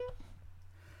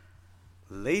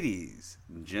Ladies,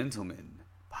 gentlemen,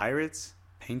 pirates,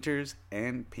 painters,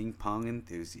 and ping pong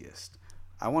enthusiasts,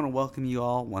 I want to welcome you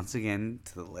all once again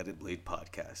to the Let It Bleed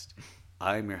podcast.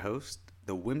 I'm your host,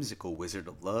 the whimsical wizard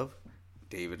of love,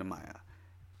 David Amaya.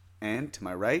 And to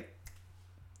my right...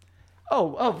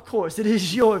 Oh, of course, it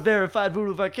is your verified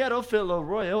voodoo vaquero, Phil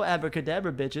Arroyo,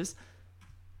 abracadabra bitches.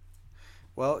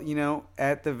 Well, you know,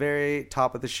 at the very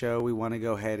top of the show, we want to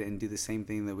go ahead and do the same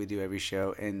thing that we do every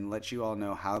show and let you all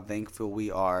know how thankful we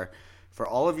are for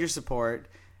all of your support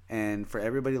and for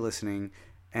everybody listening.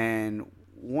 And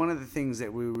one of the things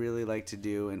that we really like to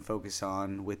do and focus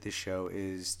on with this show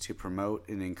is to promote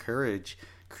and encourage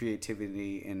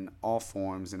creativity in all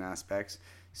forms and aspects.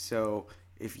 So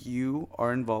if you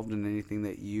are involved in anything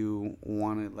that you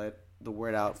want to let the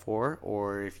word out for,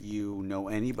 or if you know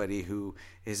anybody who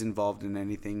is involved in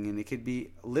anything, and it could be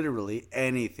literally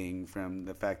anything from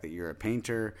the fact that you're a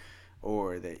painter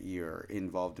or that you're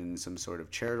involved in some sort of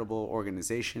charitable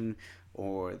organization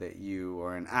or that you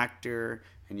are an actor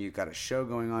and you've got a show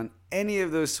going on, any of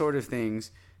those sort of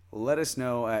things, let us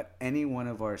know at any one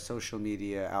of our social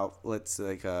media outlets.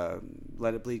 Like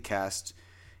Let It Bleed Cast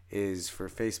is for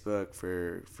Facebook,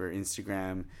 for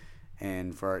Instagram,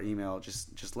 and for our email.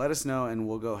 Just let us know, and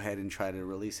we'll go ahead and try to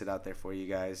release it out there for you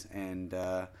guys. And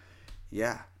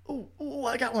yeah. Oh,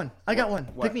 I got one.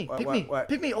 Pick me.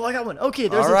 Oh, I got one. Okay,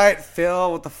 all right,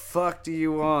 Phil, what the fuck do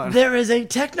you want? There is a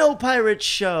Techno Pirates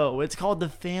show. It's called The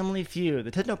Family Feud,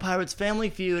 the Techno Pirates Family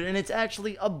Feud, and it's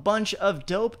actually a bunch of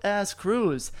dope-ass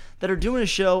crews that are doing a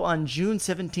show on June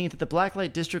 17th at the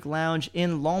Blacklight District Lounge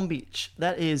in Long Beach.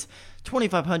 That is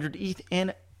 2500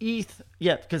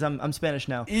 yeah, because I'm Spanish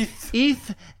now.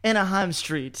 East Anaheim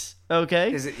Street.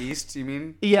 Okay. Is it East? You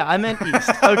mean? Yeah, I meant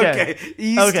East. Okay.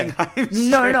 East. Okay. Anaheim Street.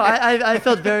 No. I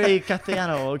felt very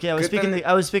castellano. Okay, I was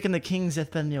speaking the King's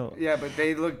Espanol. Yeah, but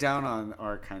they look down on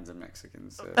our kinds of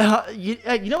Mexicans. So. You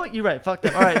know what? You're right. Fuck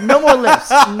them. All right, no more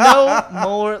lisps. No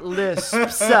more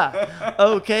lisps.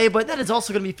 Okay, but that is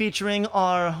also going to be featuring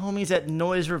our homies at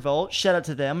Noise Revolt. Shout out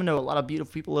to them. I know a lot of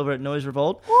beautiful people over at Noise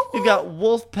Revolt. We've got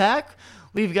Wolfpack.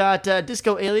 We've got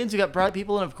Disco Aliens, we've got Bright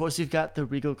People, and of course we've got the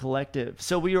Regal Collective.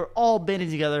 So we are all banding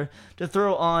together to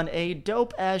throw on a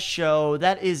dope-ass show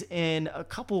that is in a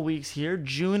couple weeks here,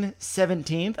 June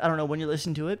 17th. I don't know when you're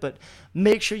listening to it, but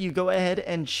make sure you go ahead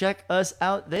and check us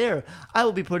out there. I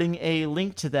will be putting a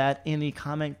link to that in the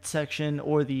comment section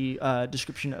or the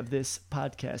description of this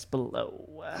podcast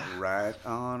below. Right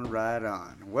on.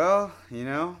 Well, you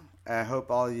know, I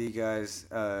hope all of you guys...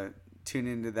 tune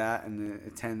into that and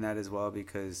attend that as well,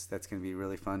 because that's going to be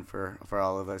really fun for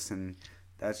all of us, and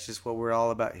that's just what we're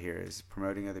all about here, is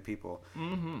promoting other people.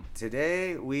 Mm-hmm.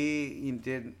 Today we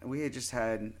had just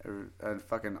had a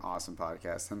fucking awesome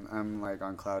podcast. I'm like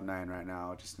on cloud 9 right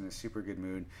now, just in a super good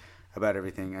mood about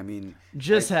everything. I mean,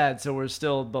 so we're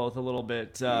still both a little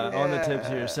bit on the tips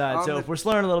of your side. So if we're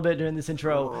slurring a little bit during this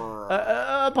intro,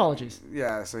 apologies.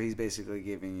 Yeah, so he's basically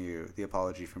giving you the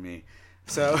apology for me.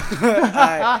 So,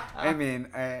 I mean,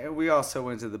 we also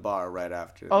went to the bar right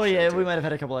after the show, yeah, we might have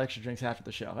had a couple extra drinks after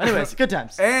the show. Anyways, good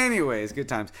times. Good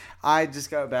times. I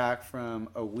just got back from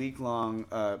a week-long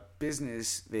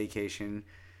business vacation,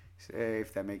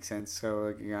 if that makes sense.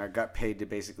 So, you know, I got paid to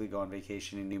basically go on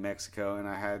vacation in New Mexico, and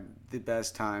I had the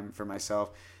best time for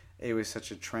myself. It was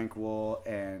such a tranquil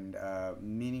and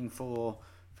meaningful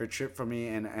trip for me,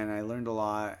 and I learned a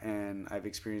lot, and I've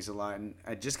experienced a lot. And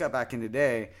I just got back in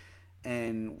today.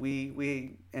 And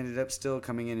we ended up still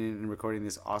coming in and recording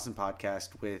this awesome podcast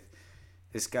with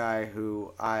this guy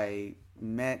who I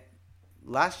met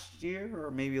last year, or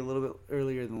maybe a little bit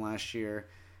earlier than last year,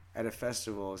 at a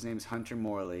festival. His name's Hunter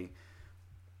Morley.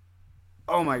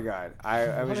 Oh my God.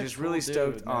 I was just really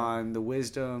stoked on the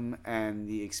wisdom and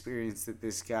the experience that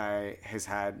this guy has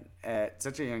had at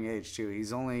such a young age too.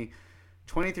 He's only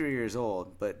 23 years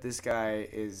old, but this guy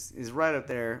is right up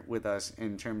there with us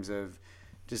in terms of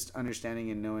just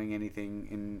understanding and knowing anything,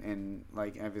 and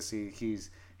like, obviously his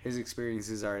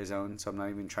experiences are his own, so I'm not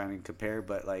even trying to compare,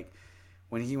 but like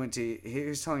when he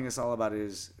was telling us all about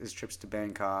his trips to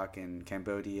Bangkok and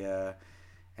Cambodia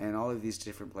and all of these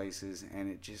different places,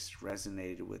 and it just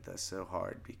resonated with us so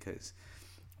hard because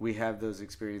we have those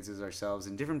experiences ourselves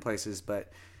in different places,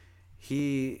 but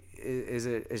he is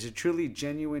a truly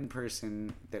genuine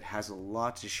person that has a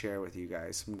lot to share with you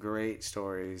guys, some great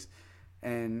stories.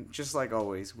 And just like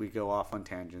always, we go off on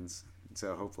tangents.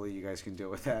 So hopefully you guys can deal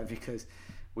with that, because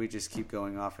we just keep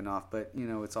going off and off. But, you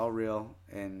know, it's all real,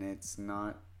 and it's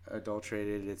not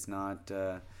adulterated. It's not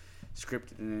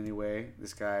scripted in any way.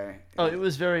 This guy. Oh, it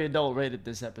was very adult rated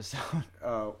this episode.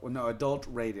 Well, no, adult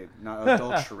rated, not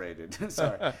adulterated.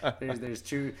 Sorry, there's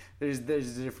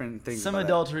different things. Some about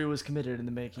adultery was committed in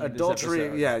the making. Adultery,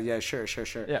 of this episode. yeah, sure.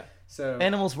 Yeah. So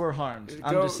animals were harmed.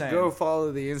 I'm just saying. Go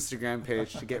follow the Instagram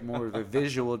page to get more of a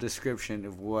visual description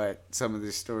of what some of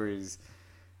the stories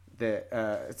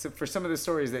that for some of the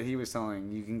stories that he was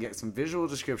telling. You can get some visual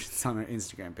descriptions on our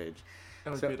Instagram page.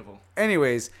 That was beautiful.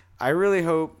 Anyways, I really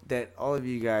hope that all of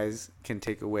you guys can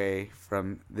take away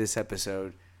from this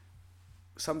episode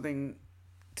something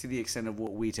to the extent of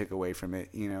what we took away from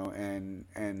it,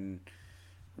 and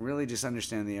really just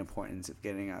understand the importance of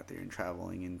getting out there and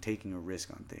traveling and taking a risk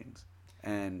on things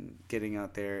and getting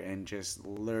out there and just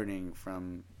learning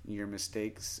from your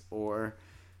mistakes or,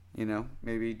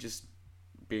 maybe just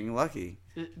being lucky.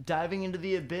 Diving into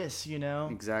the abyss,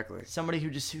 Exactly. Somebody who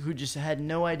just had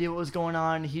no idea what was going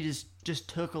on. He just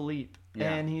took a leap.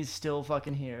 Yeah. And he's still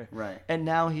fucking here. Right. And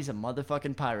now he's a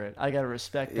motherfucking pirate. I gotta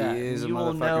respect that. He is a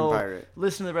motherfucking pirate.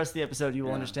 Listen to the rest of the episode. You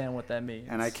will understand what that means.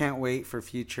 And I can't wait for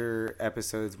future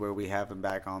episodes where we have him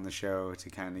back on the show to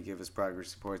kind of give us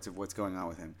progress reports of what's going on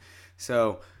with him.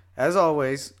 So, as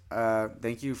always,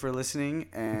 thank you for listening,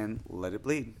 and let it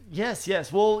bleed. Yes.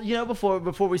 Well,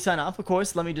 before we sign off, of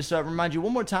course, let me just remind you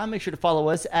one more time. Make sure to follow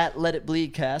us at Let It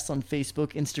Bleed Cast on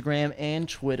Facebook, Instagram, and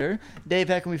Twitter. Dave,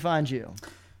 how can we find you?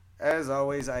 As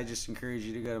always, I just encourage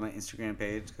you to go to my Instagram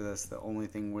page because that's the only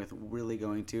thing worth really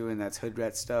going to, and that's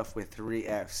Hoodrat Stuff with 3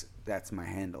 Fs. That's my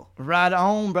handle. Right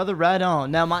on, brother, right on.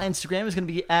 Now, my Instagram is going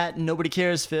to be at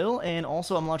NobodyCaresPhil, and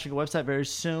also I'm launching a website very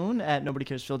soon at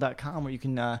NobodyCaresPhil.com where you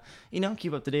can,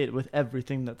 keep up to date with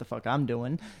everything that the fuck I'm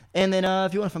doing. And then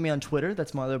if you want to find me on Twitter,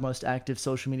 that's my other most active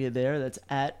social media there. That's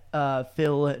at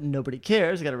Phil Nobody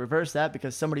Cares. I got to reverse that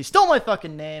because somebody stole my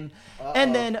fucking name. Uh-oh.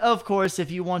 And then, of course,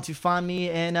 if you want to find me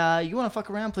and you want to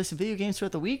fuck around, play some video games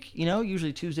throughout the week,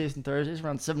 usually Tuesdays and Thursdays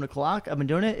around 7 o'clock. I've been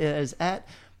doing it. It is at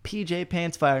PJ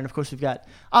Pantsfire, and of course I've got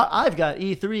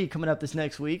E3 coming up this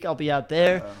next week. I'll be out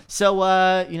there. So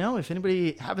if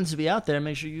anybody happens to be out there,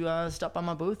 make sure you stop by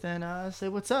my booth and say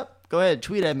what's up. Go ahead,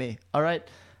 tweet at me. All right.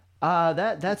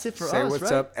 That's it for us. Say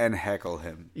what's up and heckle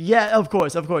him. Yeah, of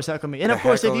course, heckle me. And of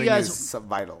course, if you guys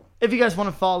if you guys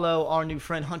want to follow our new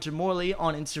friend Hunter Morley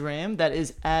on Instagram, that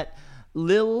is at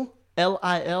Lil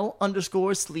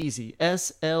 _sleazy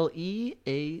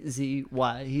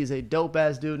SLEAZY. He's a dope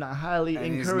ass dude, and I highly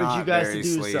encourage you guys to do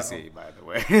sleazy, so. By the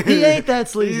way, he ain't that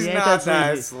sleazy. He's not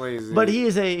that sleazy. But he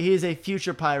is a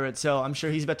future pirate, so I'm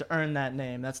sure he's about to earn that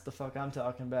name. That's the fuck I'm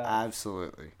talking about.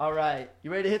 Absolutely. All right, you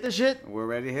ready to hit this shit? We're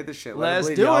ready to hit this shit. Let's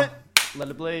do it. Let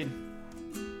it bleed.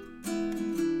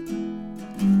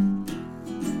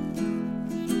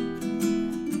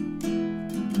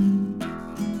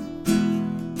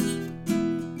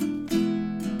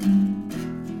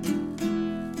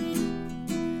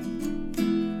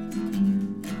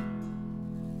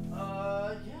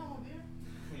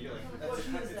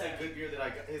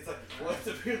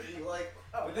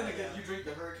 But then again, you drink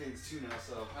the Hurricanes too now,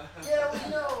 so. Yeah,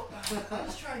 I'm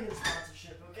just trying to get a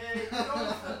sponsorship, okay? You don't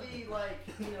want to be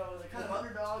the kind of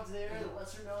underdogs there, the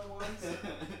lesser known ones.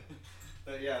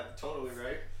 But yeah, totally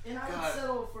right. And I would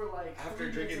settle for after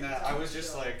drinking that, I was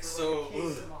just so. A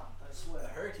month, I swear. The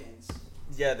Hurricanes.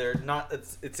 Yeah, they're not.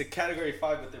 It's a category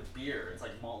 5, but they're beer. It's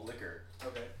like malt liquor.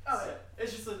 Okay. Oh yeah,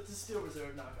 it's just a Steel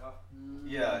Reserve knockoff.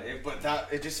 Yeah, it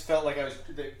just felt like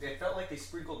it felt like they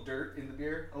sprinkled dirt in the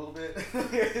beer a little bit. That's how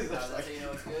you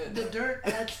know it's good. The dirt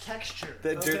adds texture.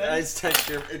 The dirt adds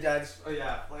texture. It adds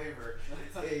flavor.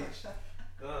 It's aged.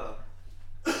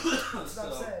 That's what I'm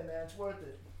saying, man. It's worth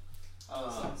it.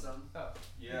 Something. Oh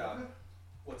yeah.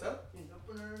 What's up?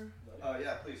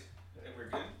 Yeah, please. If we're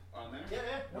good on there.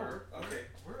 Yeah. Okay.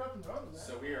 We're up and running, man.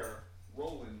 So we are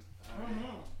rolling.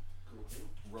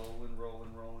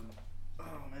 Rolling.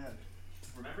 Oh man.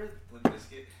 Remember Limp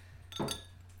Bizkit?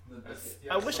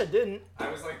 Yeah, I wish I didn't.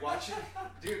 I was watching.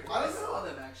 Dude, I saw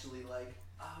them actually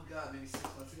maybe 6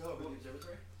 months ago at the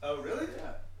Observatory. Oh really?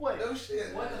 Yeah. Wait. No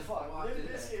shit. What the fuck?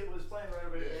 Limp Bizkit was playing right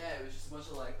over here. Yeah, it was just a bunch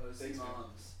of OC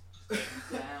moms.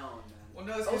 Down, man. Well,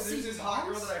 no, there's this hot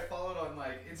girl that I followed on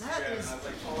Instagram, and I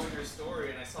was following her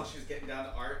story, and I saw she was getting down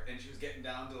to art, and she was getting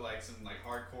down to some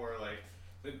hardcore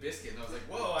Limp Bizkit, and I was like,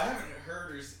 whoa, I haven't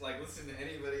heard or listened to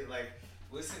anybody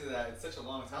listen to that in such a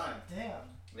long time. Damn.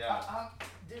 Yeah.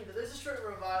 Dude, there's a straight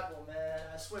revival, man.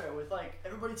 I swear, with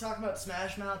everybody talking about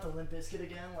Smash Mouth and Limp Bizkit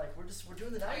again, we're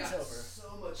doing the 90s over.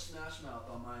 So much Smash Mouth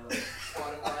on my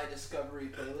Spotify Discovery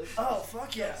playlist. Oh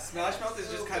fuck yeah. Smash Mouth is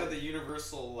just kind of the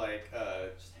universal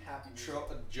just happy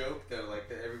joke though,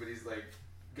 that everybody's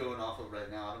going off of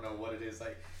right now. I don't know what it is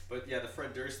like, but yeah, the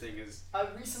Fred Durst thing is. I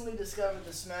recently discovered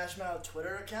the Smash Mouth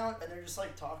Twitter account, and they're just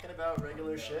like talking about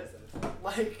regular shit,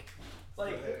 like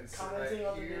commenting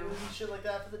on the news and shit like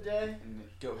that for the day. And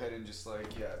go ahead and just like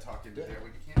talk into there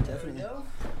when you can. can. Definitely. Go.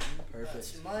 Perfect.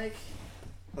 That's your mic.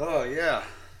 Oh yeah.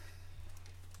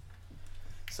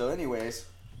 So, anyways.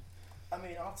 I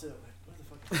mean, I'll do it. Where the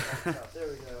fuck is it? There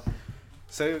we go.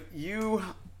 So you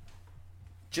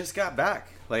just got back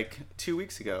like 2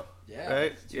 weeks ago. Yeah.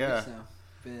 Right. 2 weeks now.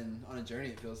 Been on a journey.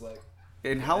 It feels like.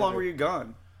 And how long were you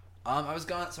gone? I was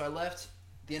gone. So I left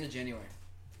the end of January.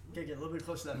 Okay, get a little bit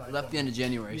closer to that mic. I left the end of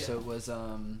January, so it was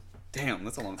Damn,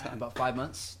 that's a long time. About 5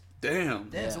 months. Damn.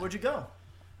 Yeah. So where'd you go?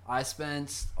 I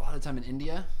spent a lot of time in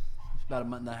India. About a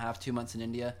month and a half, 2 months in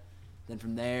India. Then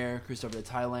from there, cruised over to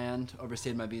Thailand,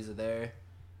 overstayed my visa there,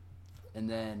 and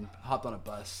then hopped on a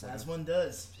bus. As one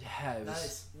does. Yeah, it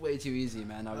was way too easy,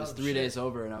 man. I was 3 days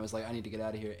over, and I was like, I need to get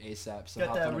out of here ASAP. So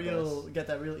got that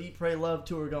real Eat, Pray, Love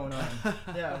tour going on.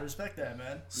 Yeah, I respect that,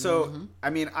 man. So, I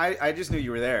mean, I just knew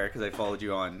you were there because I followed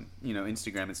you on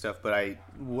Instagram and stuff. But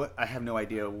I have no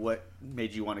idea what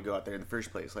made you want to go out there in the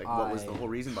first place. Like, what was the whole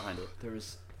reason behind it?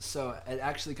 So it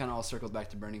actually kind of all circled back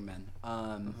to Burning Man.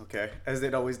 Okay, as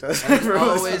it always does. As it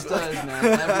always does, man.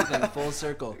 Everything full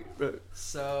circle.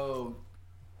 So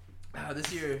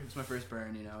this year was my first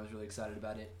burn. I was really excited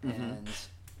about it and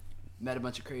met a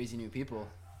bunch of crazy new people.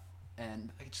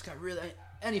 And I just got really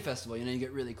any festival, you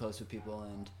get really close with people,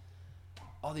 and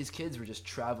all these kids were just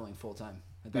traveling full time.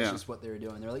 Like that's just what they were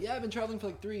doing. They're like, "Yeah, I've been traveling for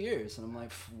like 3 years," and I'm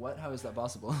like, "What? How is that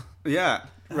possible?" Yeah,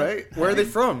 right. Where are they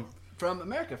from? From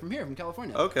America, from here, from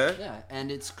California. Okay. Yeah,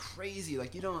 and it's crazy.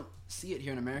 Like, you don't see it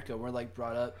here in America. We're, like,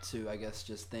 brought up to, I guess,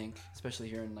 just think, especially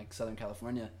here in, like, Southern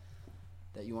California,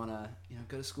 that you want to,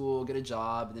 go to school, get a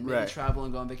job, and then maybe travel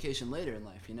and go on vacation later in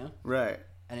life, Right.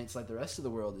 And it's like the rest of the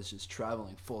world is just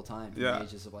traveling full time from the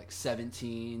ages of, like,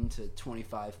 17 to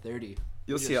 25, 30.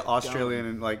 You'll see an Australian,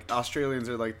 and, like, Australians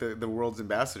are, like, the world's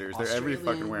ambassadors. They're every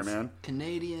fucking where, man.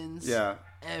 Canadians. Yeah.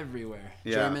 Everywhere.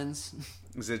 Yeah. Germans.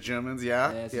 Is it Germans?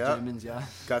 Yeah. Yeah, it's Germans. Yeah.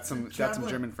 Got some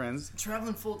German friends.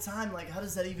 Traveling full time, like how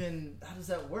does that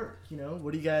work?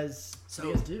 What do you guys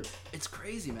do? It's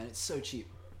crazy, man. It's so cheap.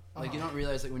 Like you don't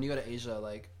realize, like when you go to Asia,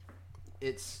 like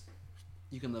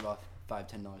you can live off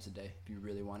 $5-10 a day if you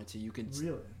really wanted to. You could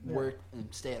work and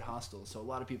stay at hostels. So a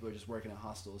lot of people are just working at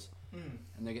hostels,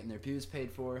 and they're getting their pews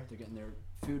paid for, they're getting their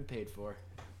food paid for,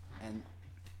 and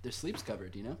their sleep's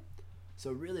covered.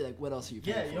 So really, like, what else are you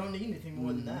paying for? Yeah, you don't need anything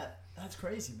more than that. That's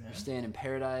crazy, man. You're staying in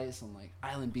paradise on, like,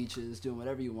 island beaches, doing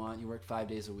whatever you want. You work 5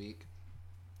 days a week,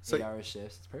 8-hour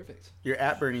shifts. It's perfect. You're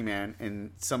at Burning Man,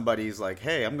 and somebody's like,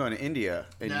 hey, I'm going to India.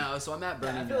 No, so I'm at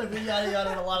Burning Man. I feel like we got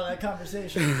in a lot of that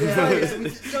conversation.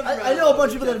 I know a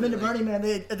bunch of people that have been to Burning Man.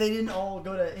 They didn't all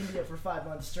go to India for 5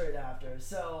 months straight after.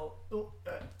 So,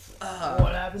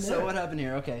 what happened there? So what happened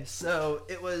here? Okay, so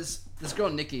it was this girl,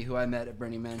 Nikki, who I met at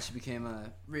Burning Man. She became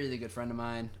a really good friend of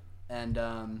mine. And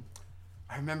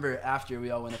I remember after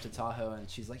we all went up to Tahoe, and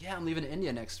she's like, yeah, I'm leaving to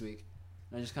India next week.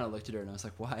 And I just kind of looked at her, and I was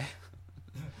like, why?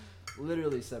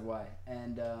 Literally said why.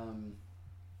 And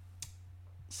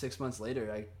 6 months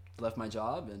later, I left my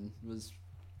job and was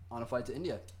on a flight to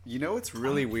India. It's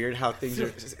really weird how things are.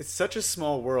 It's such a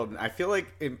small world. And I feel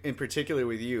like, in particular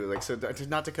with you, like, so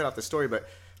not to cut off the story, but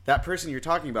that person you're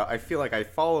talking about, I feel like I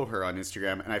follow her on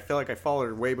Instagram, and I feel like I followed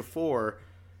her way before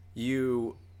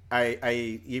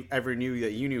I ever knew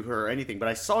that you knew her or anything. But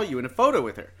I saw you in a photo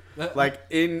with her, like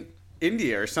in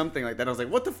India or something like that. I was like,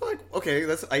 what the fuck? Okay,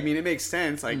 it makes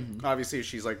sense. Like, obviously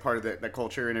she's like part of that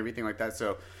culture and everything like that.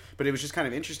 So, but it was just kind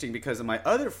of interesting because my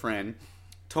other friend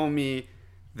told me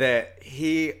that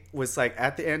he was like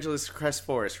at the Angeles Crest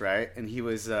Forest, right? And he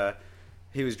was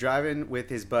driving with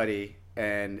his buddy,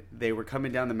 and they were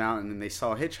coming down the mountain, and they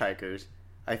saw hitchhikers,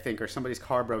 I think, or somebody's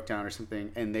car broke down or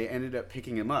something, and they ended up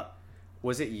picking him up.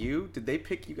 Was it you? Did they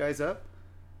pick you guys up?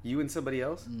 You and somebody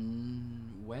else?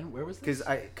 When? Where was this?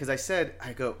 Because I said,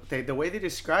 the way they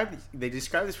described this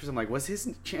person, I'm like, was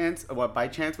his chance? What, by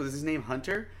chance was his name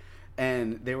Hunter?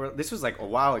 And this was like a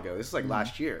while ago. This was like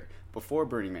last year, before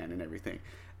Burning Man and everything.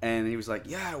 And he was like,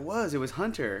 yeah, it was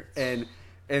Hunter. And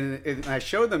I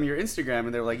showed them your Instagram,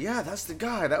 and they were like, yeah, that's the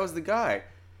guy. That was the guy.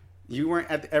 You weren't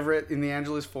ever in the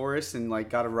Angeles Forest and like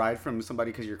got a ride from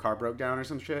somebody because your car broke down or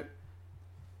some shit?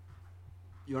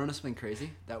 You want to know something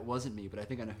crazy? That wasn't me, but I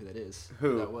think I know who that is.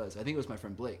 Who that was? I think it was my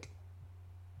friend Blake.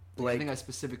 Blake? I think I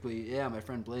specifically, my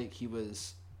friend Blake. He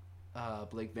was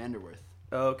Blake Vanderworth.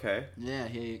 Oh, okay. Yeah,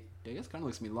 I guess kind of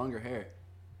looks like me, longer hair.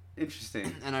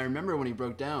 Interesting. And I remember when he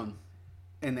broke down,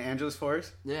 In the Angeles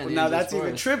Forest? Yeah. Well, now that's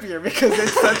even trippier because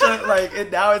it's such a like.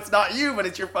 And now it's not you, but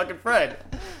it's your fucking friend.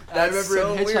 I remember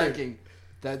so him hitchhiking. weird.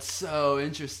 That's so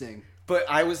interesting. But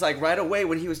I was like right away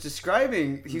when he was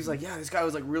describing, he was Mm-hmm. like, "Yeah, this guy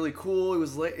was like really cool." He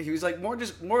was like more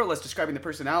or less describing the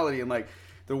personality and like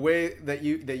the way that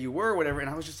you were, or whatever. And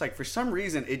I was just like, for some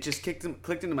reason, it just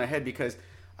clicked into my head because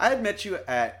I had met you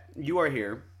at You Are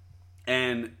Here,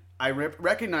 and I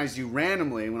recognized you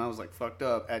randomly when I was like fucked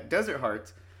up at Desert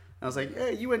Hearts. And I was like,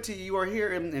 "Hey, you went to You Are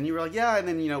Here," and you were like, "Yeah." And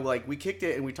then like we kicked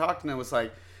it and we talked, and I was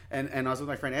like. And I was with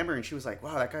my friend Amber, and she was like,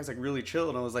 "Wow, that guy's like really chill."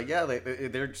 And I was like, "Yeah,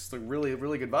 they're just like really,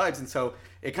 really good vibes." And so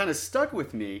it kind of stuck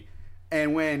with me.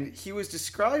 And when he was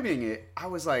describing it, I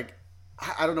was like,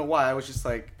 I don't know why. I was just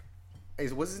like,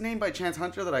 was his name by chance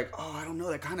Hunter? They're like, "Oh, I don't know.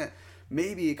 That kind of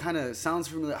maybe it kind of sounds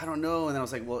familiar. I don't know." And then I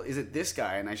was like, "Well, is it this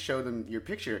guy?" And I showed them your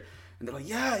picture. And they're like,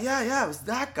 yeah, it was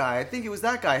that guy. I think it was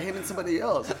that guy, him and somebody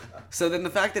else. So then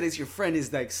the fact that it's your friend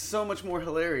is like so much more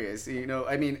hilarious, you know?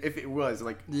 I mean, if it was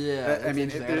like, Yeah, I mean,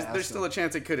 there's still a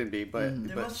chance it couldn't be, but.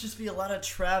 There must just be a lot of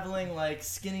traveling, like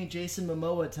skinny Jason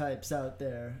Momoa types out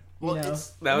there. Well, you know?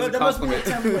 that was a compliment.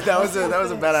 that was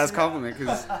a badass compliment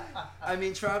because. I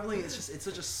mean, traveling, it's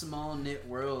such a small knit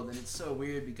world, and it's so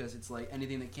weird because it's like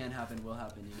anything that can happen will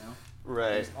happen, you know?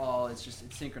 Right. It's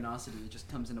synchronicity. It just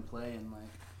comes into play, and like,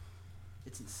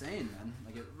 it's insane, man.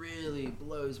 Like, it really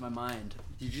blows my mind.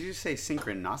 Did you just say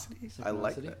synchronicity? I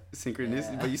like that.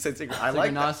 Synchronicity, Yeah. but you said synchronicity. I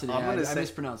like that. Synchronicity. I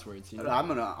mispronounce words. You know? I'm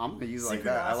gonna use it like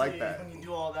that. I like that. When you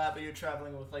do all that, but you're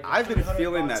traveling with like. I've been 300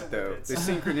 feeling box that of though. whippets. The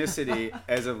synchronicity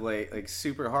as of late, like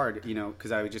super hard, you know,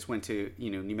 because I just went to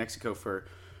New Mexico for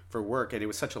work, and it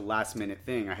was such a last minute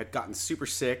thing. I had gotten super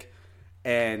sick,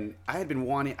 and I had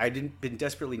been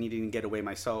desperately needing to get away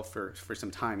myself for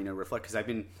some time, you know, reflect because I've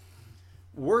been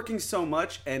working so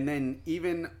much, and then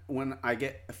even when I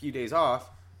get a few days off,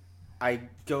 I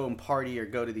go and party or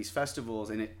go to these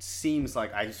festivals, and it seems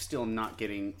like I'm still not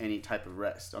getting any type of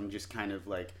rest. I'm just kind of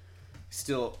like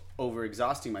still over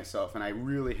exhausting myself, and I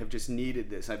really have just needed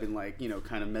this. I've been like,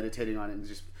 kind of meditating on it and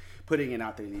just putting it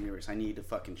out there in the universe. I need to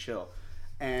fucking chill.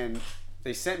 And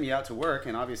they sent me out to work,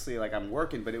 and obviously like I'm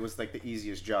working, but it was like the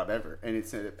easiest job ever.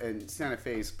 And Santa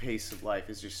Fe's pace of life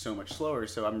is just so much slower,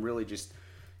 so I'm really just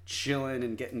chilling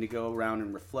and getting to go around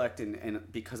and reflect, and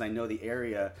because I know the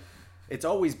area, it's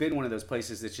always been one of those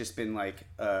places that's just been like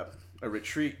a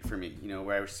retreat for me,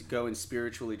 where I go and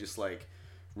spiritually just like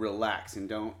relax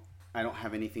and I don't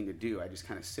have anything to do. I just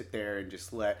kind of sit there and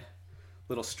just let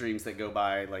little streams that go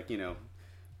by, like,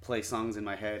 play songs in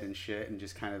my head and shit, and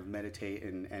just kind of meditate.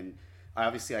 And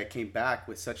obviously I came back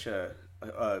with such a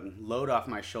load off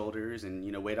my shoulders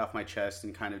and, weight off my chest,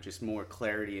 and kind of just more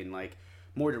clarity and like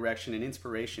more direction and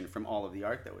inspiration from all of the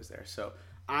art that was there. So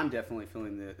I'm definitely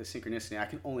feeling the synchronicity. I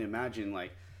can only imagine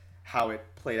like how it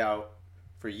played out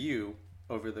for you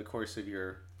over the course of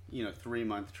your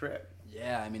 3-month trip.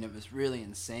 Yeah, I mean, it was really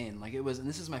insane. Like, it was, and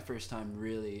this is my first time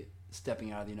really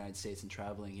stepping out of the United States and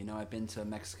traveling. I've been to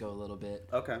Mexico a little bit.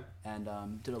 Okay. And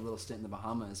did a little stint in the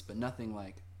Bahamas, but nothing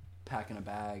like packing a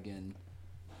bag and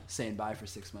saying bye for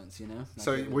 6 months,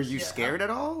 So were you scared at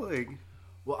all? Like...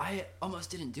 Well, I almost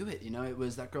didn't do it, It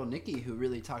was that girl, Nikki, who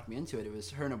really talked me into it. It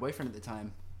was her and her boyfriend at the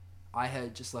time. I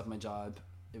had just left my job.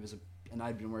 And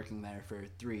I'd been working there for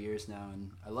 3 years now,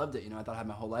 and I loved it, I thought I had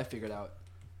my whole life figured out.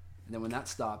 And then when that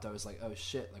stopped, I was like, oh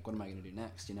shit, like, what am I going to do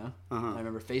next, And I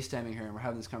remember FaceTiming her, and we're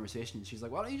having this conversation, and she's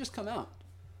like, why don't you just come out?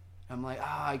 And I'm like,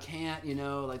 I can't,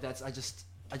 like, I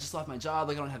just left my job,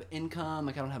 like, I don't have income,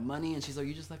 like, I don't have money. And she's like,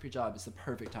 you just left your job, it's the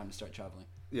perfect time to start traveling.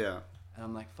 Yeah. And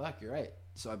I'm like, fuck, you're right.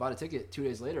 So I bought a ticket. 2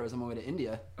 days later, I was on my way to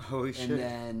India. Holy shit. And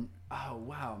then, oh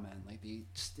wow, man, like the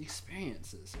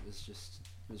experiences, it was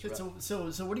rough.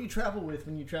 So what do you travel with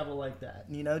when you travel like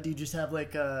that? Do you just have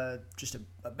like just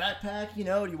a backpack?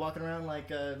 Are you walking around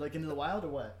like into the wild or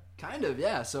what? Kind of,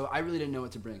 yeah. So I really didn't know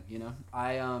what to bring.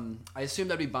 I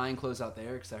assumed I'd be buying clothes out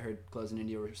there because I heard clothes in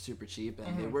India were super cheap,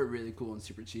 and they were really cool and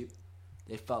super cheap.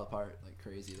 They fell apart like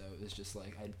crazy though. It was just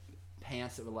like I had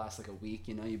pants that would last like a week.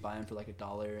 You buy them for like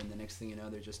 $1, and the next thing you know,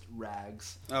 they're just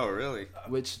rags. Oh, really?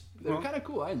 Which they were kind of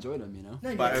cool. I enjoyed them. No,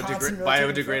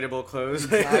 biodegradable clothes.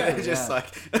 Exactly, just yeah.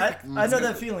 like I know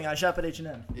that feeling. I shop at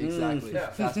H&M. Exactly.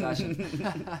 Fast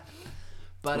fashion.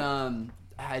 But I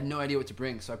had no idea what to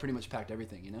bring, so I pretty much packed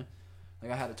everything.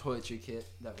 Like, I had a toiletry kit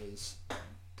that was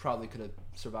probably could have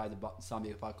survived the zombie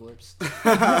apocalypse.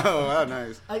 Oh, wow,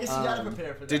 nice. I guess you gotta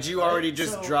prepare for that. Did you already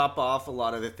just drop off a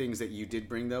lot of the things that you did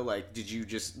bring, though? Like, did you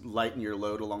just lighten your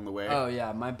load along the way? Oh,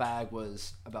 yeah. My bag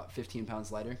was about 15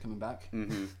 pounds lighter coming back.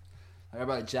 Mm-hmm. Like, I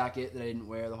bought a jacket that I didn't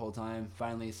wear the whole time.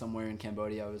 Finally, somewhere in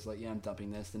Cambodia, I was like, yeah, I'm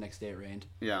dumping this. The next day it rained.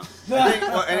 Yeah.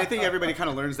 I think everybody kind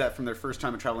of learns that from their first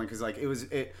time of traveling because, like,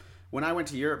 when I went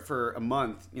to Europe for a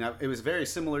month, it was a very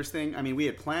similar thing. I mean, we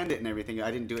had planned it and everything.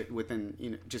 I didn't do it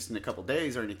within, just in a couple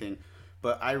days or anything.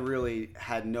 But I really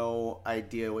had no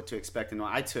idea what to expect. And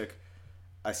I took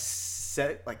a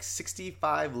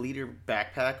 65-liter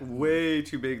backpack, way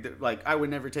too big. Like, I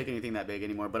would never take anything that big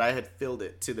anymore. But I had filled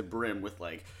it to the brim with,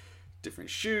 like,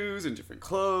 different shoes and different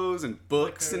clothes and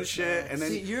books and shit. And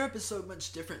then Europe is so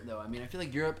much different, though. I mean, I feel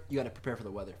like Europe, you got to prepare for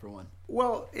the weather, for one.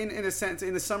 Well, in a sense,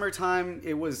 in the summertime,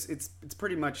 it's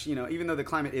pretty much, even though the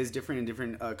climate is different in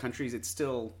different countries, it's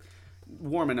still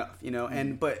warm enough,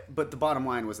 and but the bottom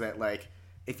line was that, like,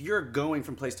 if you're going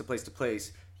from place to place to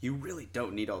place, you really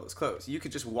don't need all those clothes. You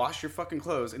could just wash your fucking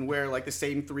clothes and wear, like, the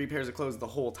same 3 pairs of clothes the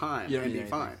whole time and be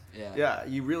fine. Yeah,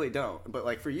 you really don't. But,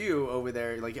 like, for you over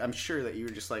there, like, I'm sure that you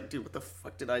were just like, dude, what the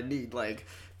fuck did I need, like,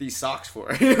 these socks for?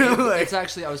 It's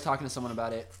actually, I was talking to someone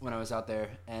about it when I was out there,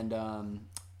 and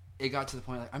it got to the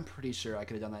point, like, I'm pretty sure I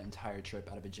could have done that entire trip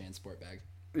out of a JanSport bag.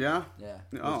 Yeah? Yeah.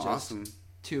 Oh, awesome.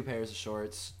 2 pairs of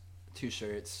shorts, 2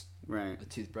 shirts, right, a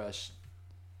toothbrush,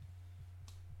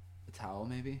 a towel,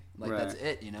 maybe. Like, right. That's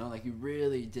it, Like, you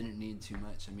really didn't need too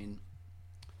much. I mean,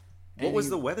 what was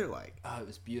the weather like? Oh, it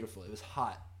was beautiful. It was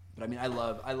hot. But I mean, I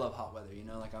love hot weather,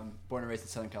 Like, I'm born and raised in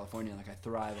Southern California. Like, I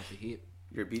thrive off the heat.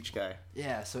 You're a beach guy.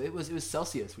 Yeah, so it was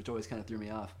Celsius, which always kind of threw me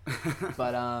off.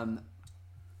 But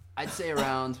I'd say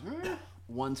around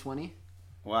 120.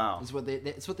 Wow. It's what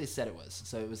they said it was.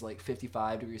 So it was like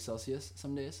 55 degrees Celsius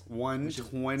some days.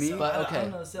 120? But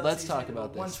okay, let's talk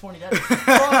about this. 120, that is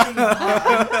fucking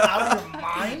hot. Out of your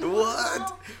mind?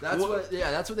 What?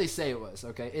 That's what they say it was,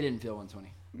 okay? It didn't feel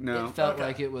 120. No. It felt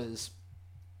like it was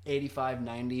 85,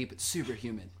 90, but super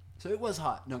humid. So it was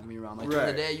hot, don't get me wrong. Like, during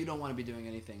the day, you don't want to be doing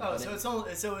anything. Oh, so it's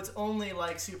only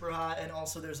like super hot, and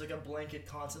also there's like a blanket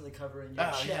constantly covering your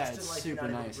chest. Yeah, it's and, like, super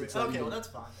nice. It's okay, like, well, that's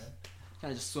fine, then.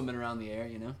 Kind of just swimming around the air,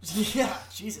 Yeah,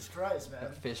 Jesus Christ,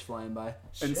 man. Fish flying by.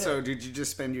 And so, did you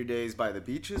just spend your days by the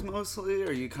beaches mostly,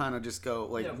 or you kind of just go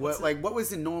like what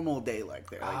was the normal day like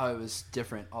there? Like, it was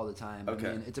different all the time. Okay.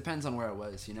 I mean, it depends on where I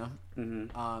was,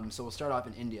 Mm-hmm. So we'll start off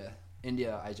in India.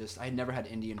 India, I had never had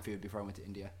Indian food before I went to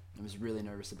India. I was really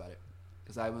nervous about it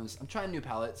because I'm trying new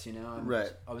palates,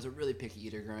 Right. I was a really picky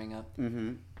eater growing up,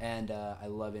 mm-hmm. and I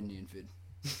love Indian food.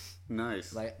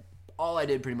 Nice. Like, all I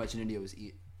did pretty much in India was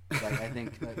eat. Like, I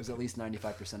think that was at least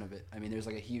 95% of it. I mean, there's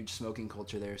like a huge smoking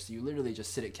culture there, so you literally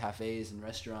just sit at cafes and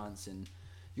restaurants, and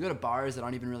you go to bars that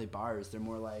aren't even really bars. They're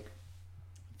more like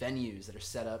venues that are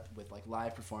set up with like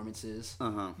live performances,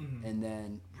 and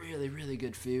then really, really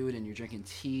good food, and you're drinking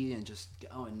tea and just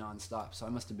going nonstop. So I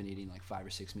must have been eating like 5 or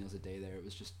 6 meals a day there. It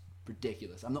was just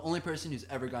ridiculous. I'm the only person who's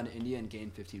ever gone to India and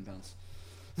gained 15 pounds.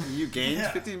 You gained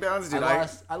 15 pounds? Dude,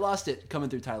 I lost it coming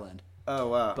through Thailand. Oh,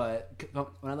 wow. But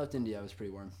when I left India, I was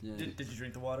pretty warm. Yeah. Did you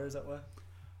drink the water? Is that why?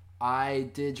 I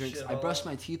did drink. I brushed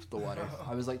my teeth with the water.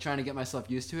 I was like trying to get myself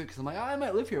used to it because I'm like, I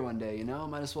might live here one day,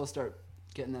 Might as well start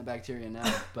getting that bacteria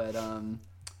now. But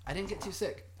I didn't get too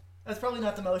sick. That's probably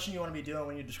not the motion you want to be doing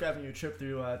when you're describing your trip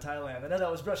through Thailand. I know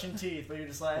that was brushing teeth, but you're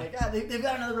just like, they've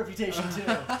got another reputation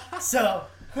too. So.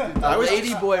 The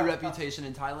lady boy reputation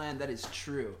in Thailand, that is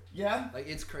true. Yeah? Like,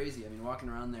 it's crazy. I mean, walking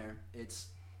around there, it's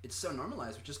so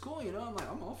normalized, which is cool, I'm like,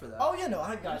 I'm all for that. Oh, yeah, no,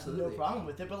 I got no problem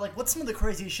with it. But, like, what's some of the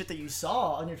craziest shit that you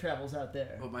saw on your travels out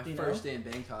there? Well, my first day in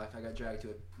Bangkok, I got dragged to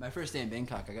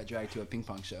a ping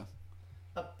pong show.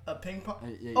 A ping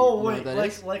pong? Yeah, wait,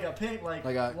 like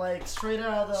straight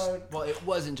out of the... Well, it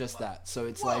wasn't just that. So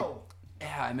it's like,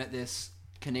 I met this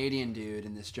Canadian dude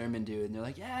and this German dude, and they're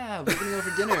like, yeah, we're gonna go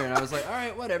for dinner. And I was like, all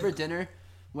right, whatever, dinner.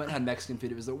 Went and had Mexican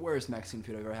food. It was the worst Mexican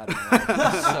food I've ever had in my life. It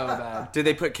was so bad. Did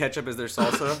they put ketchup as their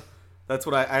salsa? That's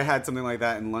what I had something like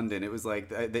that in London. It was like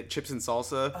the chips and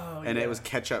salsa, and it was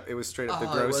ketchup. It was straight up the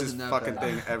grossest fucking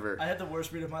thing ever. I had the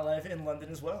worst read of my life in London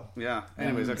as well. Yeah.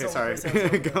 Anyways, okay, sorry.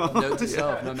 Go on. Note to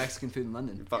self: no Mexican food in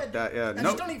London. Fuck that. Yeah. No.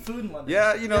 Just don't eat food in London.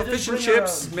 Yeah, fish and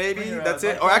chips, maybe. That's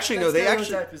it. Or actually, no.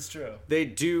 They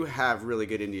do have really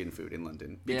good Indian food in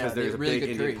London because there's a big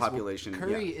Indian population. Well,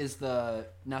 curry is the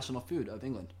national food of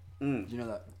England. Do you know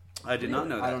that? I did not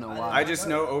know that. I don't know why. I just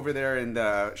know over there in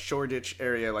the Shoreditch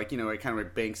area, like, kind of where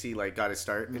Banksy, like, got his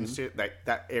start and shit, like,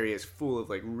 that area is full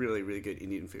of, like, really, really good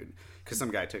Indian food. Because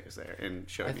some guy took us there and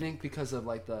showed me. I think because of,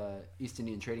 like, the East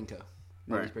Indian Trading Co.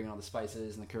 Right. He's bringing all the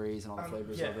spices and the curries and all the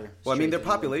flavors over. Well, I mean, their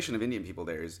population of Indian people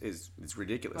there is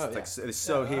ridiculous. It's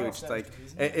so huge. It's like,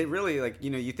 it really, like,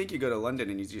 you think you go to London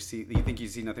and you think you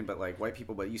see nothing but, like, white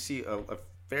people, but you see a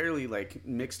fairly, like,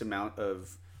 mixed amount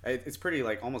of, it's pretty,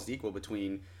 like, almost equal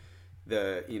between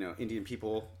the Indian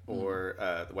people or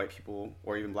the white people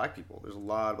or even black people. There's a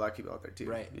lot of black people out there too.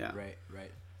 Right.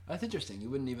 That's interesting. You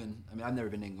wouldn't even. I mean, I've never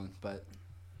been to England, but.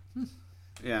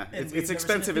 Yeah, And it's we've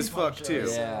expensive never as seen a ping fuck pong too. show,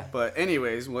 so- Yeah. But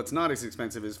anyways, what's not as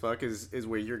expensive as fuck is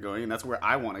where you're going, and that's where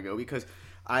I want to go because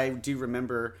I do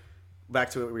remember back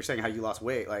to what we were saying, how you lost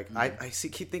weight. Like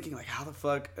keep thinking like, how the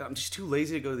fuck? I'm just too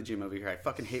lazy to go to the gym over here. I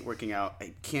fucking hate working out.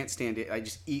 I can't stand it. I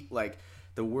just eat like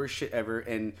the worst shit ever,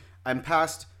 and I'm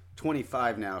past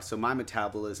 25 now, so my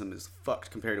metabolism is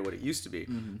fucked compared to what it used to be.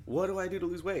 What do I do to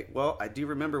lose weight? Well, I do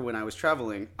remember when I was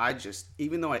traveling,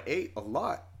 even though I ate a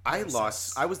lot, I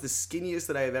was the skinniest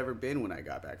that I have ever been when I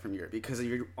got back from Europe because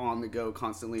you're on the go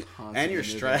constantly and you're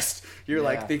stressed. You're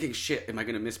like thinking, shit, am I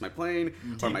going to miss my plane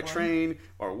or my train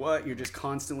or what? You're just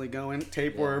constantly going,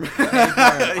 tapeworm.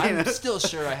 I'm still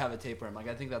sure I have a tapeworm. Like,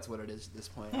 I think that's what it is at this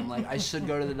point. I'm like, I should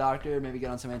go to the doctor, maybe get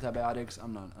on some antibiotics.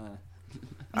 I'm not.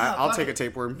 I'll take a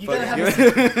tapeworm. You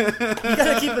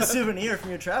gotta keep a souvenir from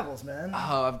your travels, man.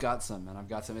 Oh, I've got some, man.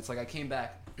 It's like I came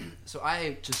back. So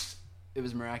it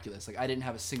was miraculous. Like, I didn't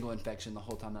have a single infection the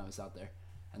whole time I was out there.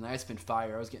 And the ice been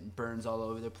fire. I was getting burns all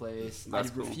over the place. That's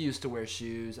cool. Refused to wear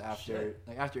shoes after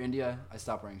India. I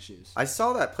stopped wearing shoes. I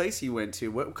saw that place you went to.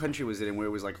 What country was it in? Where it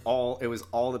was like all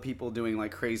the people doing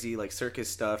like crazy like circus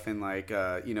stuff and like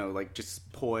like just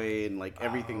poi and like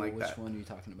everything like that. Which one are you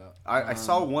talking about? I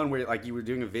saw one where like you were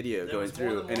doing a video going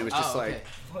through and it was just okay.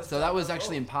 like. So that was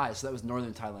actually in Pai. So that was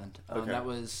northern Thailand. Okay. It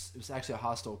was actually a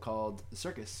hostel called the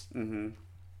Circus. Mm-hmm.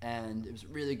 And it was a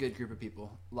really good group of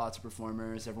people. Lots of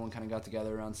performers. Everyone kind of got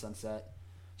together around sunset.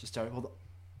 Just started. Well,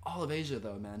 all of Asia,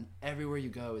 though, man. Everywhere you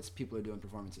go, it's people are doing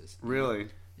performances. Really?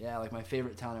 Yeah, like my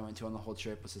favorite town I went to on the whole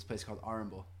trip was this place called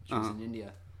Arambol, which was in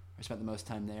India. I spent the most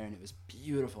time there, and it was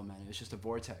beautiful, man. It was just a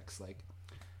vortex. Like,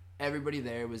 everybody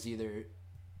there was either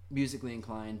musically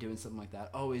inclined, doing something like that,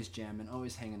 always jamming,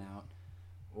 always hanging out,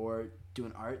 or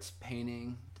doing arts,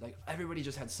 painting. Like, everybody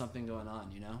just had something going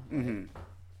on, you know? Mm-hmm.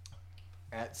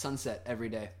 At sunset every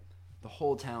day, the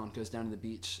whole town goes down to the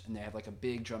beach, and they have like a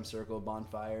big drum circle,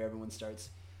 bonfire. Everyone starts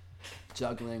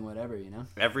juggling, whatever, you know.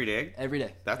 Every day. Every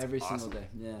day. That's every awesome. single day.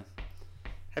 Yeah.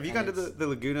 Have you gone to the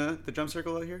Laguna, the drum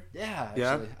circle out here? Yeah. Actually,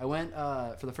 Yeah? I went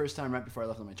for the first time right before I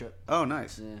left on my trip. Oh,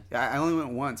 nice. Yeah. I only went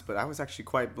once, but I was actually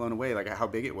quite blown away, like how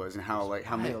big it was and how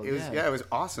many. wild, It was yeah. it was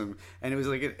awesome, and it was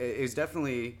like it was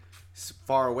definitely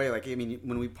far away. Like I mean,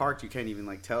 when we parked, you can't even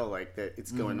like tell like that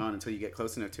it's going on until you get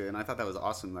close enough to it. And I thought that was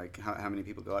awesome. Like how many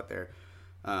people go out there.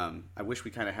 I wish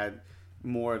we kind of had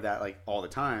more of that like all the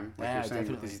time. Like you're saying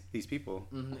definitely. with these people.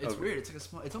 It's weird.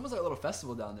 It's like it's almost like a little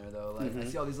festival down there, though. Like I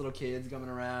see all these little kids coming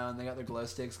around. They got their glow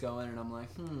sticks going, and I'm like,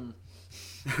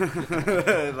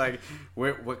 Like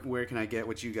where can I get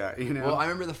what you got? You know. Well, I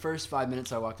remember the first 5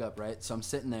 minutes I walk up, right? So I'm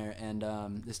sitting there, and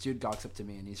this dude gawks up to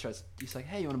me, and he's like,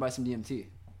 "Hey, you want to buy some DMT?"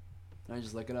 And I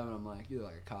just look at him, and I'm like, "You look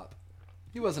like a cop."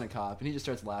 He wasn't a cop, and he just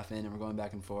starts laughing, and we're going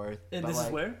back and forth. And But, this is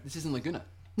like, where? This is in Laguna.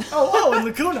 In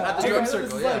Laguna. At the drum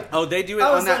circle, yeah. Oh, they do it I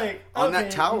on was that like, on that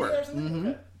okay, tower.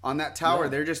 okay. On that tower, Yeah.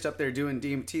 they're just up there doing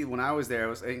DMT. When I was there, I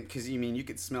was because you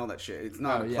could smell that shit. It's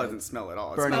not Oh, a yeah. pleasant smell at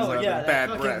all. It Burning. smells Oh like yeah, bad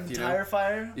that breath. fucking You know. tire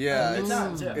fire. Yeah,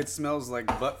 It it smells like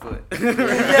butt foot.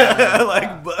 Yeah.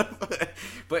 Like butt foot.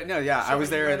 But no, yeah, I was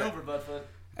there, Right over Buttfoot.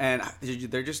 and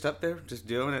they're just up there, just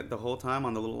doing it the whole time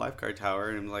on the little lifeguard tower,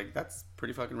 and I'm like, that's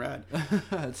pretty fucking rad.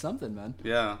 It's something, man.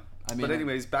 Yeah. I mean, but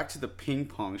anyways, back to the ping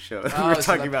pong show that Oh, we were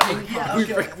so talking the about. ping pong. Yeah,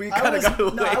 We- okay. we kind of got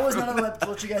away. No, I was from not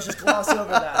gonna let you guys just gloss over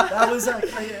that. That was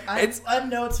like I have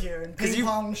notes here, and 'Cause ping you-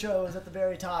 pong show is at the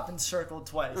very top and circled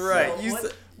twice. Right, So you what,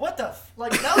 said- what the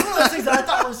like? That was one of those things that I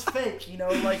thought was fake. You know,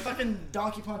 like fucking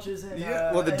donkey punches and.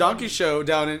 Yeah, well, the donkey show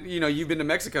down in you've been to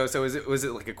Mexico, so was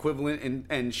it like equivalent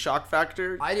and shock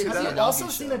factor? I didn't to see that? a I've also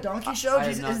donkey seen show. a donkey show. I have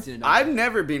Jesus, not is- seen a donkey I've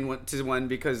never been to one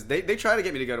because they try to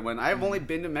get me to go to one. I've only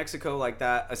been to Mexico like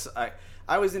that.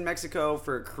 I was in Mexico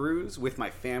for a cruise with my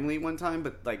family one time,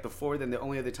 but like before then, the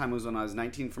only other time was when I was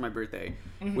 19 for my birthday.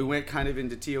 We went kind of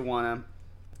into Tijuana,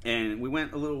 and we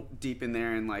went a little deep in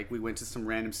there, and like we went to some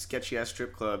random sketchy ass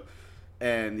strip club,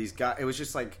 and these guys. It was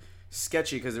just like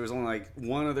sketchy because there was only like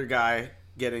one other guy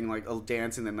getting like a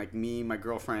dance, and then like me, my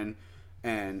girlfriend,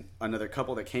 and another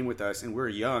couple that came with us, and we were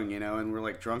young, and we're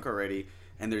like drunk already,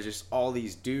 and there's just all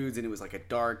these dudes, and it was like a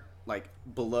dark, like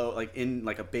below, like in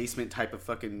like a basement type of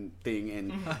fucking thing,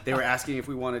 and they were asking if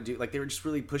we want to do, like they were just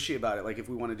really pushy about it, like if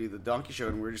we want to do the donkey show,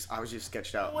 and I was just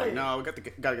sketched out. Like, Wait. no, we gotta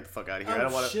get the fuck out of here. Oh, I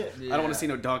don't want to. shit. I don't want Yeah. to see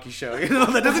no donkey show.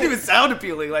 That doesn't even sound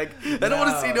appealing. Like I don't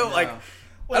want to see no No. like.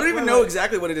 I don't even know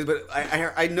exactly what it is, but I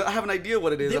have an idea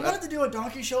what it is. They wanted to do a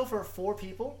donkey show for 4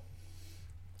 people.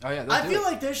 Oh yeah, I feel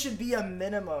like there should be a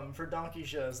minimum for donkey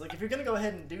shows. Like, if you're gonna go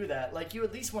ahead and do that, like, you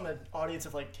at least want an audience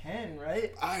of like 10,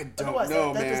 right? I don't Otherwise,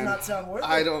 know, that man. does not sound worth it.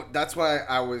 I don't. That's why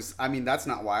that's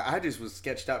not why. I just was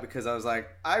sketched out because I was like,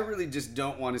 I really just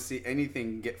don't want to see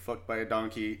anything get fucked by a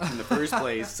donkey in the first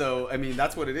place. So, I mean,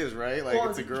 that's what it is, right? Like,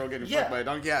 it's a girl getting fucked by a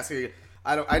donkey. Yeah. So,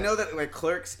 I know that like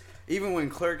Clerks, even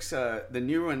when Clerks, the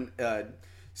new one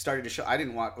started to show, I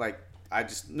didn't watch. Like, I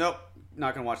just nope.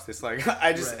 Not gonna watch this. Like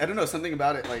I don't know, something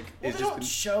about it. Like well, it's they just don't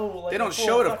show. Like, they don't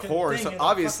show it, of course, so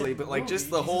obviously, but like movie. just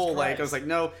the Jesus whole like Christ. I was like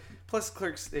no. Plus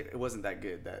Clerks, it wasn't that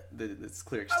good. That's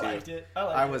Clerks 2. I liked it.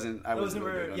 I wasn't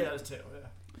really big on yeah, it. it was 2.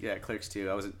 Yeah, Clerks 2.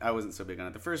 I wasn't so big on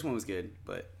it. The first one was good,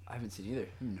 but I haven't seen either.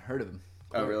 I haven't heard of him.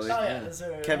 oh really? Oh yeah, that's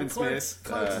right. Kevin Clerks, Smith,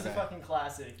 Clerks is a fucking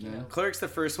classic. You know? Clerks, the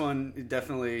first one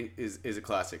definitely is a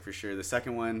classic for sure. The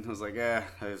second one I was like,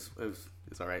 it's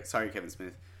all right. Sorry, Kevin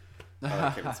Smith. I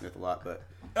like Kevin Smith a lot, but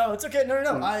Oh, it's okay. No.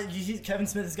 Kevin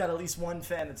Smith has got at least one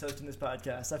fan that's hosting this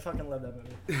podcast. I fucking love that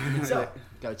movie. So,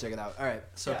 Gotta check it out. All right,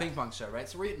 so Yeah. ping pong show, right?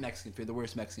 So we're eating Mexican food, the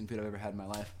worst Mexican food I've ever had in my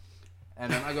life.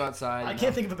 And then I go outside. I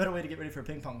can't think of a better way to get ready for a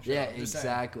ping pong show. Yeah, I'm just saying.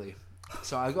 exactly.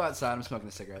 So I go outside. I'm smoking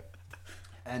a cigarette,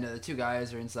 and the two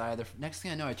guys are inside. Next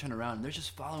thing I know, I turn around and they're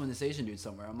just following this Asian dude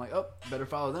somewhere. I'm like, oh, better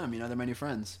follow them. You know, they're my new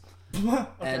friends. Okay.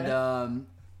 And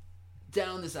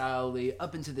down this alley,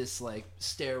 up into this like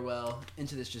stairwell,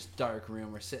 into this just dark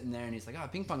room. We're sitting there, and he's like, "Oh,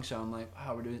 ping pong show." I'm like,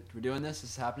 "Oh, we're doing this. This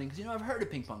is happening." Because I've heard of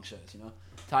ping pong shows.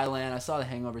 Thailand. I saw The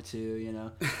Hangover 2.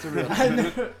 It's a real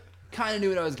thing. Kind of knew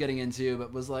what I was getting into,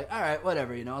 but was like, all right,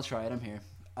 whatever. I'll try it. I'm here.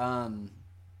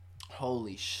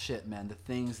 Holy shit, man! The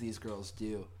things these girls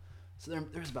do. So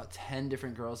there's about 10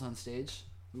 different girls on stage.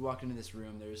 We walked into this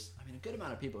room. There's, a good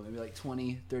amount of people. Maybe like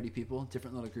 20, 30 people.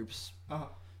 Different little groups. Uh-huh.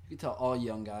 You could tell all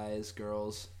young guys,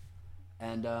 girls.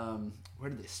 And where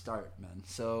did they start, man?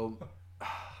 So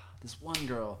this one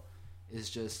girl is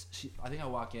just, I think I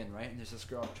walk in, right? And there's this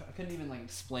girl, I couldn't even like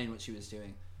explain what she was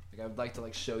doing. Like I would like to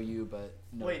like show you, but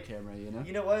no camera,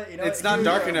 You know what? it's not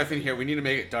dark enough in here. We need to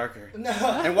make it darker. No.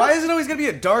 And why is it always gonna be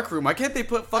a dark room? Why can't they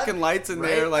put fucking lights in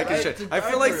there like and shit? I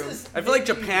feel like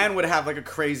Japan would have like a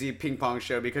crazy ping pong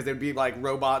show because there'd be like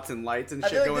robots and lights and I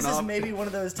shit feel like going this on. is maybe one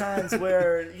of those times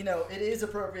where it is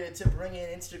appropriate to bring in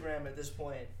Instagram at this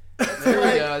point.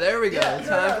 There we go. Yeah,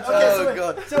 Time for- okay,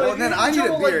 God. So Well, if then you're I need a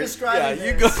trouble, like, beer. describing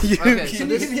Yeah, you go. this, You Okay, Can so you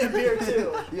this- give me a beer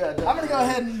too? Yeah, I'm gonna go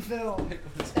ahead and film.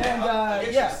 And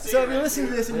so if you're listening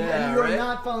to this and Yeah, you are right?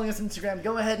 not following us on Instagram,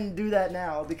 go ahead and do that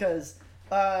now because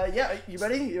you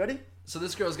ready? You ready? So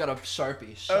this girl's got a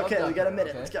Sharpie. Shoved Okay, we up got a her, minute.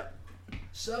 okay? Let's go.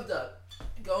 Shoved up,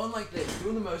 going like this,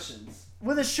 doing the motions.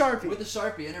 With a Sharpie. With a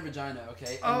Sharpie in her vagina,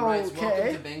 okay? And writes, Okay.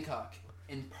 "Welcome to Bangkok,"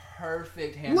 in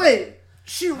perfect handwriting. Wait,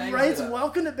 she Hangs writes it up.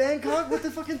 "Welcome to Bangkok" with the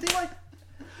fucking thing like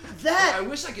that. I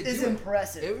wish I could is do it.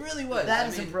 impressive. It really was. That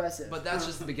is impressive. But that's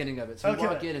just the beginning of it. So Okay. we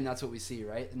walk in and that's what we see,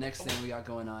 right? The next thing we got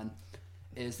going on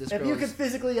is this If girl you is could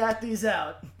physically act these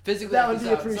out. physically that would acts be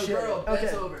out. appreciated. So girl bends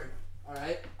Okay. over, all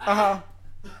right?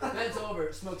 Bends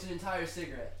over, smokes an entire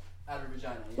cigarette out of her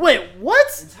vagina. Wait,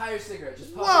 what? Entire cigarette,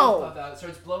 just Whoa. puff out,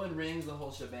 starts blowing rings, the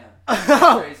whole shebang.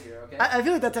 Oh. Crazier, okay? I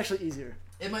feel like that's actually easier.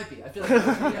 It might be. I feel like it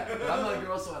might be, yeah. But I'm not a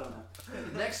girl, so I don't know.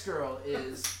 The next girl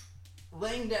is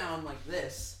laying down like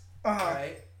this,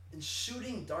 alright, and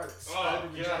shooting darts out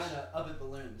of her vagina up at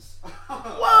balloons.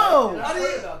 Whoa! And I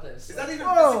heard about this. Is that even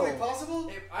Whoa. physically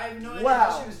possible? I have no idea Wow.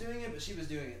 how she was doing it, but she was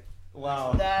doing it.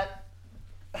 Wow. That.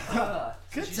 So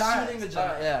Good she's times. shooting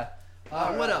vagina. Yeah.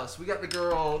 What else? We got the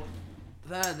girl.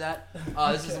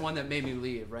 This is the one that made me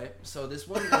leave, right? So this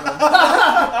one girl.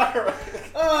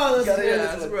 Oh, this is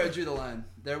That's where I drew the line.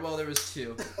 There was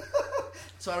two.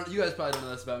 So you guys probably don't know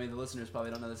this about me. The listeners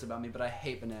probably don't know this about me, but I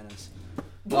hate bananas.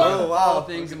 Whoa, wow. All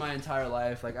things in my entire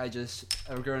life, like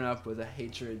I've grown up with a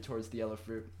hatred towards the yellow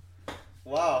fruit.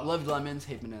 Wow. Loved lemons,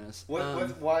 hate bananas.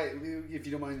 Why, if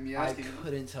you don't mind me I asking?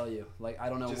 couldn't tell you. Like I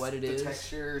don't know what it the is.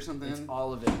 texture or something? It's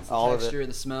all of it. It's the All of it. texture,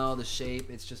 the smell, the shape.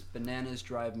 It's just bananas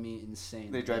drive me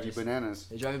insane. They drive you bananas.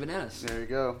 They drive me bananas. There you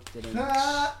go. Didn't-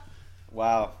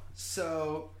 Wow.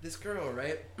 So this girl,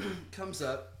 right, comes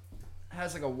up,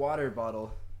 has like a water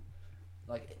bottle,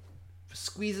 like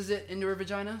squeezes it into her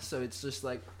vagina, so it's just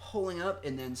like pulling up,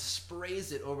 and then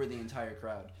sprays it over the entire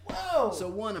crowd. Whoa! So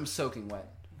one, I'm soaking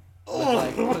wet. With,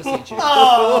 like, pussy juice.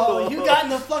 Oh, you got in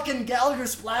the fucking Gallagher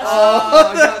splash.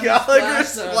 Oh, God, Gallagher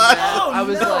zone, splash. man. Oh, I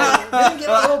was no. like, They didn't get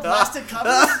a little plastic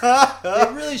covers.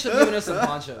 they really should have given us some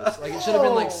ponchos. Like it should have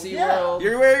been like Oh, SeaWorld.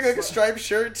 You're wearing like a striped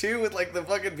shirt too with like the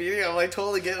fucking beanie. I'm like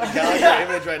totally getting a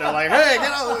Gallagher image right now. Like, hey,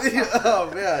 get out!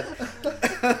 Oh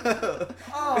man.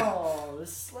 Oh,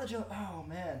 this sledgehammer. Oh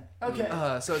man. Okay.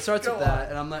 So it starts Go with that, on.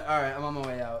 and I'm like, all right, I'm on my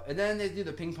way out. And then they do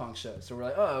the ping pong show. So we're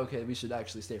like, oh, okay, we should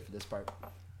actually stay for this part.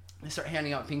 They start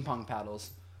handing out ping pong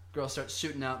paddles. Girl starts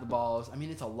shooting out the balls. I mean,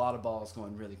 it's a lot of balls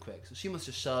going really quick. So she must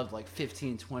have shoved like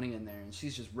 15, 20 in there, and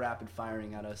she's just rapid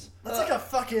firing at us. That's like a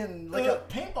fucking a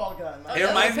paintball gun. Man. It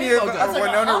reminds me of That's like a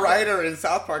Winona hobbit. Ryder in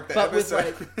South Park. The But with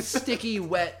episode. like sticky,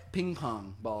 wet ping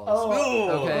pong balls. Oh.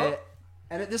 Okay.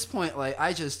 And at this point, like,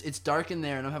 it's dark in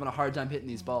there, and I'm having a hard time hitting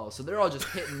these balls. So they're all just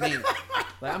hitting me.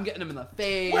 Like, I'm getting them in the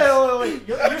face. Wait.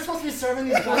 You're supposed to be serving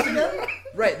these balls again?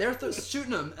 Right, they're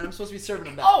shooting them, and I'm supposed to be serving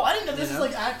them back. Oh, I didn't know this You was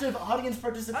like active audience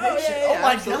participation. Oh, yeah,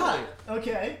 my absolutely. god.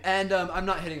 Okay. And I'm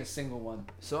not hitting a single one.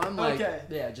 So I'm like, Okay.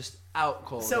 yeah, just out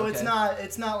cold. So okay?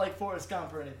 it's not like Forrest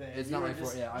Gump or anything. It's You not were like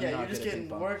just, I'm yeah, not you're just good at getting ping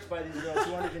pong. worked by these girls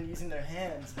who aren't even using their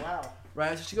hands. Wow.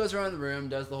 Right, so she goes around the room,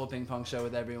 does the whole ping pong show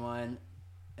with everyone,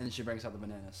 and then she brings out the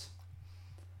bananas.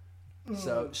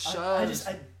 So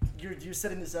you're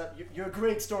setting this up. You're a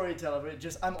great storyteller,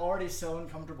 but I'm already so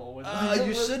uncomfortable with.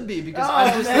 You should be, because Oh,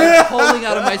 I'm just man. like, pulling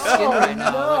out of my skin right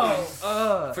now.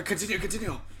 No. Like,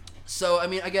 Continue. So, I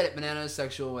mean, I get it. Banana is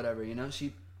sexual, whatever, you know?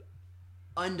 She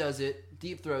undoes it,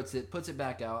 deep throats it, puts it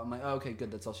back out. I'm like, oh, okay,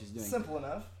 good. That's all she's doing. Simple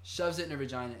enough. Shoves it in her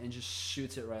vagina and just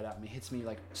shoots it right at me. Hits me,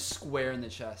 like, square in the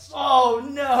chest. Oh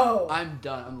no. I'm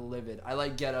done. I'm livid. I,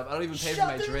 like, get up. I don't even pay for Shut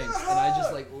my the drinks. door. And I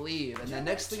just, like, leave. And then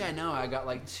next thing I know, I got,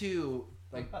 like, two,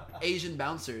 like, Asian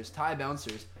bouncers, Thai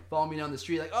bouncers, follow me down the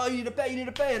street, like, oh, you need to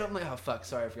pay. And I'm like, oh, fuck,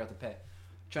 sorry, I forgot to pay.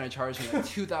 Trying to charge me, like,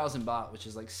 2,000 baht, which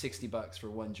is, like, $60 for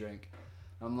one drink.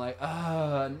 I'm like,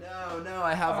 no,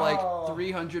 I have like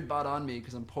 300 baht on me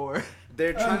because I'm poor.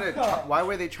 They're trying to. Why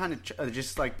were they trying to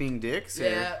just like being dicks? Or?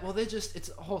 Yeah, well, it's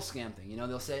a whole scam thing. You know,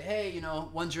 they'll say, hey, you know,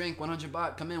 one drink, 100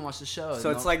 baht, come in, watch the show. So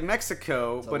it's like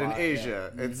Mexico, but in lot,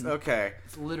 Asia. yeah. It's okay.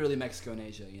 It's literally Mexico and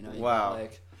Asia. You know, you Wow. got,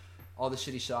 like all the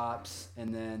shitty shops,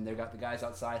 and then they got the guys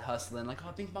outside hustling, like,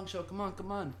 oh, ping pong show, come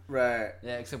on. Right.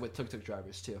 Yeah, except with tuk-tuk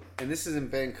drivers too. And this is in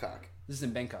Bangkok. This is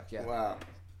in Bangkok, yeah. Wow.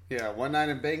 Yeah, one night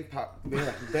in Bangkok.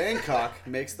 Yeah, Bangkok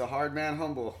makes the hard man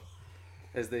humble,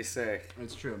 as they say.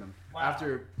 It's true, man. Wow.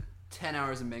 After 10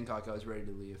 hours in Bangkok, I was ready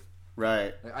to leave.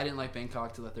 Right. Like, I didn't like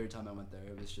Bangkok till the third time I went there.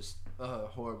 It was just a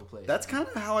horrible place. That's kind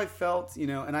of how I felt, you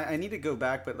know, and I need to go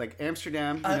back, but like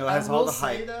Amsterdam, you know, I has all will the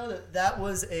say hype. though that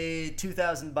was a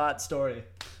 2,000 baht story.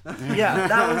 Yeah,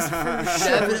 that was for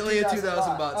sure Definitely a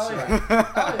 2,000 baht Oh, story.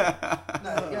 yeah. Oh, yeah.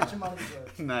 No, you got your money's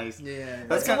worth. Nice. Yeah.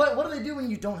 That's So kind what do they do when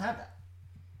you don't have that?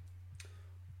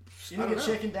 You didn't get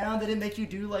shaken down? They didn't make you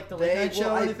do like the late night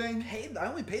show or anything? I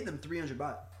only paid them 300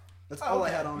 baht. That's Oh, all I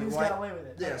okay. had on me. You just got away with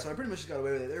it. Yeah, Okay. so I pretty much just got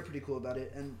away with it. They were pretty cool about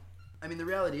it. And I mean, the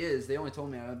reality is, they only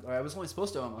told me I was only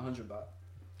supposed to owe them 100 baht.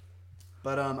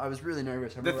 But I was really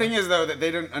nervous. The thing is, though, that they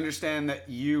didn't understand that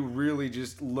you really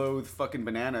just loathe fucking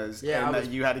bananas, Yeah, and I that was-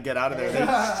 you had to get out of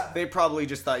there. They probably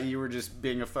just thought you were just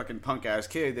being a fucking punk ass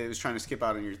kid that was trying to skip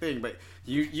out on your thing. But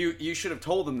you should have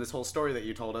told them this whole story that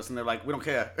you told us, and they're like, we don't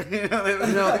care.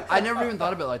 No, I never even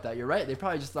thought of it like that. You're right. They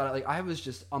probably just thought like I was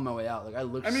just on my way out. Like I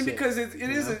looked. I mean, sick, because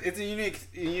it's a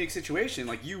unique situation.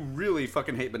 Like you really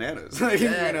fucking hate bananas, like, you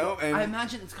know. And I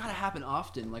imagine it's gotta happen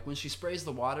often. Like when she sprays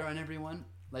the water on everyone.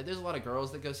 Like there's a lot of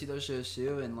girls that go see those shows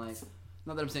too, and like,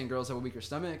 not that I'm saying girls have a weaker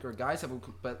stomach or guys have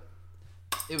but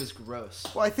it was gross.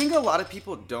 well, I think a lot of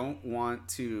people don't want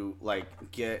to like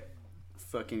get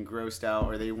fucking grossed out,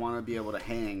 or they want to be able to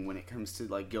hang when it comes to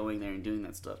like going there and doing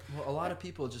that stuff. Well, a lot of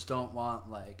people just don't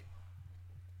want like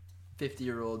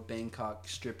 50-year-old Bangkok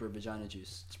stripper vagina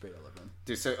juice sprayed all over them.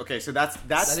 Dude, so that's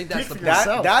I think that's the for point.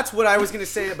 yourself. that's what I was gonna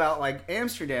say about like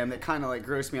Amsterdam. That kind of like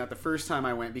grossed me out the first time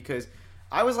I went, because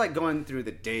I was like going through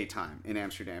the daytime in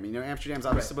Amsterdam. You know, Amsterdam's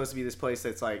obviously supposed to be this place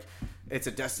that's like, it's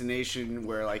a destination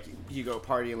where like you go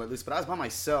party and let loose. But I was by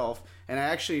myself, and I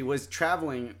actually was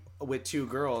traveling with two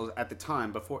girls at the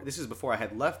time. This is before I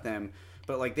had left them.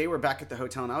 But like they were back at the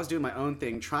hotel, and I was doing my own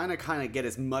thing, trying to kind of get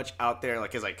as much out there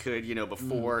like as I could, you know,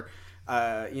 before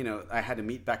you know, I had to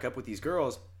meet back up with these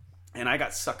girls. And I got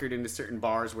suckered into certain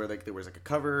bars where like there was like a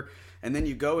cover, and then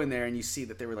you go in there and you see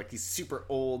that they were like these super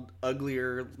old,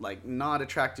 uglier, like not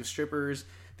attractive strippers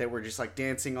that were just like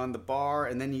dancing on the bar.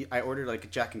 And then I ordered like a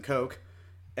Jack and Coke,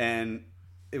 and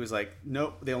it was like,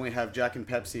 nope, they only have Jack and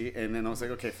Pepsi. And then I was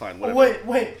like, okay, fine, whatever.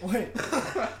 Wait.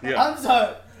 Yeah. I'm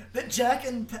sorry. The Jack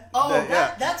and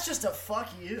Yeah. that's just a fuck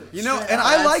you. You know, Straight and up.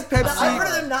 I like Pepsi. I've heard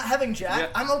of them not having Jack. Yeah.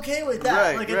 I'm okay with that.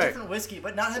 Right, like a right. different whiskey,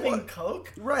 but not having Well,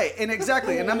 Coke? Right, and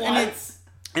exactly, and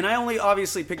I only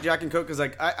obviously picked Jack and Coke because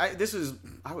like I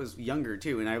was younger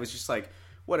too, and I was just like,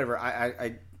 whatever,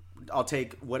 I'll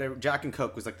take whatever. Jack and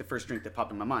Coke was like the first drink that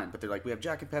popped in my mind, but they're like, we have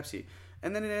Jack and Pepsi,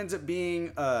 and then it ends up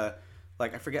being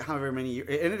like I forget however many years,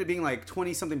 it ended up being like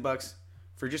 20 something bucks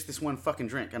for just this one fucking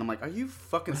drink. And I'm like, are you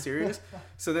fucking serious?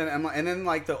 So then and then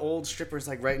like the old stripper's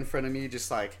like right in front of me,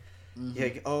 just like,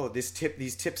 oh, these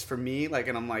tips for me, like,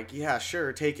 and I'm like, yeah,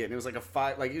 sure, take it. And it was like a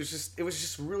 $5, like it was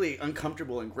just really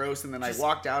uncomfortable and gross. And then I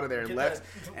walked out of there and left,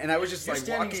 and I was just like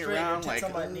walking around like,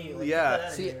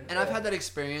 yeah. See, and I've had that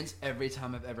experience every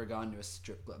time I've ever gone to a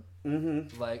strip club,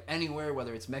 like anywhere,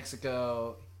 whether it's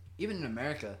Mexico, even in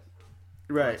America.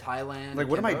 Right. Thailand. Like,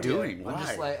 what am I doing? I'm Why?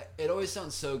 just like, it always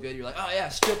sounds so good. You're like, oh yeah,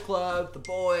 strip club, the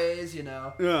boys, you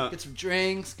know. Yeah. Get some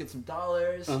drinks, get some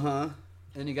dollars. And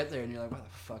then you get there and you're like, why the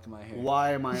fuck am I here?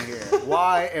 why am I here?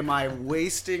 Why am I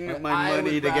wasting my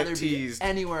money to get teased?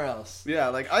 Anywhere else. Yeah,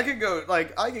 like I could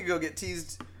go get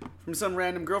teased from some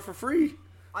random girl for free.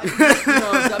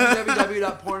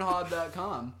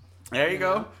 www.pornhub.com. There you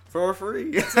go. For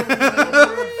free. You're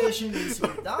fishing in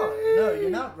sweet dollar. No, you're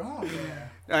not wrong there.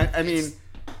 I mean,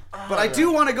 but I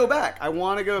do want to go back. I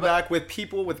want to go back with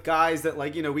people, with guys that,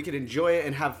 like, you know, we could enjoy it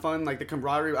and have fun, like the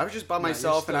camaraderie. I was just by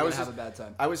myself, and I was have a bad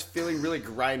time. I was feeling really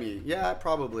grimy. Yeah,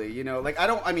 probably. You know, like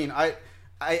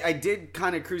I did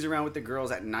kind of cruise around with the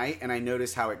girls at night, and I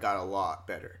noticed how it got a lot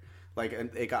better. Like,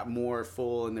 it got more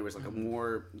full, and there was like a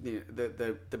more, you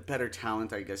know, the better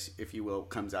talent, I guess, if you will,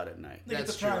 comes out at night.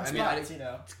 That's true. I mean, I'd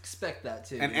expect that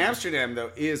too. And Amsterdam,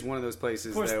 though, is one of those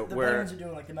places though where, are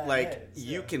doing like, the like,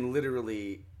 you can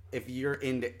literally, if you're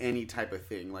into any type of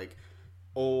thing, like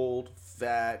old,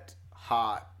 fat,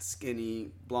 hot,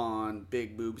 skinny, blonde,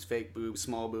 big boobs, fake boobs,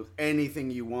 small boobs,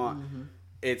 anything you want.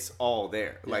 It's all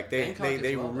there. Yeah, like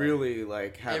they really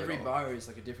like have every it all. bar is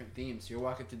like a different theme. So you're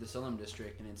walking through the Salem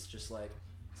district, and it's just like,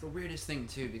 it's the weirdest thing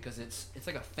too, because it's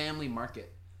like a family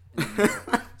market.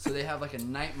 So they have like a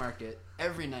night market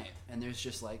every night, and there's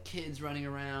just like kids running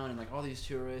around and like all these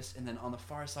tourists, and then on the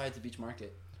far sides of each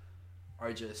market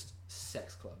are just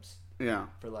sex clubs. Yeah.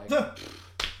 For like I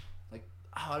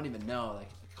don't even know, like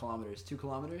kilometers, 2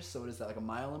 kilometers. So what is that, like a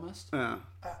mile almost? Yeah.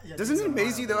 Doesn't it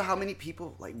amaze you though how many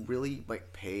people like really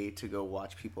like pay to go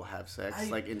watch people have sex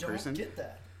like in person? I don't get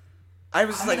that. I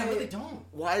was like, I really don't.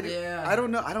 Why? Yeah. I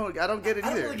don't know. I don't get it either.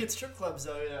 I don't really get strip clubs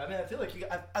though. Yeah. I mean, I feel like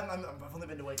I've only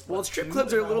been to like. Well, strip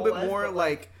clubs are a little bit more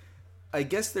like. I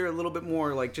guess they're a little bit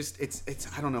more like just it's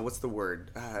I don't know what's the word.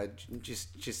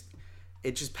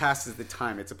 It just passes the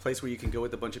time. It's a place where you can go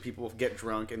with a bunch of people, get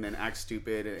drunk, and then act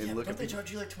stupid and look at. Don't they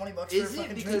charge you like $20 for a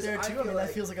fucking drink there too? I mean,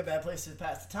 that feels like a bad place to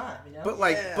pass the time, you know. But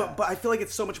like, but I feel like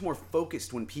it's so much more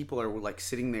focused when people are like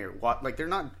sitting there, like they're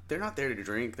not there to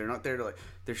drink. They're not there to like.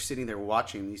 They're sitting there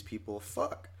watching these people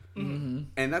fuck, and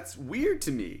that's weird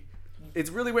to me. It's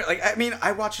really weird. Like, I mean,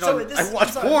 I watch it on. I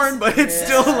watch porn, but it's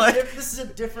still like this is a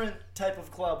different type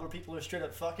of club where people are straight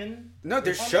up fucking. No,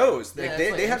 there's shows. Yeah,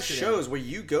 they have shows where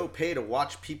you go pay to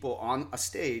watch people on a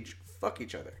stage fuck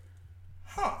each other.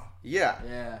 Huh. Yeah.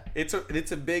 Yeah. It's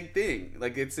a big thing.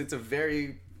 Like it's a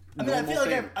very. I mean, I feel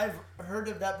thing. like I've heard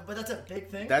of that, but that's a big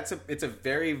thing. It's a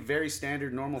very, very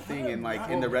standard normal thing in like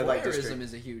in the red light district. Voyeurism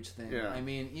is a huge thing. Yeah. I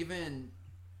mean,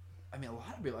 a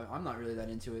lot of people, I'm not really that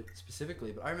into it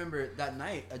specifically, but I remember that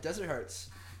night at Desert Hearts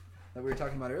that we were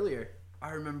talking about earlier, I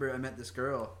remember I met this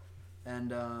girl, and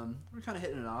we were kind of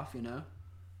hitting it off, you know,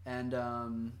 and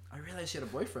I realized she had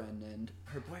a boyfriend, and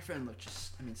her boyfriend looked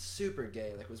just, super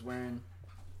gay, like was wearing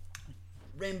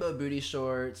rainbow booty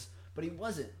shorts, but he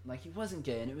wasn't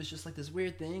gay, and it was just like this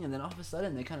weird thing, and then all of a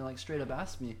sudden they kind of like straight up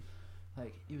asked me,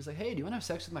 like, he was like, hey, do you want to have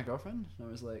sex with my girlfriend? And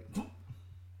I was like,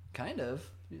 kind of.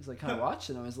 He was like kind of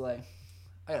watching. I was like,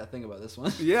 I gotta think about this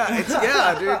one. Yeah,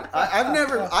 dude.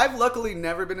 I've luckily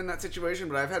never been in that situation,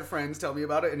 but I've had friends tell me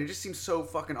about it, and it just seems so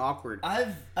fucking awkward.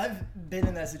 I've been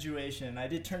in that situation. I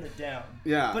did turn it down.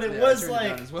 Yeah, but it was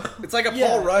like it's like a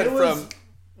Paul Rudd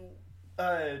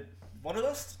from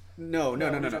Wanderlust. No.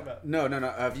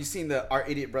 Have you seen Our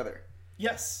Idiot Brother?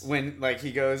 Yes. When like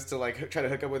he goes to like try to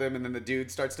hook up with him, and then the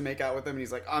dude starts to make out with him, and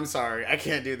he's like, "I'm sorry, I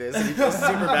can't do this." And he feels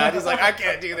super bad. He's like, "I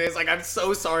can't do this. Like, I'm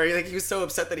so sorry." Like he was so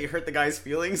upset that he hurt the guy's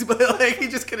feelings, but like he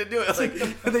just couldn't do it. Like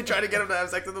they try to get him to have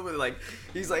sex with him, and like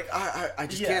he's like, "I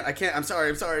just can't. I can't. I'm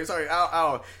sorry.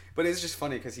 Ow." But it's just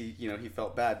funny because he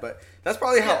felt bad. But that's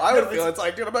probably how I would feel. It's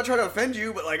like, dude, I'm not trying to offend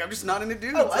you, but like I'm just not into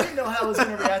dudes. Oh, I didn't know how I was going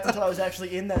to react until I was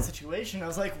actually in that situation. I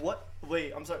was like, "What?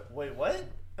 Wait, I'm sorry. Wait, what?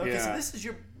 Okay, so this is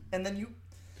your..." And then you...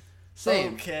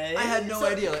 Same. Okay. I had no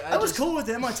idea. Like, I was cool with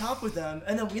them. I talked with them,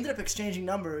 and then we ended up exchanging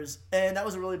numbers, and that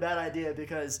was a really bad idea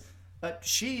because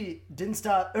she didn't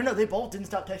stop. Or no, they both didn't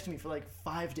stop texting me for like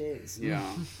 5 days. Yeah,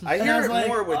 I hear it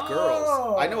more with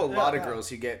girls. I know a lot of girls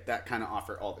who get that kind of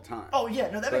offer all the time. Oh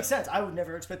yeah, no, that makes sense. I would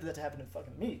never expect that to happen to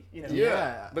fucking me. You know?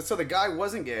 Yeah, but so the guy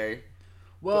wasn't gay.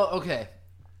 Well, okay.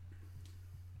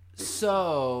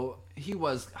 So He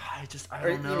was. I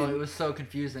don't know. It was so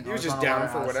confusing. He was just down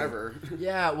for whatever.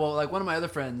 Yeah. Well, like one of my other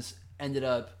friends ended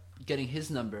up getting his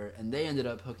number, and they ended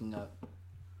up hooking up,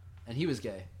 and he was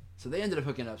gay, so they ended up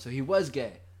hooking up. So he was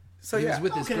gay. So he was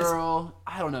with this girl.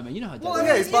 I don't know, man. You know how it does. Well,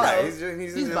 yeah, he's bi.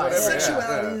 He's bi.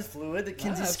 Sexuality is fluid. The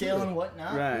Kinsey scale absolutely. and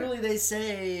whatnot. Right. Really, they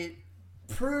say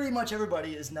pretty much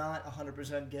everybody is not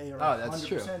 100% gay or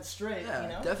 100% straight. Yeah, you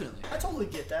know? definitely. I totally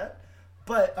get that,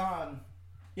 but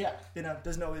yeah, you know,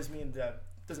 doesn't always mean that.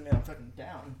 Doesn't mean I'm fucking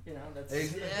down. You know,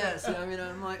 that's yeah. So I mean,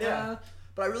 I'm like,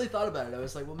 but I really thought about it. I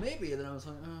was like, well, maybe. And then I was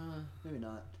like, maybe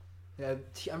not. Yeah, I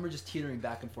remember just teetering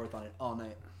back and forth on it all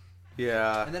night.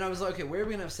 Yeah. And then I was like, okay, where are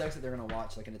we gonna have sex that they're gonna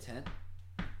watch, like in a tent?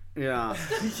 Yeah.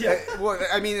 Well,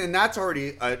 I mean, and that's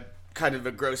already a kind of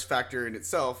a gross factor in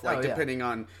itself. Like, depending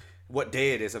on what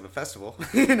day it is of a festival,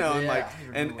 you know, and like,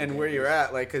 and where you're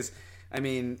at, like, because. I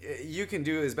mean, you can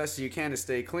do as best as you can to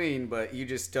stay clean, but you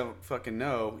just don't fucking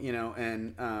know, you know,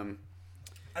 and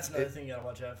that's another thing you gotta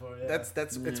watch out for. Yeah.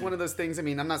 That's it's one of those things. I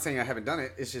mean, I'm not saying I haven't done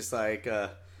it. It's just like,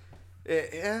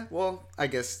 yeah. Well, I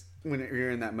guess when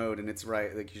you're in that mode and it's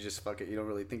right, like you just fuck it. You don't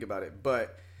really think about it,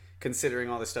 but considering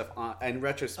all this stuff in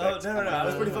retrospect. Oh no! I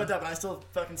was pretty fucked up, and I still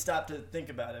fucking stopped to think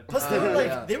about it. Plus,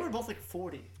 they were both like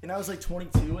 40, and I was like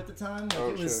 22 at the time. Like,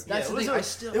 it was. That's the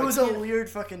thing. It was a weird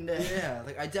fucking day. Yeah,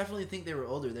 like I definitely think they were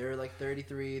older. They were like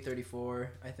 33,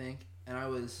 34, I think, and I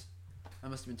must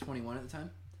have been 21 at the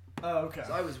time. Oh, okay.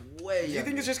 So I was way. Do you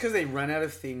think it's just because they run out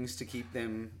of things to keep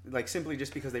them, like simply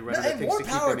just because they run out of things to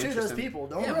keep them more interested? power to those people.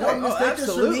 Don't mistake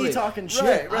this for me talking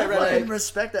shit. Right. I fucking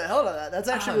respect the hell out of that. That's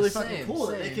actually really fucking cool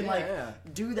that they can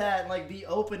do that and like be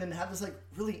open and have this like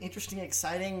really interesting,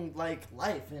 exciting like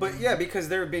life. But yeah, because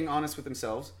they're being honest with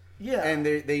themselves. Yeah. And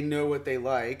they know what they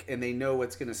like and they know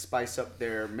what's gonna spice up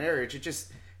their marriage. It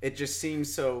just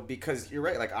seems so, because you're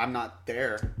right. Like, I'm not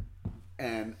there,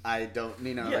 and I don't.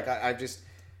 You know, like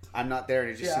I'm not there,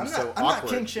 and it just seems so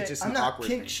awkward. I'm not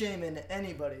kink shaming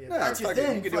anybody. If that's your thing,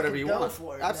 thing, you can do whatever you want.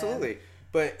 For it, absolutely.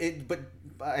 Man. But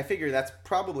I figure that's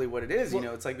probably what it is. You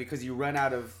know, it's like because you run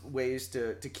out of ways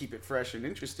to keep it fresh and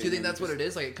interesting. Do you think that's what it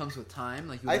is? Like it comes with time.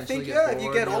 Like you I think get bored, if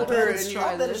you get older and you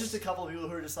try that, it's just a couple of people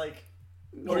who are just like.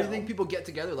 Or do you think people get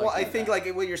together like that? Well, I think like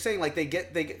what you're saying, like they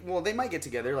get well, they might get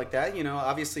together like that, you know,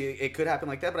 obviously it could happen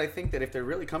like that, but I think that if they're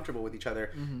really comfortable with each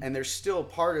other and they're still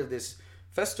part of this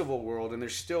festival world and they're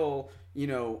still, you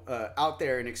know, out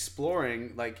there and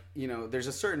exploring, like, you know, there's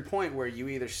a certain point where you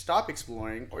either stop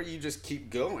exploring or you just keep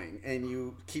going and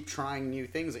you keep trying new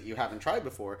things that you haven't tried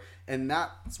before, and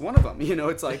that's one of them, you know.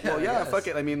 It's like, fuck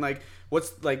it, I mean, like,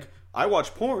 what's, like, I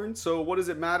watch porn, so what does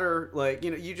it matter, like,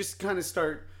 you know, you just kind of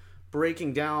start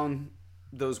breaking down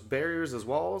those barriers, those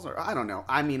walls, or I don't know.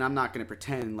 I mean, I'm not going to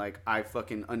pretend like I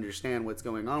fucking understand what's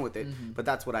going on with it, but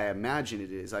that's what I imagine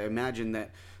it is. I imagine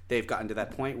that they've gotten to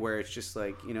that point where it's just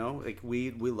like, you know, like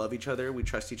we love each other, we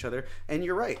trust each other, and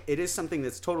you're right. It is something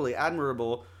that's totally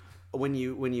admirable when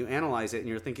you analyze it and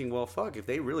you're thinking, well, fuck, if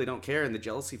they really don't care and the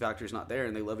jealousy factor is not there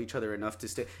and they love each other enough to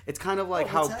stay. It's kind of like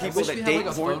how people that date like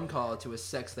a phone call to a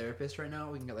sex therapist right now.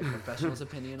 We can get like a professional's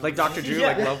opinion. Like Dr. Drew,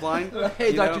 like Loveline.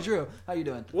 Hey, Dr. Drew, how you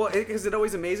doing? Well, because it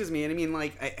always amazes me, and I mean,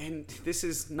 like, and this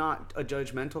is not a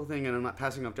judgmental thing, and I'm not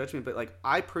passing off judgment, but like,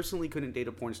 I personally couldn't date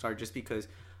a porn star just because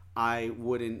I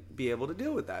wouldn't be able to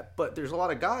deal with that. But there's a lot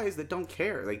of guys that don't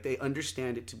care. Like, they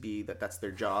understand it to be that's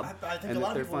their job. I think a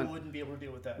lot of people wouldn't be able to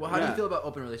deal with that. Well, how do you feel about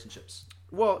open relationships?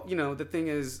 Well, you know, the thing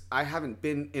is, I haven't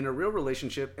been in a real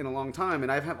relationship in a long time,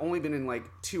 and I've only been in like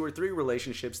 2 or 3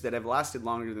 relationships that have lasted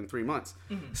longer than 3 months.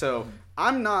 So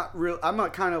I'm not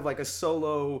kind of like a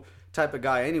solo type of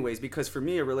guy anyways, because for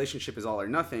me a relationship is all or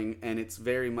nothing, and it's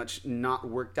very much not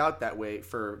worked out that way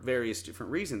for various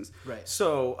different reasons. Right.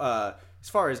 So as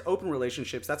far as open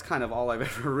relationships, that's kind of all I've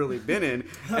ever really been in,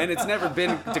 and it's never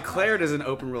been declared as an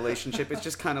open relationship. It's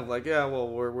just kind of like, yeah, well,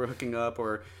 we're hooking up,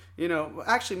 or, you know,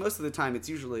 actually most of the time it's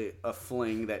usually a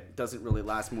fling that doesn't really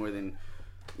last more than,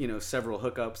 you know, several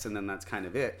hookups, and then that's kind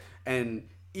of it. And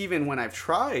even when I've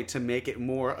tried to make it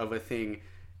more of a thing,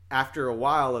 after a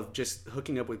while of just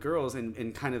hooking up with girls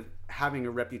and kind of having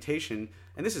a reputation,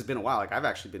 and this has been a while, like I've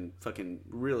actually been fucking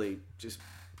really just,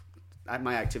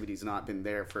 my activity's not been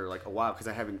there for like a while because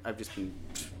I've just been,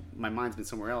 my mind's been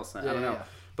somewhere else. I don't know. Yeah.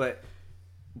 But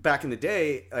back in the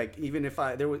day, like even if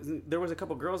there was a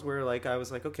couple girls where like I was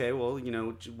like, okay, well, you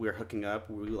know, we're hooking up,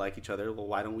 we like each other, well,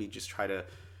 why don't we just try to,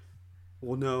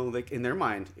 well, no, like in their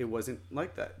mind, it wasn't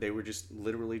like that. They were just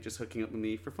literally just hooking up with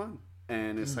me for fun.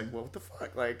 And it's like, well, what the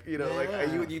fuck? Like, you know, like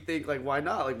you think like, why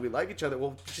not? Like, we like each other.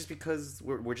 Well, just because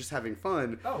we're just having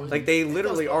fun. Oh, like they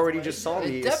literally already just saw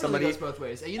me. It definitely goes both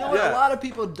ways. And you know what? A lot of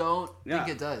people don't think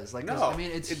it does. Like, I mean,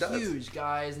 it's huge.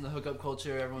 Guys in the hookup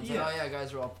culture, everyone's like, oh yeah,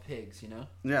 guys are all pigs, you know?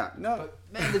 Yeah, no. But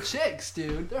man, the chicks,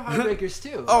 dude, they're heartbreakers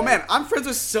too. Oh man, I'm friends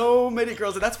with so many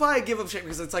girls, and that's why I give them shit,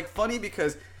 because it's like funny,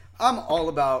 because I'm all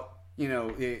about, you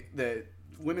know, the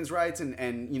women's rights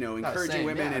and you know, encouraging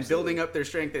women and building up their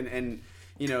strength, and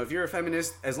you know, if you're a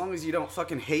feminist, as long as you don't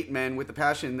fucking hate men with the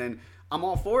passion, then I'm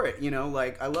all for it. You know,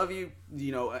 like, I love you,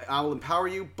 you know, I will empower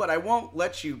you, but I won't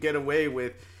let you get away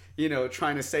with, you know,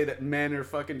 trying to say that men are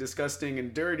fucking disgusting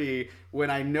and dirty when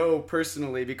I know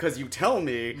personally, because you tell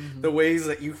me the ways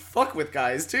that you fuck with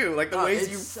guys too, like the ways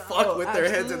you fuck with their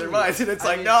heads and their minds, and it's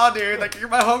like, nah, dude, like, you're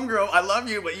my homegirl, I love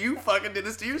you, but you fucking did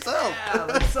this to yourself. Yeah,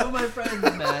 like some of my friends,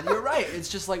 man, you're right. It's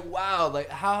just like, wow,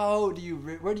 like, where do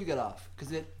you get off?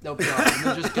 Because they'll be on, and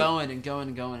they're just going and going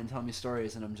and going and telling me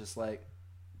stories, and I'm just like,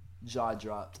 jaw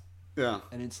dropped. Yeah.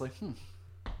 And it's like,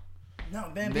 No,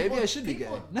 man. Maybe I should be gay.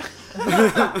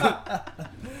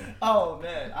 Oh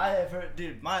man, I have heard,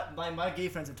 dude. My gay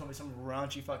friends have told me some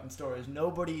raunchy fucking stories.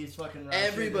 Nobody's fucking raunchy.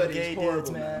 Everybody's gay horrible,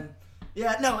 dudes, man.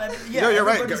 Yeah, no, no, you're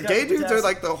right. Gay dudes are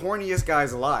like the horniest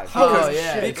guys alive.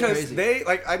 Because they,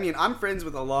 like, I mean, I'm friends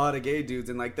with a lot of gay dudes,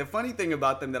 and like the funny thing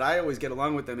about them that I always get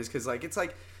along with them is because, like, it's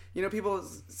like, you know, people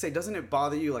say, doesn't it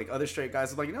bother you, like other straight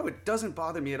guys? I'm like, no, it doesn't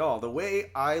bother me at all. The way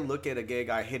I look at a gay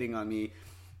guy hitting on me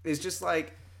is just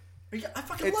like, I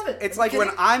fucking love it. It's like when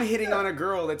I'm hitting on a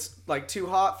girl that's like too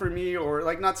hot for me, or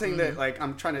like, not saying that like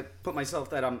I'm trying to put myself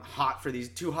that I'm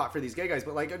too hot for these gay guys,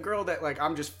 but like a girl that like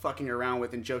I'm just fucking around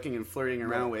with and joking and flirting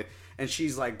around with, and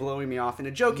she's like blowing me off in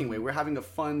a joking way. We're having a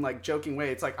fun, like, joking way.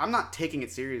 It's like, I'm not taking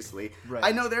it seriously. Right.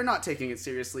 I know they're not taking it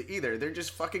seriously either. They're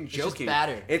just fucking joking. It's just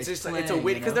batter. It's just playing, it's a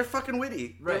witty, because they're fucking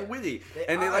witty. Right. They're witty,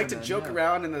 and they like to joke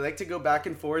around, and they like to go back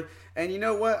and forth. And you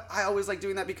know what? I always like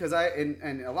doing that, because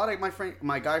and a lot of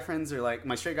my guy friends are like,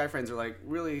 my straight guy friends are like,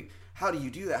 really, how do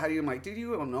you do that? How do you? I'm like, dude,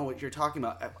 you don't know what you're talking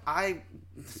about.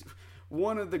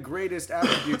 One of the greatest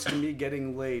attributes to me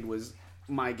getting laid was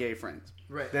my gay friends.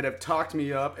 Right. That have talked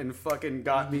me up and fucking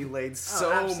got me laid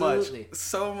so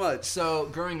much. So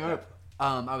growing up,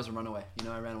 I was a runaway. You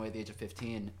know, I ran away at the age of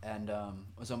 15 and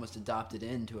was almost adopted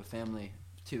into a family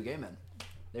of 2 gay men.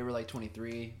 They were like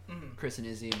 23, Chris and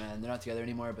Izzy, man. They're not together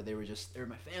anymore, but they were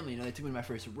my family. You know, they took me to my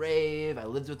first rave. I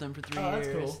lived with them for 3 years.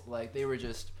 That's cool. Like, they were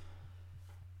just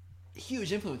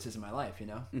huge influences in my life, you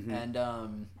know?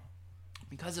 And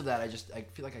because of that, I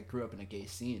feel like I grew up in a gay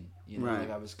scene. You know,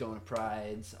 like, I was going to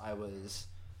prides, I was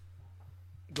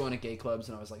going to gay clubs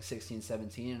when I was like 16,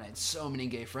 17, and I had so many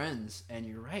gay friends. And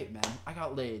you're right, man. I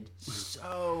got laid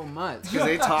so much. Because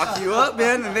they talk you up,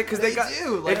 man. And because they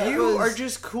do. Like, if you are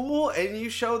just cool and you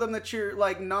show them that you're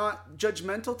like not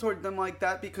judgmental toward them like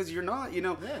that, because you're not, you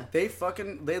know, they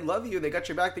love you. They got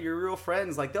your back. They're your real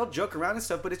friends. Like, they'll joke around and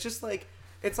stuff, but it's just like,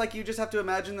 it's like you just have to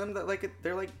imagine them that like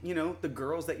they're like, you know, the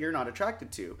girls that you're not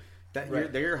attracted to. That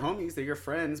they're your homies, they're your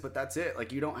friends, but that's it.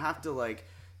 Like, you don't have to like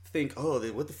think, oh,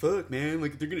 what the fuck, man?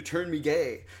 Like, they're gonna turn me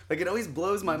gay. Like, it always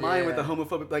blows my mind with the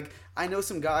homophobic. Like, I know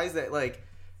some guys that like,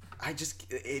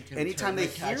 anytime they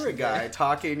hear a guy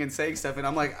talking and saying stuff, and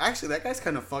I'm like, actually, that guy's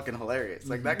kind of fucking hilarious.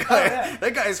 Like, that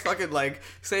guy is fucking like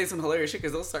saying some hilarious shit,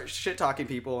 because they'll start shit talking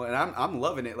people, and I'm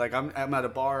loving it. Like, I'm at a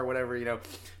bar or whatever, you know.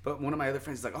 But one of my other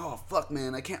friends is like, oh fuck,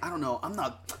 man, I don't know, I'm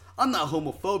not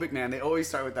homophobic, man. They always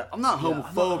start with that. I'm not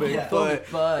homophobic, but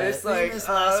it's like,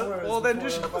 well, then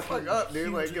just shut the fuck up,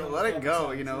 dude. Like, let it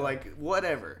go, you know, like,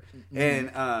 whatever.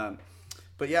 And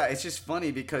but yeah, it's just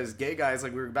funny because gay guys,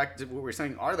 like, we were back to what we were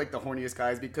saying, are like the horniest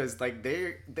guys, because like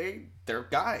they're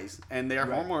guys and their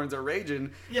hormones are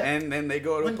raging, and then they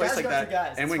go to a place like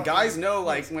that. And when guys know,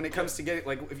 like, when it comes to getting,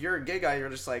 like, if you're a gay guy, you're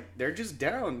just like, they're just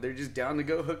down to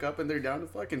go hook up, and they're down to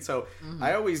fuck. And so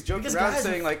I always joke around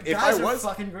saying, like, if I was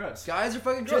fucking gross, guys are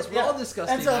fucking gross. We're all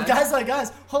disgusting. And so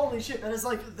guys, holy shit, that is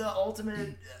like the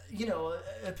ultimate, you know,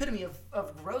 epitome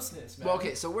of grossness, man. Well,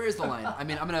 okay, so where's the line? I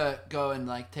mean, I'm gonna go and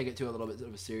like take it to a little bit of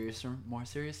a more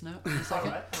serious note in a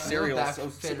second. Serial,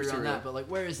 on that, but like,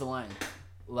 where is the line?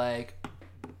 Like,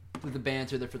 with the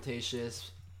banter, the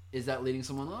flirtatious, is that leading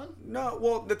someone on? No.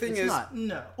 Well, the thing is,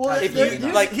 no. Well, if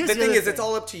you like, the thing is, it's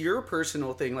all up to your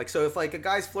personal thing. Like, so if like a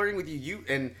guy's flirting with you,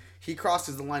 and he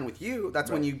crosses the line with you,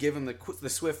 that's when you give him the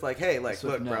swift, like, hey, like,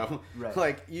 look, bro,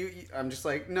 like, I'm just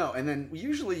like, no. And then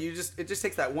usually it just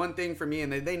takes that one thing for me,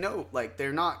 and they know, like,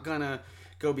 they're not gonna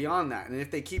go beyond that. And if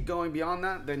they keep going beyond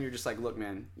that, then you're just like, look,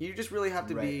 man, you just really have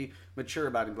to be mature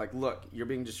about it. Like, look, you're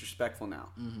being disrespectful now.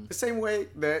 The same way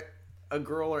that a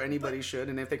girl or anybody should.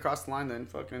 And if they cross the line, then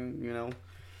fucking, you know,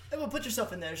 Well, put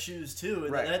yourself in their shoes too.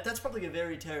 And Right. that's probably a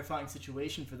very terrifying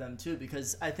situation for them too,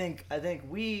 because I think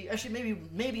we actually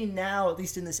maybe now, at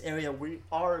least in this area,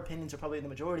 our opinions are probably in the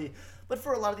majority. But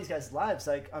for a lot of these guys' lives,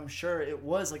 like I'm sure it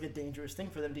was like a dangerous thing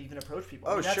for them to even approach people.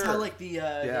 I mean, that's how like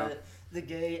the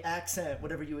gay accent,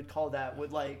 whatever you would call that,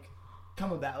 would like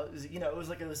come about. It was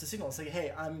a signal. It's like,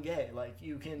 hey, I'm gay. Like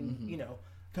you can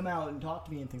come out and talk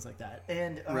to me and things like that.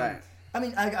 And right. I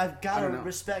mean, I've got to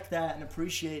respect that and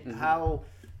appreciate how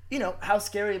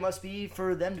scary it must be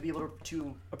for them to be able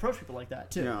to approach people like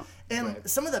that too. Yeah, and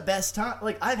some of the best time,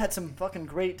 like I've had some fucking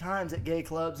great times at gay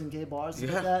clubs and gay bars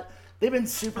and like that. They've been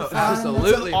super fun.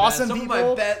 Absolutely, awesome man.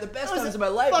 people. The best times of my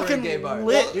life were in gay bars.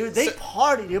 Lit, dude. They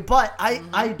party, dude. But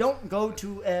I don't go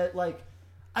to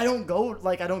I don't go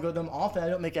to them often. I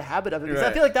don't make a habit of it because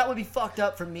I feel like that would be fucked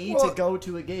up for me to go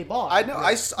to a gay bar. I know.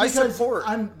 I support.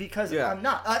 I'm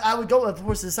not. I would go, of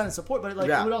course, as a sign of support, but it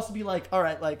would also be like, all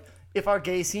right, like if our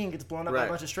gay scene gets blown up by a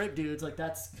bunch of straight dudes, like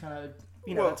that's kind of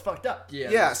it's fucked up.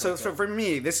 Yeah. So for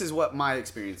me, this is what my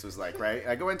experience was like. Right.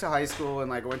 I go into high school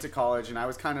and I go into college, and I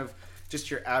was kind of just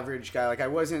your average guy. Like I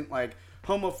wasn't like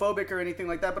homophobic or anything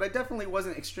like that, but I definitely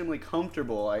wasn't extremely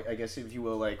comfortable, I guess if you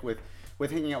will, like with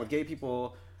hanging out with gay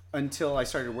people until I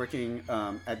started working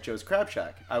at Joe's Crab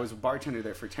Shack. I was a bartender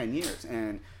there for 10 years.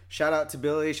 And shout out to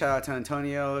Billy, shout out to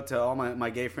Antonio, to all my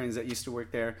gay friends that used to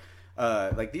work there.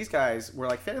 Like these guys were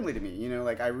like family to me,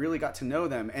 like I really got to know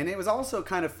them. And it was also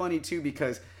kind of funny too,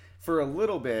 because for a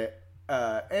little bit,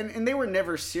 and they were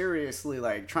never seriously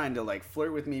like trying to like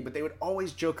flirt with me, but they would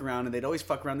always joke around and they'd always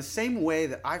fuck around the same way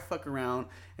that I fuck around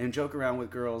and joke around with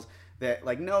girls that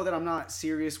like know that I'm not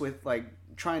serious with like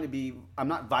trying to be. I'm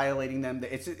not violating them.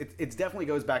 It's definitely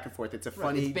goes back and forth. It's a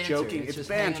funny joking. It's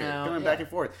banter going back and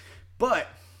forth. But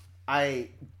I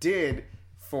did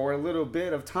for a little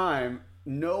bit of time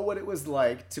know what it was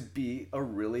like to be a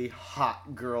really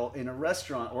hot girl in a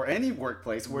restaurant or any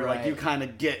workplace where like you kind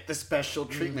of get the special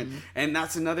treatment. And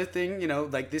that's another thing,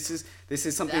 like this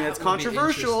is something that's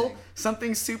controversial,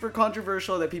 something super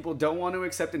controversial that people don't want to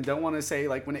accept and don't want to say,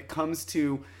 like when it comes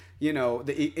to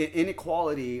the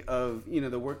inequality of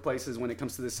the workplaces when it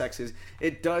comes to the sexes.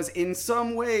 It does in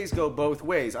some ways go both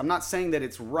ways. I'm not saying that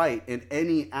it's right in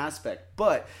any aspect,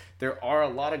 but there are a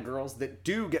lot of girls that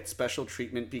do get special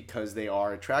treatment because they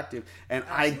are attractive. And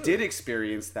I did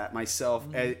experience that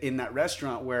myself in that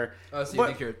restaurant where... Oh, so you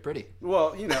think you're pretty.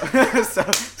 Well,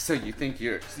 so you think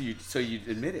you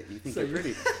admit it. You think you're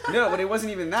pretty. No, but it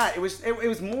wasn't even that. It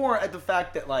was more at the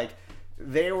fact that, like,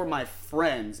 they were my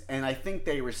friends. And I think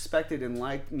they respected and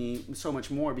liked me so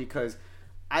much more because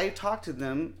I talked to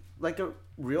them like a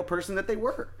real person that they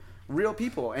were. Real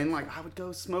people. And, like, I would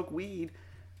go smoke weed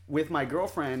with my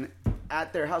girlfriend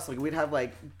at their house. Like we'd have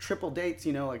like triple dates,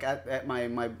 like at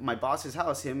my boss's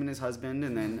house, him and his husband,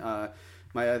 and then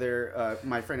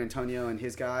my friend Antonio and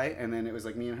his guy, and then it was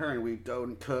like me and her, and we'd go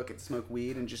and cook and smoke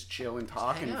weed and just chill and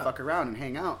talk and fuck around and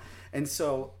hang out. And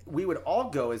so we would all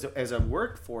go as a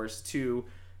workforce to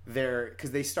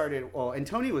because they started. Well,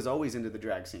 Antonio was always into the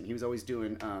drag scene. He was always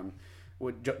doing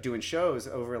shows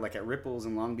over like at Ripples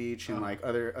in Long Beach and like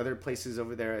other places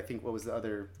over there. I think what was the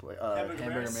other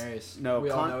Hamburger Mary's. No,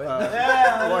 we all know it.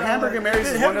 Well, Hamburger Mary's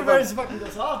is one of them. Fucking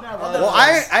goes off now. Well,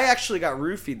 I actually got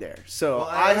roofied there, so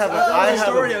I have a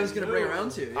story I was gonna bring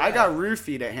around to. Yeah. I got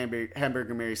roofied at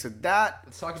Hamburger Mary's, so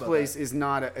that place is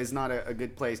not a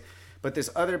good place. But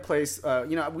this other place,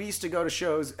 we used to go to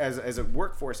shows as a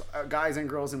workforce, guys and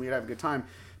girls, and we'd have a good time.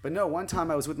 But no, one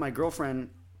time I was with my girlfriend,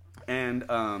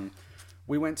 and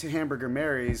we went to Hamburger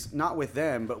Mary's, not with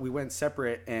them, but we went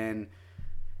separate, and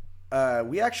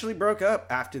we actually broke up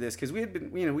after this because we had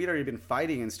been, we'd already been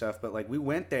fighting and stuff. But like we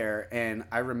went there, and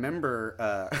I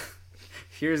remember,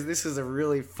 this is a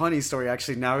really funny story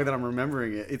actually. Now that I'm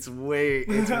remembering it, it's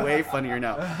way funnier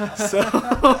now. So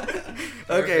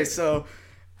okay, so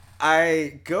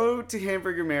I go to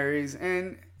Hamburger Mary's,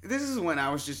 and this is when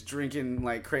I was just drinking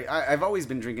like crazy. I've always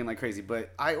been drinking like crazy,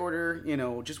 but I order,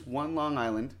 just one Long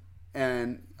Island.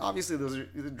 And obviously those are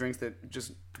the drinks that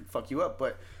just fuck you up.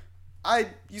 But I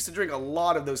used to drink a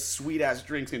lot of those sweet-ass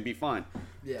drinks and be fine.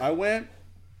 Yeah. I went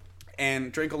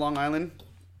and drank a Long Island.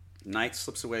 Night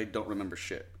slips away. Don't remember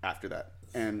shit after that.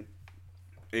 And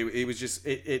it was just...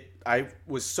 I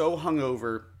was so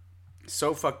hungover,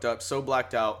 so fucked up, so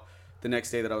blacked out the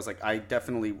next day that I was like... I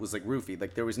definitely was like roofied.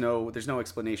 Like there's no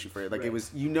explanation for it. Like it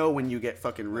was... when you get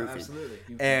fucking roofied.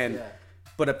 Absolutely.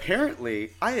 But apparently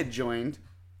I had joined...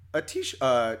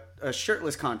 a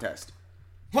shirtless contest.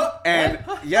 What? And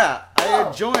yeah, I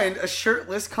had joined a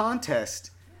shirtless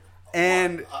contest.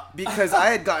 And because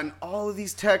I had gotten all of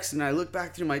these texts, and I looked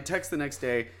back through my text the next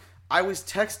day, I was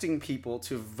texting people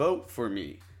to vote for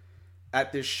me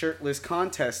at this shirtless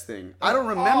contest thing. I don't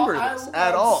remember this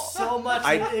at all. So much.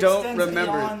 I don't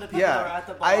remember. Yeah,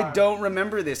 I don't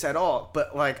remember this at all.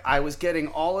 But like, I was getting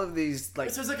all of these like.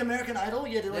 This was like American Idol.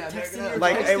 You had to like text in your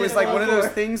like text it was like one of those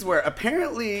before. things where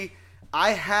apparently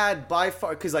I had by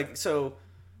far because like so.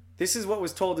 This is what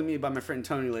was told to me by my friend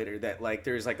Tony later, that like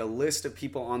there's like a list of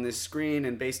people on this screen,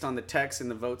 and based on the text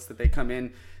and the votes that they come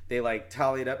in, they like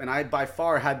tally it up, and I by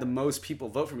far had the most people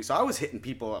vote for me. So I was hitting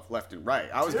people up left and right.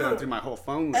 I was going through my whole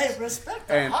phone list. Hey, respect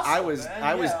the and hustle,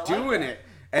 I was man. doing it.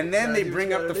 And then they do what bring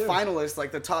you up the gotta do. finalists,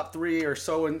 like the top 3 or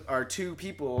so are 2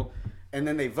 people, and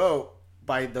then they vote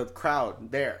by the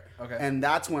crowd there. Okay. And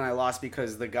that's when I lost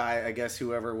because the guy, I guess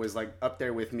whoever was like up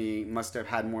there with me must have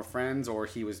had more friends, or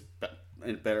he was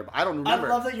better. I don't remember. I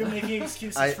love that you're making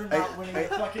excuses for not winning the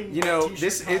fucking you know, t-shirt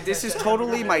this is contest.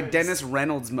 totally my Dennis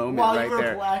Reynolds moment While you right were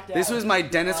there. blacked This out. was my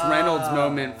Dennis Reynolds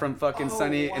moment from fucking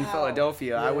Sunny in wow.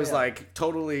 Philadelphia. I was yeah. like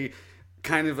totally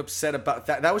kind of upset about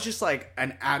that. That was just like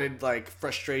an added like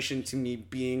frustration to me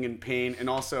being in pain. And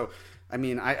also, I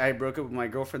mean, I broke up with my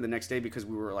girlfriend the next day because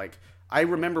we were like, I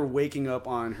remember waking up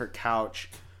on her couch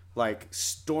like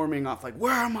storming off like,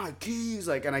 where are my keys?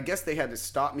 Like, and I guess they had to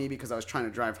stop me because I was trying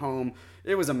to drive home.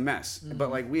 It was a mess. But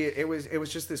like it was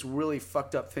just this really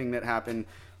fucked up thing that happened.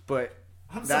 But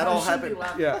I'm that sorry, all I shouldn't happened. be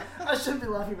laughing. Yeah. I shouldn't be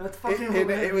laughing, but that's fucking It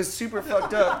hilarious. was super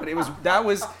fucked up, but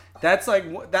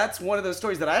that's one of those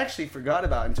stories that I actually forgot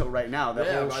about until right now. The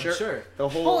whole I'm shirt, sure. the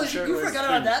whole Holy shit, you shirtless forgot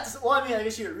thing. about that? Well, I mean, I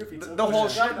guess you're a roofie. So The whole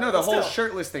the whole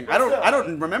shirtless thing. I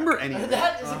don't remember any of it.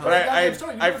 That is a But great goddamn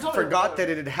story. You I never told me forgot about that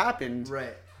it had happened.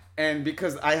 Right. And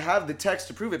because I have the text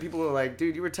to prove it, people were like,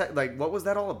 "Dude, you were like, what was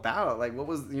that all about? Like, what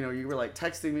was you were like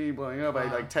texting me, blowing up. I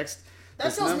like text That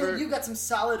this tells me number." that you got some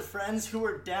solid friends who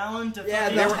were down to Yeah,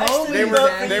 fucking they were text homies, me man. up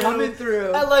They for were you coming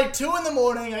through. at like 2 in the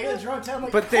morning. I get a drunk time.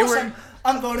 Like, But of they course were-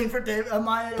 I'm voting for Dave.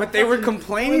 But they were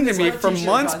complaining to me like a for t-shirt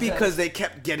months contest. because they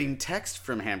kept getting text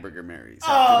from Hamburger Mary's.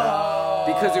 after that.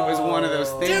 Because it was one of those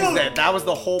things Dude. that was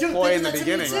the whole Dude, ploy they in did the that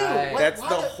to me beginning. too. Right. What- That's why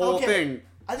the the- whole okay. thing.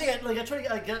 I think I tried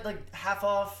to get like half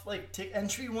off like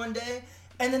entry one day,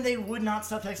 and then they would not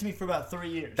stop texting me for about 3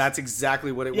 years. That's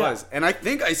exactly what it Yeah. was. And I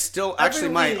think I still Every actually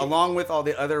might, week, along with all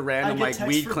the other random I get like texts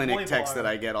weed for clinic Boy texts Bar. that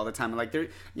I get all the time. Like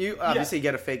you obviously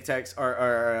get a fake text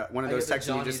or one of I those get the texts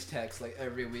and you Johnny's just text like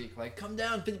every week, like come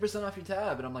down 50% off your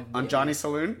tab, and I'm like, on "Wait." Johnny's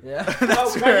Saloon. Yeah.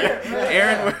 That's right where here, right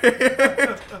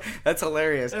Aaron. That's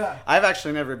hilarious. Yeah. I've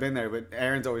actually never been there, but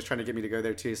Aaron's always trying to get me to go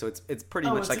there too. So it's pretty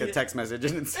Oh, much it's like a a- text message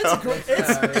in It's, itself.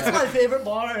 it's my favorite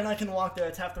bar, and I can walk there.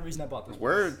 It's half the reason I bought this.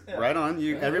 Word, Yeah. right on.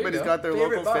 You. Yeah, there you Everybody's go. got their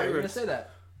Favorite local bar. You're gonna favorites. say that,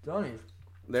 Johnny's.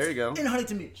 There you go. In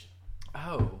Huntington Beach.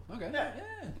 Oh, okay. Yeah.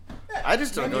 I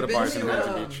just don't Have go you to been bars in to,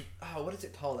 Huntington Beach. Oh, what is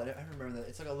it called? I remember that.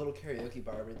 It's like a little karaoke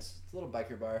bar, but it's a little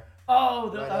biker bar. Oh,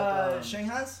 the Right up,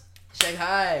 Shanghai's.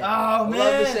 Shanghai. Oh man,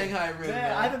 Love the Shanghai room. Yeah,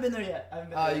 man. I haven't been there yet. I haven't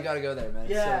been Oh, there you gotta go there, man.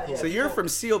 It's Yeah, so cool. So you're from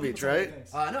Seal Beach,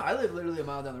 right? No, I live literally a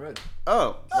mile down the road.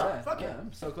 Oh, fuck yeah.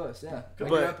 I'm so close. Yeah, I But-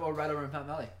 grew up right over in Fountain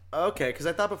Valley. okay. Because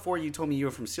I thought before you told me you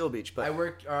were from Seal Beach, but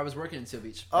I was working in Seal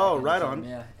Beach. Oh, back in right the on. time,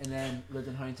 Yeah, and then lived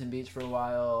in Huntington Beach for a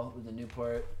while. Lived in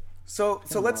Newport. So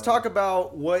let's talk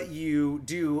about what you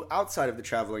do outside of the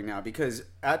traveling now, because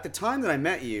at the time that I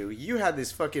met you, you had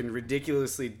this fucking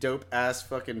ridiculously dope ass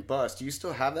fucking bus. Do you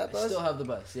still have that I bus? still have the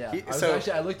bus. Yeah,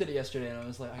 I looked at it yesterday and I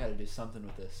was like, I gotta do something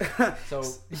with this. So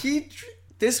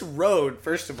This road,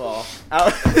 first of all,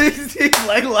 he's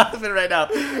like laughing right now.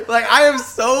 Like I am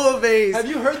so amazed. have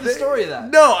you heard the story of that?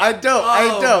 No, I don't. I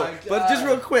Oh don't. my But just God.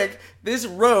 real quick, this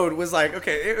road was like,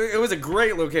 okay, it was a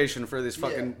great location for this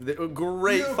fucking,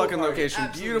 great Beautiful fucking party. location,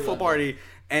 Absolutely beautiful loved it. party,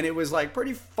 and it was like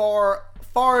pretty far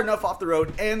enough off the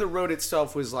road, and the road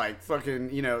itself was like fucking,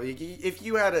 if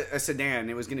you had a sedan,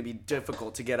 it was going to be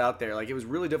difficult to get out there. Like it was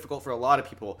really difficult for a lot of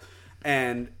people,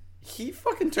 and he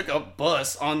fucking took a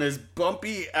bus on this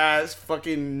bumpy ass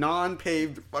fucking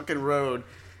non-paved fucking road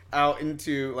out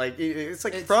into like it's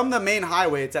from the main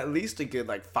highway. It's at least a good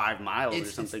like 5 miles or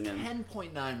something. It's in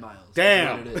 10.9 miles.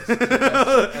 Damn. That's what it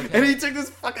is. Okay. And he took this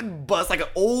fucking bus, like an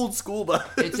old school bus.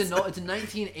 It's a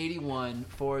 1981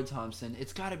 Ford Thompson.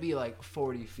 It's got to be like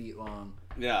 40 feet long.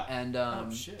 Yeah.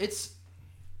 And shit.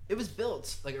 it was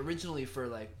built like originally for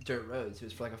like dirt roads. It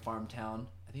was for like a farm town.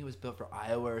 I think it was built for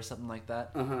Iowa or something like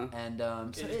that. Uh-huh. And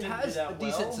so It it didn't has do that a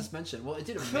decent well? suspension. Well, it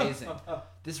did amazing.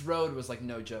 This road was like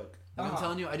no joke. And I'm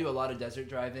telling you, I do a lot of desert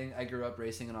driving. I grew up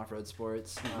racing and off-road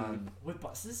sports. With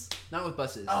buses. Not with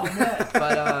buses. Oh man, But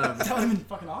that would have been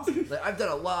fucking awesome. like, I've done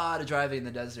a lot of driving in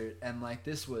the desert, and like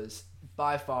this was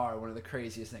by far one of the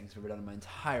craziest things I've ever done in my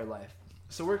entire life.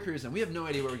 So we're cruising. We have no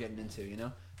idea what we're getting into, you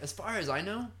know? As far as I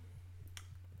know,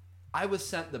 I was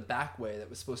sent the back way that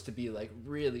was supposed to be like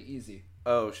really easy.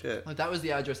 Oh shit. Like that was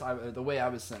the address, the way I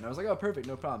was sent. I was like, oh, perfect,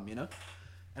 no problem, you know.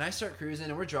 And I start cruising,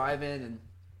 and we're driving, and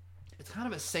it's kind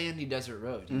of a sandy desert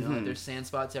road, you know. Like there's sand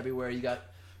spots everywhere. You got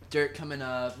dirt coming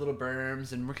up, little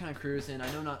berms, and we're kind of cruising.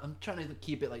 I'm trying to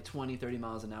keep it like 20, 30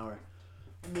 miles an hour.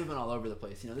 We're moving all over the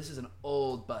place. You know, this is an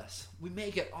old bus. We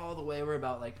make it all the way. We're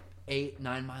about like 8,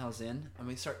 9 miles in, and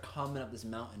we start coming up this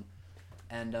mountain.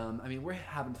 And, I mean, we're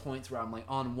having points where I'm, like,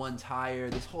 on one tire.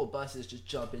 This whole bus is just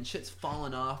jumping. Shit's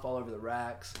falling off all over the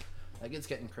racks. Like, it's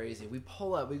getting crazy. We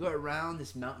pull up. We go around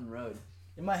this mountain road.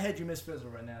 In my head, you miss Fizzle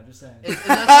right now. Just saying. And that's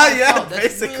how I Yeah, felt. That's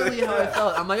basically. really how I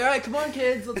felt. I'm like, all right, come on,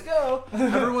 kids. Let's go.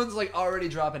 Everyone's, like, already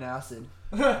dropping acid.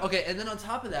 Okay, and then on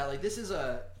top of that, like, this is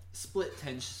a split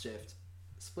 10 shift.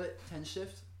 Split 10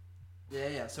 shift?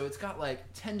 Yeah. So it's got, like,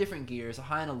 10 different gears, a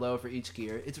high and a low for each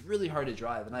gear. It's really hard to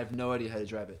drive, and I have no idea how to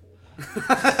drive it.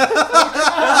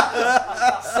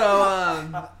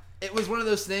 So it was one of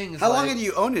those things. How long had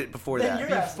you owned it before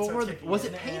that? Was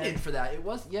it painted for that? It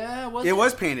was. Yeah, was It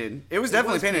was painted. It was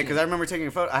definitely painted painted. because I remember taking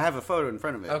a photo. I have a photo in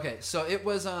front of it. Okay, so it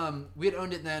was. We had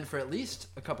owned it then for at least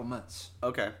a couple months.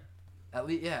 Okay. At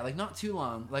least, yeah, like not too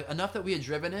long. Like enough that we had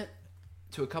driven it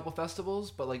to a couple festivals,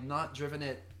 but like not driven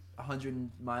it 100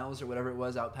 miles or whatever it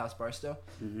was out past Barstow.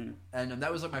 Mm-hmm. And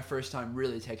that was like my first time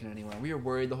really taking it anywhere. We were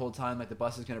worried the whole time like the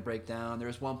bus is going to break down. There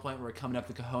was one point where we're coming up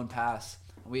the Cajon Pass.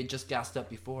 And we had just gassed up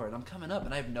before, and I'm coming up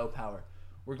and I have no power.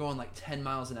 We're going like 10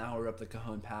 miles an hour up the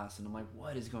Cajon Pass, and I'm like,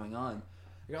 what is going on?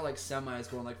 I got like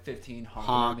semis going like 15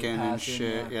 honking and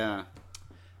shit. Yeah.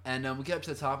 And we get up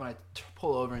to the top, and I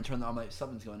pull over and turn the. I'm like,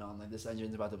 something's going on. Like this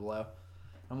engine's about to blow.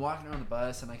 I'm walking around the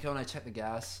bus, and I go and I check the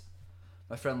gas.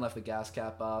 My friend left the gas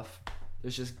cap off.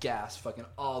 There's just gas fucking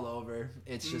all over.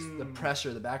 It's just the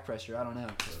pressure, the back pressure. I don't know.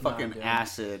 It's Fucking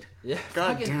acid. Yeah.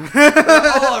 God fucking, damn.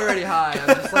 we're all already high.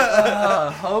 I'm just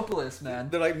like, hopeless, man.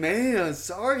 They're like, man,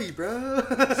 sorry, bro.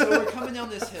 So we're coming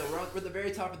down this hill. We're at the very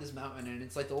top of this mountain, and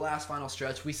it's like the last final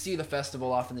stretch. We see the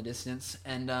festival off in the distance,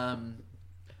 and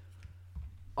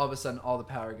all of a sudden, all the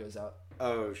power goes out.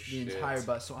 Oh, shit. The entire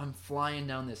bus. So I'm flying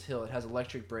down this hill. It has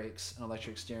electric brakes and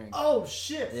electric steering. Oh,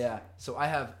 shit. Yeah. So I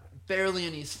have barely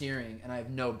any steering, and I have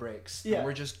no brakes. Yeah. And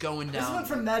we're just going down. This went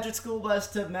from Magic School Bus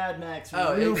to Mad Max.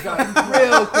 Oh, real it got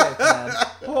real quick, man.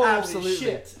 Holy Absolutely.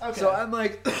 shit. Okay. So I'm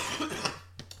like,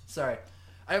 sorry.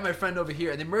 I have my friend over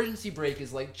here, and the emergency brake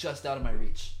is like just out of my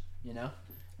reach, you know?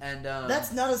 And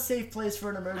that's not a safe place for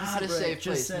an emergency not a brake, safe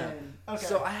just place. saying. No. Okay.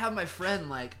 So I have my friend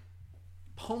like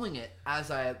pulling it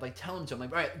as I like tell him to. I'm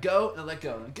like, all right, go and let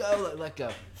go, and go, let go.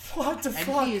 What the And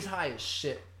fuck? he is high as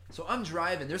shit. So I'm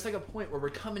driving. There's like a point where we're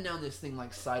coming down this thing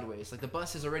like sideways. Like the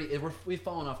bus is already. We've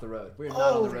fallen off the road. We're not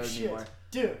on Holy the road shit. anymore.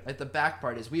 Dude. Like the back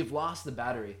part is we've lost the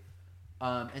battery,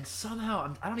 and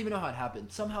somehow I don't even know how it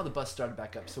happened. Somehow the bus started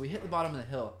back up. So we hit the bottom of the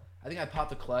hill. I think I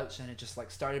popped the clutch and it just like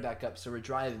started back up. So we're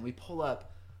driving. We pull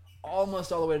up,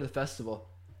 almost all the way to the festival,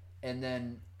 and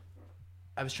then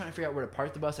I was trying to figure out where to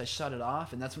park the bus. I shut it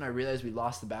off, and that's when I realized we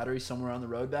lost the battery somewhere on the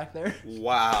road back there.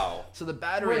 Wow. So the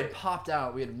battery had popped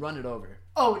out. We had run it over.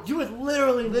 Oh, you had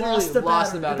literally lost the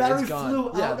battery. The battery It's gone.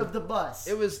 flew Yeah, out of the bus.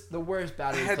 It was the worst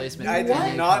battery replacement. I in did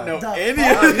any not car. know The any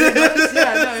fuck? of this.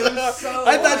 Yeah, no, it was so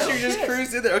I thought wild. you just Shit.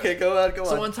 cruised in there. Okay, go on.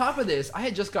 So on top of this, I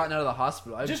had just gotten out of the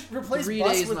hospital. I Just replace 3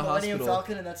 bus days with in the Millennium hospital.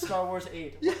 Falcon and that's Star Wars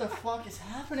 8. What the fuck is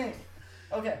happening?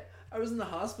 Okay. I was in the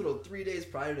hospital 3 days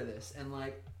prior to this, and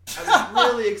like I was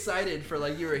really excited for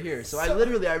like you were here. So I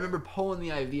remember pulling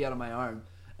the IV out of my arm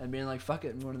and being like, "Fuck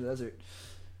it, I'm going to the desert."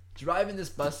 Driving this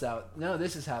bus out. No,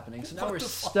 this is happening. So now What we're the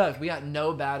fuck? stuck. We got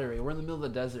no battery. We're in the middle of the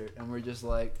desert, and we're just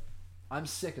like, I'm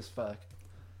sick as fuck.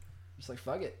 Just like,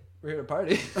 fuck it. We're here to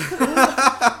party.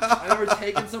 I remember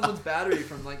taking someone's battery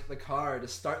from like the car to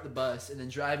start the bus, and then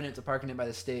driving it to parking it by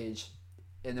the stage.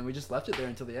 And then we just left it there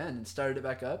until the end and started it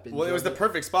back up. And Well, it was the drove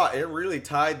perfect spot. It really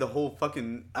tied the whole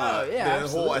fucking Oh, yeah, the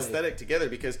whole absolutely. aesthetic together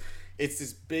because it's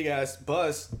this big ass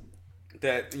bus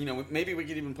that maybe we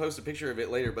could even post a picture of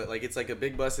it later. But like it's like a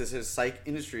big bus that says Psych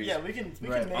Industries. Yeah, we can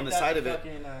Right. make On the that side of it.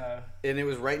 fucking, And it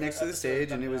was right next to the episode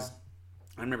stage, and it thumbnail. was.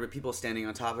 I remember people standing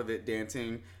on top of it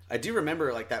dancing. I do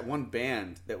remember like that one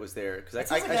band that was there because I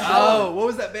sounds like a showed- Oh, what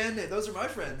was that band name? Those are my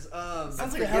friends. Sounds I like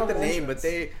a forget hell of the a name, but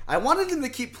I wanted them to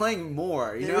keep playing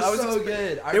more. You They know, were I was so expect-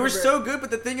 good. I They were remember- so good, but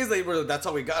the thing is, that's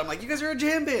all we got. I'm like, you guys are a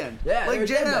jam band. Yeah, like they're a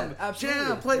jam jam, band. Absolutely.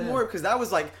 jam, play Yeah. more because that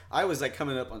was like I was like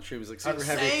coming up on shrooms like super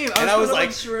heavy, Same. and I was coming up like,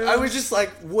 on shrooms. I was just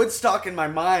like Woodstock in my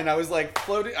mind. I was like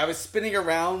floating, I was spinning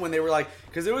around when they were like,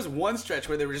 because there was one stretch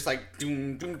where they were just like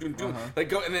doom doom doom doom, like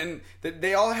go, and then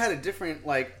they all had a different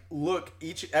like look.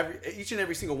 Each and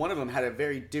every single one of them had a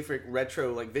very different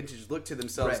retro like vintage look to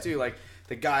themselves Right. too. Like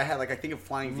the guy had like I think a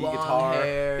flying V Long guitar,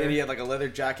 hair. and he had like a leather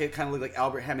jacket, kind of looked like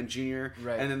Albert Hammond Jr.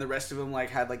 Right. And then the rest of them like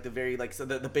had like the very like so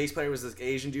the bass player was this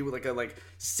Asian dude with like a like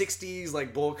 60s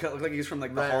like bowl cut, looked like he was from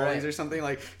like the Hollies or something,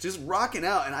 like just rocking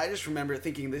out. And I just remember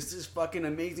thinking this is fucking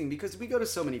amazing because we go to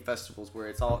so many festivals where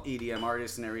it's all EDM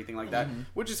artists and everything like that,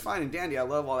 which is fine and dandy. I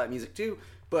love all that music too.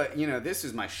 But, you know, this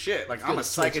is my shit. Like, I'm a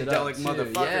psychedelic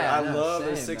motherfucker. Yeah, I love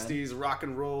the same, 60s rock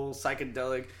and roll,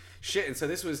 psychedelic shit. And so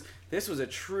this was a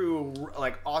true,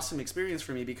 like, awesome experience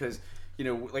for me because, you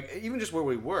know, like, even just where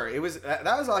we were, it was, that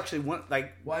was actually one,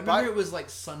 like... Well, I remember it was, like,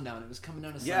 sundown. It was coming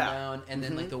down to sundown, and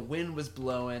then, Mm-hmm. like, the wind was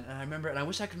blowing. And I remember, and I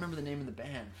wish I could remember the name of the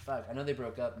band. Fuck, I know they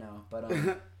broke up now, but,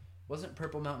 wasn't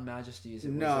Purple Mountain Majesties.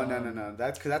 It No. was,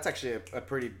 That's actually a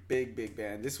pretty big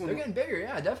band. This one... They're getting bigger,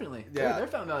 yeah, definitely. Yeah. They're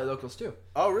Fountain Valley locals, too.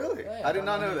 Oh, really? Yeah, I did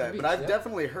not know Fountain that. Beach, But I've yeah.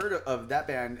 definitely heard of that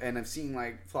band, and I've seen,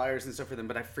 like, flyers and stuff for them,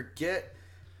 but I forget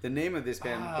the name of this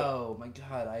band. Oh, my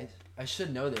God. I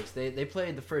should know this. They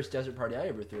played the first desert party I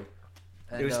ever threw.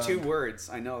 And, It was 2 words.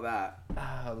 I know that.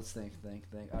 Let's think.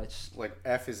 I just... Like,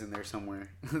 F is in there somewhere.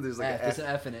 There's like F, an there's an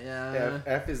F in it, yeah.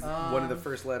 F is one of the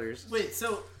first letters. Wait,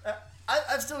 so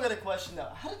I've still got a question though.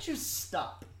 How did you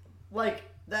stop? Like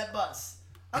that bus?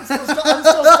 I'm still stuck on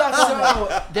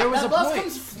that. So, there was That a bus point.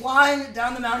 comes flying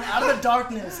down the mountain out of the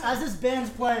darkness as this band's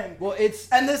playing. Well, it's...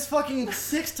 And this fucking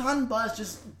 6-ton bus,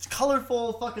 just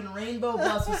colorful fucking rainbow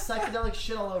bus with psychedelic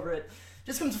shit all over it,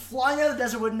 just comes flying out of the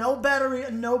desert with no battery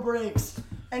and no brakes,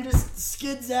 and just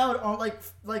skids out on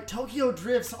like Tokyo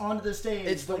drifts onto the stage.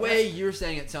 It's the Like, way you're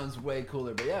saying it sounds way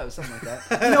cooler, but yeah, it was something like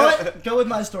that. you know what? Go with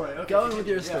my story. Okay. Going with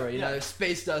your story, Yeah. you know,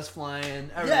 space dust flying,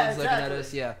 everyone's looking at exactly.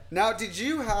 us, yeah. Now, did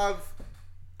you have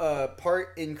a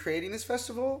part in creating this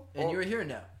festival? And you were here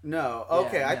now. No.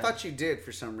 Okay, Yeah, I no. thought you did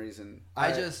for some reason.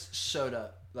 I just showed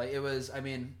up. Like, it was, I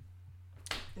mean...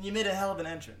 And you made a hell of an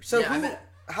entrance. So Yeah,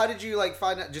 how did you like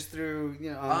find out? Just through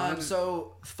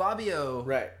So, Fabio...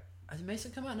 right. Did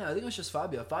Mason come out? No, I think it was just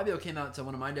Fabio. Fabio came out to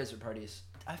one of my desert parties.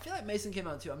 I feel like Mason came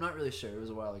out too. I'm not really sure. It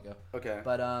was a while ago. Okay.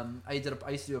 But I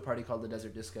used to do a party called the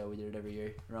Desert Disco. We did it every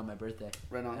year around my birthday.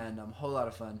 Right on. And a whole lot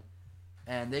of fun.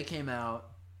 And they came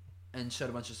out and showed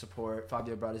a bunch of support.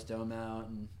 Fabio brought his dome out,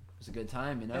 and it was a good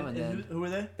time, you know. And then who were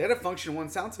they? They had a Function 1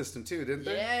 sound system too, didn't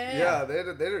they? Yeah. They did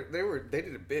it big. They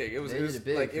did it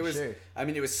big, like for sure. I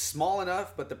mean, it was small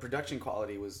enough, but the production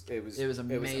quality was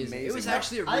amazing. It was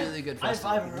actually a really good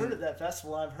festival. I've heard of that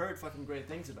festival. I've heard fucking great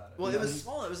things about it. Well, it was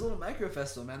small. It was a little micro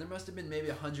festival, man. There must have been maybe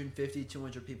 150,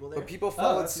 200 people there. But people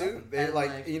followed that's suit. nothing. They And,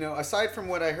 like- you know, aside from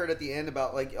what I heard at the end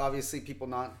about like obviously people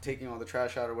not taking all the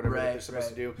trash out or whatever that Right, they're supposed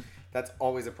right. to do, that's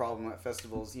always a problem at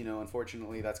festivals. You know,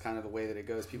 unfortunately, that's kind of the way that it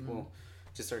goes. People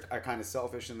Mm-hmm. just are kind of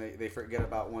selfish and they forget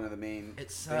about one of the main.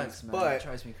 It sucks, things. man. It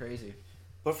drives me crazy.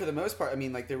 But for the most part, I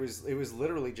mean, like it was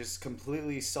literally just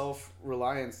completely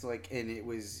self-reliance, like, and it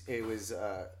was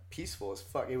peaceful as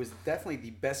fuck. It was definitely the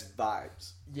best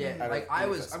vibes. Yeah, at like a I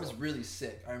was festival. really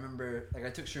sick. I remember, like I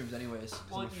took shrooms anyways. 'cause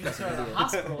Well, I'm a you fucking started at idiot. the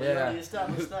hospital. You Yeah. already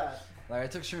established that. Like I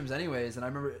took shrooms anyways, and I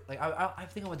remember, like I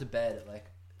think I went to bed at like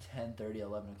 10:30,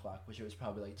 11 o'clock, which it was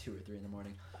probably like 2 or 3 in the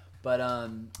morning. But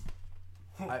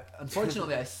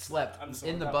unfortunately, I slept I'm so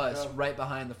in the about bus to go. right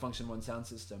behind the Function 1 sound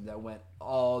system that went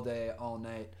all day, all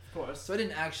night. Of course. So I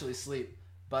didn't actually sleep.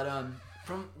 But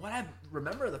from what I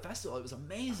remember of the festival, it was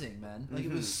amazing, man. Like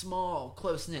it was small,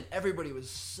 close knit. Everybody was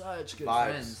such good Vibes.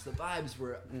 friends. The vibes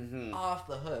were off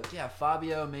the hook. Yeah,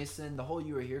 Fabio, Mason, the whole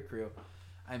You Were Here crew.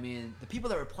 I mean, the people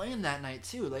that were playing that night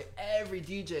too. Like every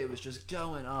DJ was just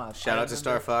going off. Shout out to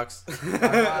Star Fox.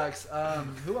 Starbucks.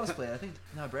 Who else played? I think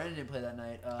Brandon didn't play that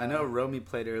night. I know Romy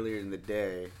played earlier in the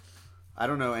day. I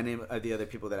don't know any of the other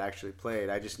people that actually played.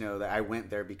 I just know that I went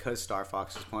there because Star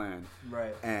Fox was playing.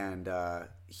 Right. And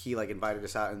he like invited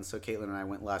us out, and so Caitlin and I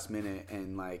went last minute,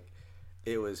 and like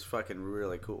it was fucking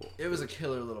really cool. It was a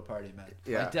killer little party, man.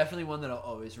 Yeah. Like, definitely one that I'll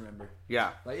always remember.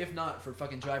 Yeah. Like if not for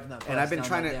fucking driving that bus. And I've been down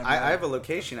trying that to. damn I road. have a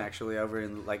location actually over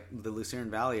in like the Lucerne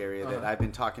Valley area that I've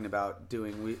been talking about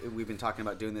doing. We've been talking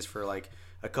about doing this for like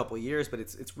a couple of years, but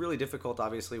it's really difficult,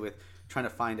 obviously, with trying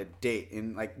to find a date.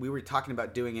 And like we were talking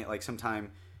about doing it like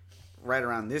sometime right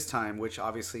around this time, which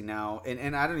obviously now,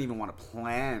 and I don't even want to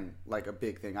plan like a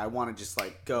big thing. I want to just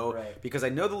like go because I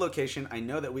know the location. I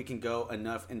know that we can go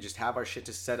enough and just have our shit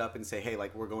to set up and say, hey,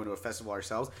 like we're going to a festival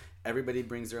ourselves. Everybody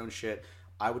brings their own shit.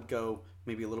 I would go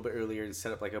maybe a little bit earlier and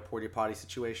set up like a porta potty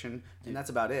situation, and that's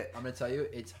about it. I'm gonna tell you,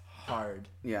 it's hard.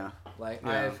 Yeah. Like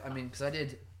Yeah. I mean, because I think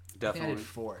I Definitely. did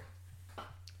 4.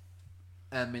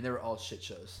 And I mean, they were all shit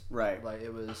shows. Right. Like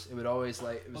it would always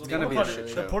like it was gonna be a shit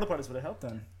The show. porta potties would have helped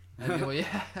then. I mean, well,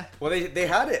 yeah. Well, they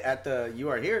had it at the You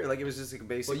Are Here. Like it was just like a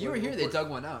basic. Well, you were here. They dug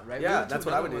one out, right? Yeah, We went to that's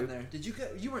what I another would one do. There. Did you go?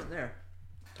 You weren't there.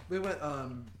 We went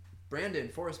Brandon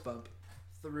Forest Bump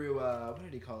through what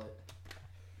did he call it?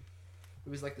 It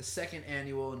was like the second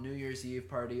annual New Year's Eve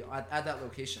party at that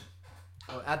location.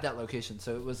 Oh, at that location.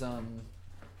 So it was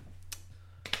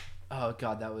oh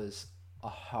god, that was a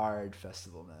hard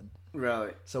festival, man.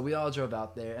 Really? So we all drove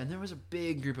out there, and there was a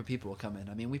big group of people coming.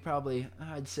 I mean,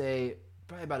 I'd say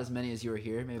probably about as many as you were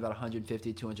here, maybe about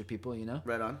 150, 200 people, you know?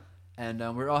 Right on. And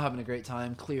we were all having a great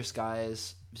time, clear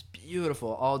skies. It was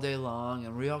beautiful all day long,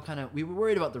 and we were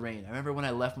worried about the rain. I remember when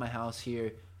I left my house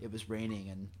here, it was raining,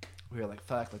 and we were like,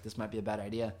 fuck, like this might be a bad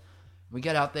idea. We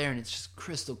get out there, and it's just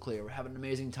crystal clear. We're having an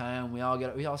amazing time. We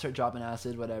all start dropping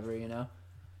acid, whatever, you know?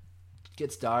 It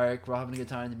gets dark. We're all having a good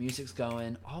time. The music's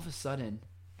going. All of a sudden,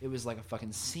 it was like a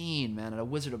fucking scene, man, at a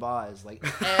Wizard of Oz. Like,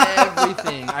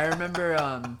 everything. I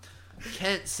remember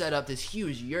Kent set up this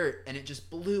huge yurt, and it just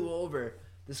blew over.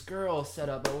 This girl set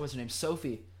up, what was her name?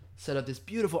 Sophie. Set up this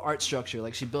beautiful art structure.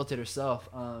 Like, she built it herself.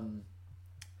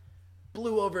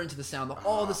 Blew over into the sound.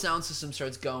 All the sound system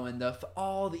starts going.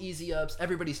 All the easy ups.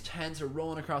 Everybody's tents are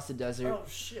rolling across the desert. Oh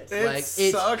shit! Like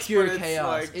it's pure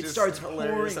chaos. It starts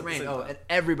pouring rain. Oh, and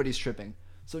everybody's tripping.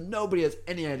 So nobody has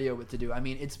any idea what to do. I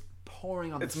mean, it's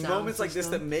pouring on the sound moments system. like this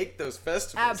that make those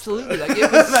festivals. Absolutely. Like, it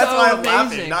was That's so why I'm amazing.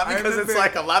 laughing. Not because it's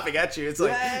like I'm laughing at you. It's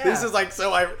like this is like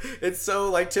it's so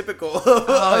like typical.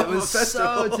 Oh, it was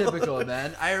so typical,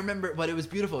 man. I remember, but it was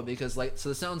beautiful because like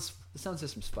the sound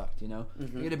system's fucked, you know?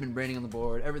 It had been raining on the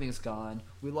board, everything's gone.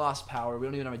 We lost power. We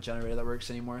don't even have a generator that works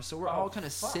anymore. So we're all kind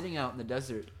of sitting out in the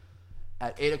desert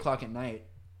at 8 o'clock at night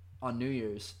on New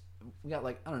Year's. We got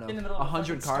like, I don't know,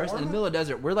 100 cars in the middle of the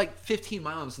desert. We're like 15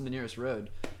 miles from the nearest road.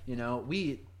 You know,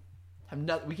 we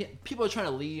can't, people are trying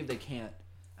to leave, they can't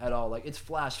at all. Like, it's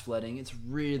flash flooding. It's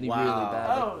really, really bad.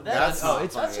 Oh, that's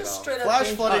just straight up flash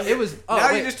flooding. It was. Now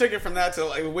you just took it from that to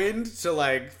like wind to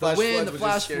like flash floods. The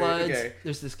flash floods. Okay.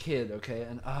 There's this kid, okay,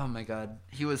 and oh my god,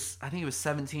 I think he was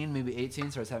 17, maybe 18,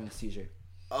 so I was having a seizure.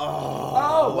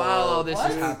 Oh, while all this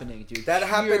is happening, dude. That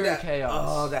happened at chaos.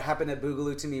 Oh, that happened at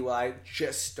Boogaloo to me while I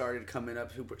just started coming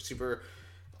up super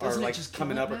Doesn't or it like just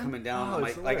coming kill up it, or man? coming down. Oh, I'm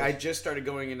it's like the I worst. just started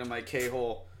going into my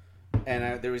K-hole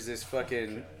and there was this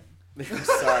fucking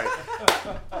sorry.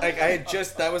 Like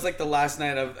that was like the last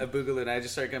night of Boogaloo and I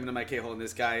just started coming to my K-hole and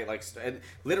this guy like and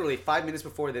literally 5 minutes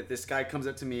before that this guy comes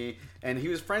up to me and he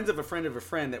was friends of a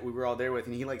friend that we were all there with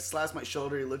and he like slaps my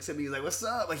shoulder, he looks at me, he's like, what's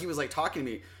up? Like he was like talking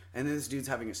to me and then this dude's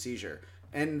having a seizure.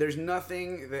 And there's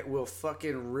nothing that will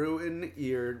fucking ruin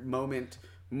your moment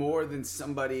more than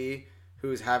somebody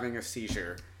who's having a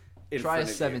seizure in Try a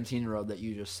front of 17-year-old that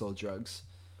you just sold drugs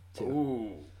to.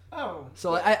 Ooh. Oh.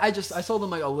 So I sold him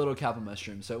like a little kappa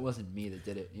mushroom, so it wasn't me that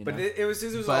did it. You know? But it was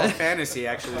all fantasy,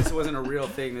 actually. This wasn't a real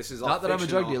thing. This is all Not that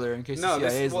fictional. I'm a drug dealer, in case the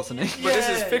CIA is listening. But this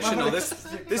is fictional.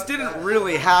 This didn't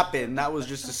really happen. That was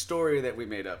just a story that we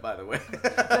made up, by the way.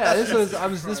 Yeah, this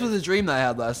was a dream that I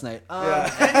had last night.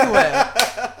 Anyway.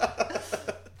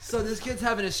 So this kid's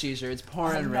having a seizure. It's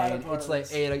pouring rain. It's like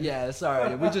 8. Yeah,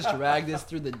 sorry. We just dragged this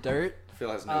through the dirt.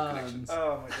 Phil has no connections.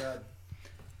 Oh my god.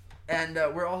 And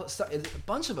we're all a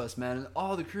bunch of us, man, and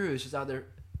all the crew is just out there,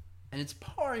 and it's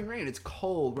pouring rain. It's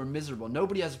cold. We're miserable.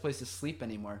 Nobody has a place to sleep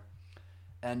anymore.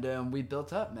 And we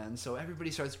built up, man. So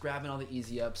everybody starts grabbing all the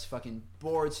easy ups, fucking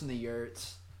boards from the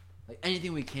yurts, like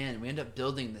anything we can. We end up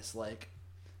building this like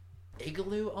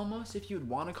igloo almost, if you would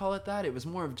want to call it that. It was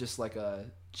more of just like a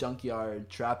junkyard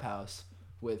trap house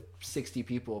with 60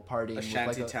 people partying. A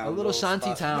shanty town. A little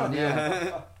shanty spot. town,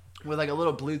 yeah. With like a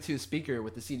little Bluetooth speaker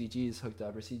with the CDGs hooked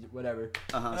up or whatever.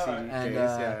 CDJs, And,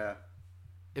 yeah.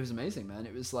 It was amazing, man.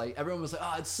 It was like everyone was like,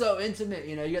 "Oh, it's so intimate."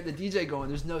 You know, you got the DJ going.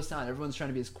 There's no sound. Everyone's trying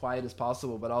to be as quiet as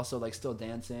possible, but also like still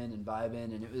dancing and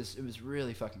vibing. And it was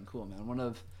really fucking cool, man. One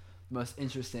of the most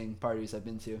interesting parties I've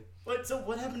been to. Wait, so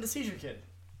what happened to Seizure Kid?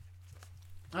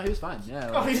 Oh, he was fine.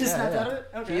 Yeah. Oh, he just snapped out of it.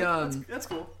 Okay, He that's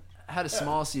cool. had a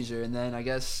small seizure, and then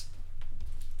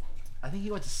I think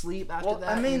he went to sleep after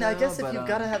that. I mean, you know? I guess if But, you've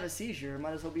got to have a seizure, it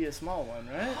might as well be a small one,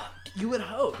 right? You would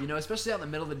hope, you know, especially out in the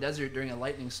middle of the desert during a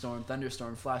lightning storm,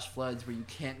 thunderstorm, flash floods where you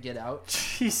can't get out.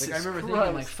 Jesus Like, I remember thinking,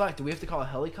 I'm like, fuck, do we have to call a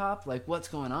helicopter? Like, what's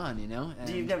going on, you know? And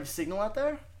Do you have signal out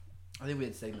there? I think we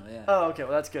had signal, yeah. Oh, okay.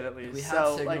 Well, that's good at least. We had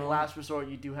So, signal. like, last resort,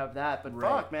 you do have that. But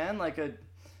Right. fuck, man, like a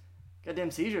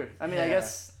goddamn seizure. I mean, I Yeah.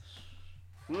 guess.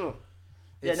 Ooh.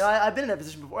 Yeah, no, I've been in that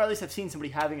position before. Or at least I've seen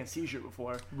somebody having a seizure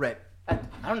before. Right.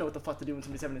 I don't know what the fuck to do when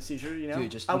somebody's having a seizure, you know?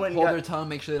 Dude, just I went and hold got- their tongue,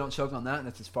 make sure they don't choke on that, and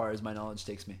that's as far as my knowledge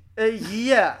takes me.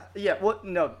 Yeah. What?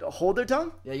 No, hold their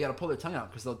tongue? Yeah, you gotta pull their tongue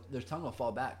out because their tongue will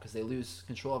fall back because they lose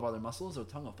control of all their muscles. Their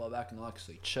tongue will fall back and they'll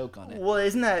actually choke on it. Well,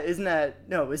 isn't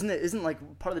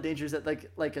like part of the danger is that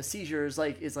like a seizure is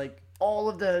like all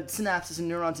of the synapses and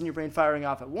neurons in your brain firing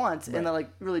off at once, and that like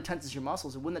really tenses your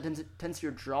muscles. And wouldn't that tense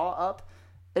your jaw up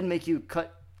and make you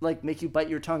bite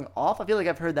your tongue off? I feel like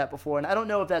I've heard that before, and I don't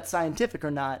know if that's scientific or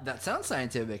not. That sounds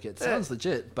scientific. It sounds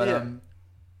legit. But Yeah.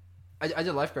 I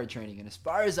did lifeguard training, and as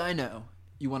far as I know,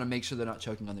 you want to make sure they're not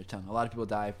choking on their tongue. A lot of people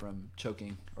die from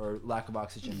choking or lack of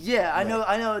oxygen. Yeah, I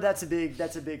know that's a big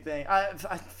thing. I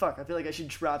feel like I should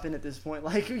drop in at this point,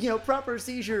 like, you know, proper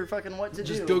seizure, fucking what to do.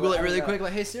 Just Google but it I really don't know. quick,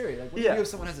 like, hey Siri, like, what do Yeah. you do if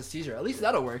someone has a seizure? At least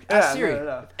that'll work. Ask Siri.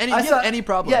 No. If you have any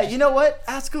problems. Yeah, you know what?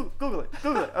 Ask Google it.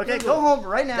 Okay, Google go it. home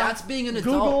right now. That's being an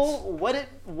Google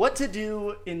what to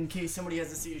do in case somebody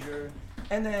has a seizure.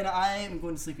 And then I am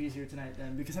going to sleep easier tonight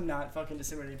then because I'm not fucking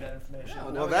disseminating bad information.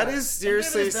 No, Well, that is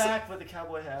seriously. I'm giving it back with the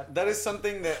cowboy hat. That is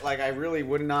something that like I really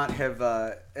would not have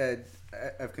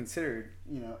considered,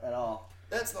 you know, at all.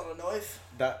 That's not a knife.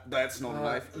 That's not a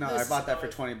knife. No, I this bought is that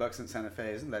for knife. $20 in Santa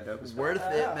Fe. Isn't that dope? Worth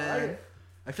Yeah, it, I like man. it.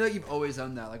 I feel like you've always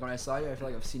owned that. Like when I saw you, I feel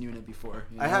like I've seen you in it before.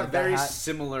 You know, I have like that very hat.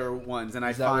 similar ones, and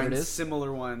I Is that what find it is?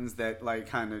 similar ones that like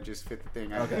kind of just fit the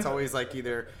thing. Okay. It's always like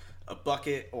either a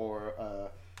bucket or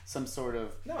some sort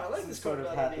of No, I like some this sort of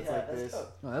polka hat dot that's hat. like That's this.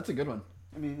 dope. Oh, that's a good one.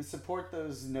 I mean, support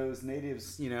those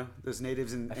natives. You know, those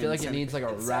natives in. I feel like it Santa- needs like a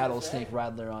It's rattlesnake Santa Fe.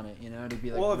 rattler on it, you know, to be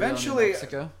like. Well, real in eventually,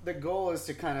 Mexico. the goal is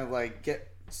to kind of like get.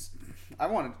 I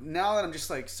want to now that I'm just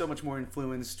like so much more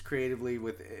influenced creatively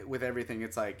with everything.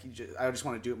 It's like I just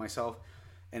want to do it myself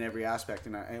in every aspect,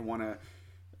 and I want to.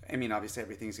 I mean, obviously,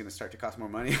 everything's going to start to cost more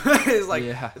money. It's like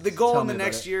Yeah, the goal tell in the me about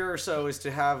next it. year or so is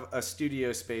to have a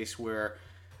studio space where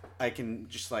I can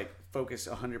just like focus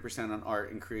 100% on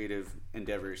art and creative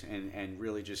endeavors, and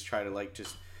really just try to like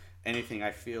just anything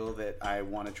I feel that I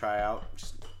want to try out,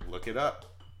 just look it up.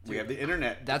 We have the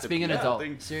internet. That's It's a- being an yeah, adult.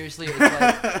 thing. Seriously, it's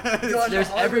like Going to there's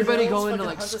Hollywood everybody Hills, going to fucking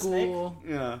like hunt a school,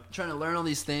 Yeah. trying to learn all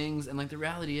these things, and like the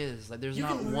reality is like there's You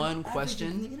not can learn one everything from the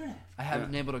question internet. I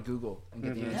haven't been able to Google and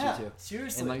get the Yeah, answer to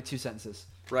seriously. in like 2 sentences.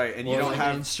 Right, and you Or don't like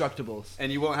have instructables.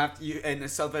 and you won't have to. And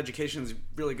self education is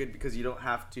really good because you don't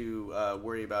have to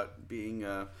worry about being,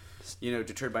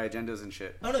 deterred by agendas and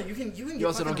shit. Oh no, you can get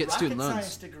also don't fucking get student rocket loans.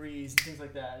 science degrees and things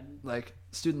like that. Like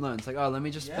student loans, like, oh, let me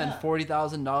just spend Yeah.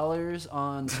 $40,000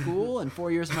 on school and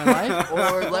 4 years of my life,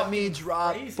 or let me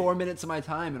drop Crazy. 4 minutes of my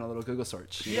time in a little Google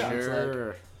search. You know, Yeah. it's like-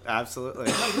 Sure. Absolutely.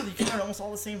 No, really, you can learn almost all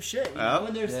the same shit. You Yeah. know?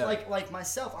 And there's Yeah. like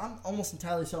myself, I'm almost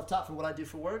entirely self-taught for what I do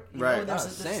for work. You Right. know? And there's, Oh,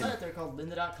 there's same. a site out there called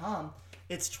lynda.com.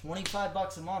 It's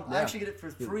 $25 a month. I Yeah. actually get it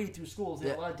for free through schools. They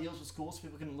have Yeah. a lot of deals with schools, so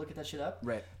people can look at that shit up.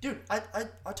 Right. Dude, I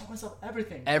taught myself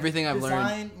everything. Everything I've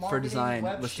Design, learned for marketing, design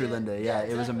web was through shit. Linda. Yeah, Yeah, it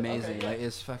was exactly. amazing. Okay, yeah.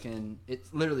 Like it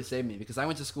literally saved me because I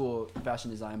went to school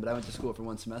fashion design, but I went to school for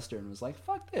 1 semester and was like,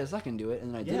 fuck this, I can do it,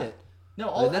 and then I did Yeah. it. No,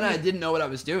 But then I mean, didn't know what I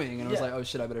was doing, and I was Yeah. like, oh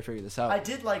shit, I better figure this out. I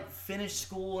did like finish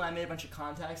school and I made a bunch of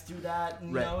contacts through that,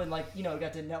 and, Right. and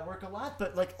got to network a lot.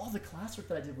 But like all the classwork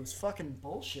that I did was fucking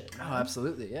bullshit. Oh, Man.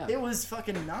 absolutely, yeah. It was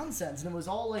fucking nonsense, and it was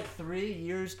all like 3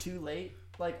 years too late.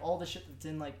 Like all the shit that's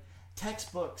in like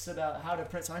textbooks about how to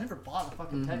print. So I never bought a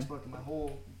fucking textbook in my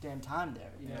whole damn time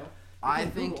there. You know, You I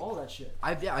can think- Google all that shit.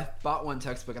 I bought one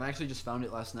textbook, and I actually just found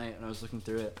it last night, and I was looking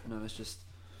through it, and I was just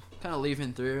kind of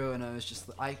leafing through, and I was just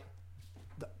the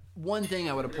one thing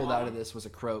I would have pulled out of this was a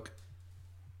croak.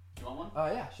 You want one? Oh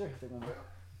yeah, sure. Take one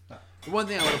more. The one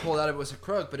thing I would have pulled out of it was a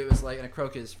croak, but it was like, and a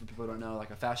croak is, for people who don't know,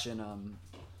 like a fashion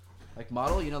like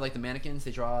model, you know, like the mannequins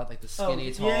they draw, like the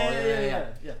skinny, tall, yeah.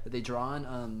 that they draw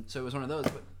on. So it was one of those.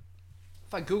 But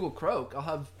if I Google croak, I'll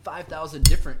have 5,000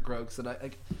 different croaks that I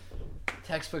like.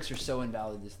 Textbooks are so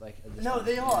invalid. Just like at this No, point,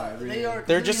 they you know, are. really. They are.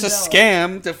 They're just a completely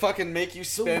scam to fucking make you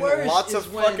spend worst lots is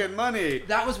of when- fucking money.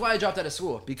 That was why I dropped out of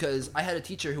school, because I had a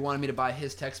teacher who wanted me to buy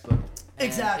his textbook. And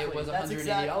Exactly. It was That's $180.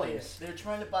 exactly it. They're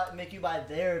trying to make you buy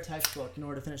their textbook in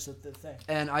order to finish the thing.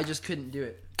 And I just couldn't do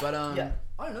it. But Yeah.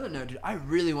 on another note, dude, I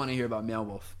really want to hear about Meow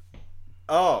Wolf.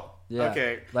 Oh, Yeah.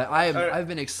 okay. Like I've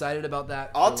been excited about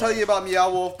that. I'll for, tell like- you about Meow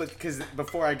Wolf, but because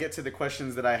before I get to the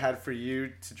questions that I had for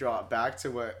you to draw it back to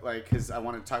what, like, because I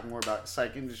want to talk more about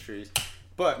psych industries,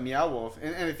 but Meow Wolf,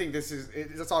 and I think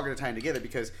that's all going to tie in together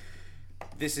because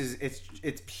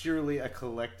it's purely a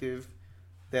collective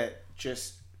that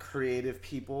just creative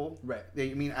people. Right.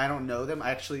 I mean, I don't know them.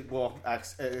 Actually, well,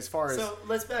 as far as So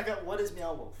let's back up. What is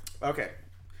Meow Wolf? okay,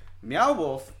 Meow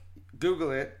Wolf.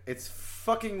 Google it. It's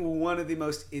fucking one of the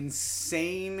most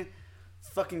insane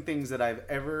fucking things that I've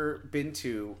ever been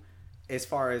to as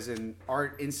far as an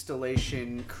art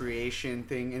installation creation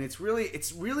thing, and it's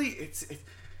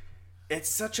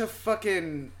such a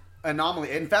fucking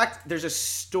anomaly. In fact, there's a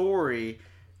story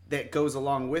that goes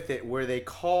along with it where they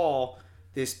call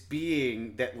this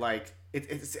being that like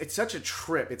it's such a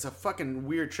trip. It's a fucking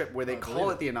weird trip where they call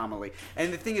it the anomaly.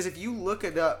 And the thing is, if you look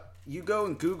it up, you go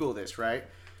and Google this, right?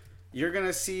 You're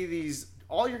gonna see these.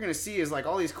 All you're gonna see is like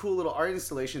all these cool little art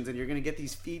installations, and you're gonna get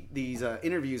these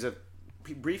interviews of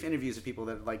brief interviews of people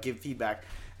that like give feedback,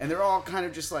 and they're all kind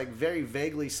of just like very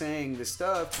vaguely saying this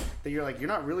stuff that you're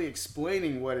not really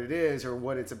explaining what it is or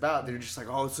what it's about. They're just like,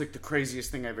 oh, it's like the craziest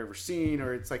thing I've ever seen,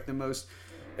 or it's like the most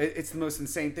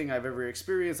insane thing I've ever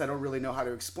experienced. I don't really know how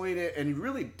to explain it, and you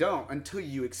really don't until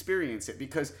you experience it.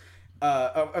 Because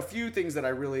a few things that I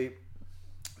really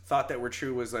thought that were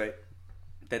true was like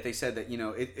that they said that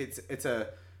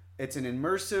it's an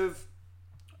immersive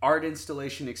art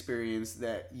installation experience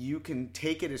that you can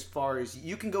take it as far as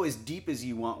you can go as deep as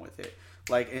you want with it,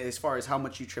 like as far as how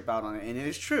much you trip out on it. And it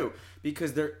is true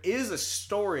because there is a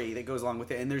story that goes along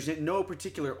with it, and there's no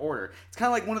particular order. It's kind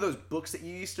of like one of those books that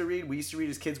you used to read. We used to read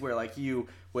as kids where like you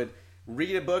would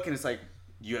read a book and it's like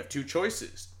you have two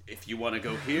choices. If you want to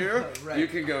go here, right, you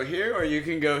can go here, or you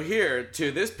can go here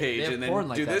to this page and then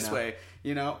do this way.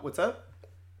 What's up?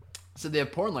 So they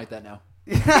have porn like that now.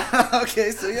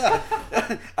 Okay, so yeah.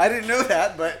 I didn't know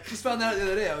that, but just found that out the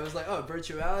other day. I was like, oh,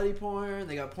 virtuality porn.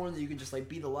 They got porn that you can just like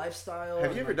be the lifestyle.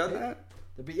 Have you ever done that?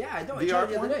 But yeah, I know. VR I tried it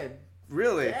the porn? other day.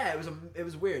 Really? Yeah, it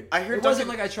was weird. I heard it wasn't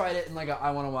like I tried it in like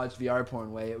I want to watch VR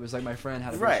porn way. It was like my friend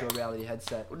had a virtual reality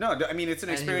headset. No, I mean it's an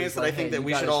experience that I think that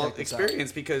we should all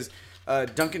experience because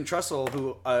Duncan Trussell,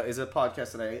 who is a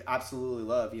podcast that I absolutely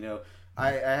love.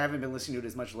 I haven't been listening to it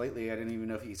as much lately. I didn't even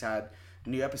know if he's had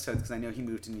new episodes because I know he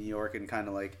moved to New York and kind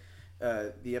of like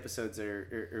the episodes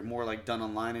are more like done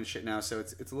online and shit now, so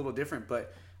it's a little different.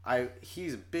 But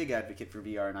he's a big advocate for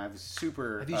VR, and I've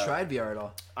super. Have you tried VR at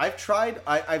all? I've tried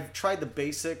the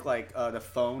basic like the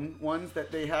phone ones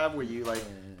that they have where you like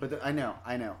put I know.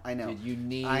 Dude, you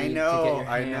need. I know.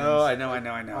 I know.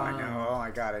 Oh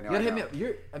my god, I know. You gotta hit me up.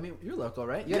 You're local,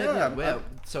 right? Yeah. I'm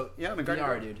in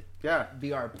VR, dude. Yeah.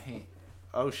 VR Paint.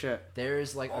 Oh shit.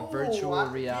 There's like a virtual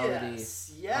reality.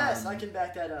 Yes, I can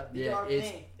back that up. VR it's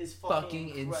Paint is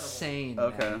fucking insane.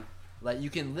 Okay. Man. Like you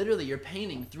can you're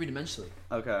painting 3-dimensionally.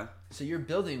 Okay. So you're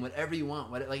building whatever you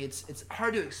want. It's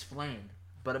hard to explain.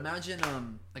 But imagine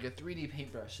like a 3D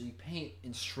paintbrush. So you paint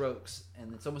in strokes,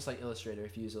 and it's almost like Illustrator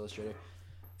if you use Illustrator,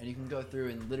 and you can go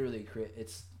through and literally create.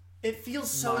 It feels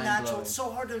so natural. It's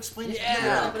so hard to explain.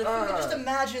 Yeah. But if you can just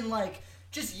imagine like.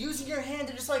 Just using your hand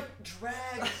to just like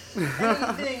drag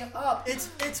anything up. It's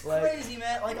crazy,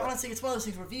 man. Like honestly, it's one of those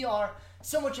things where VR,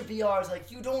 so much of VR is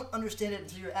like you don't understand it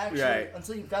until you're actually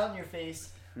until you've got it in your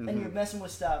face and you're messing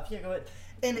with stuff. Yeah, go ahead.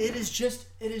 And it is just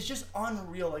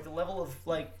unreal. Like the level of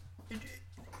like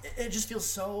it just feels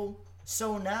so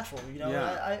natural,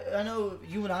 Yeah. I know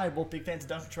you and I are both big fans of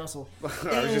Duncan Trussell.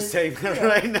 I was just saying that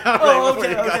right now. Oh,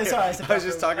 okay, sorry. I was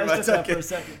just talking about Duncan for a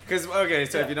second. Because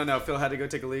if you don't know, Phil had to go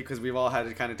take a leak because we've all had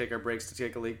to kind of take our breaks to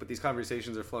take a leak. But these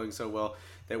conversations are flowing so well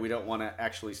that we don't want to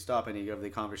actually stop any of the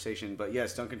conversation. But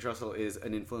yes, Duncan Trussell is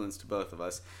an influence to both of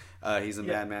us. He's a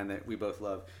madman that we both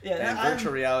love. Yeah, and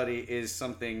virtual reality is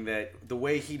something that the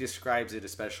way he describes it,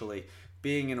 especially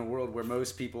being in a world where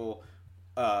most people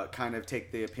kind of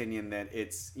take the opinion that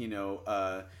it's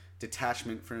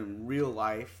detachment from real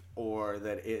life, or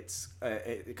that it's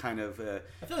kind of.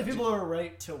 I feel like people are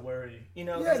right to worry.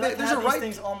 Yeah, I there's have these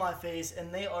things on my face,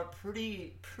 and they are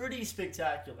pretty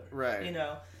spectacular. Right.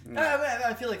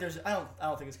 I feel like I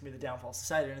don't think it's gonna be the downfall of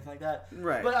society or anything like that.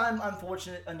 Right. But I'm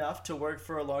fortunate enough to work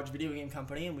for a large video game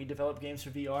company, and we develop games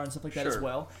for VR and stuff like that as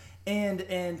well. And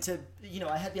to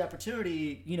I had the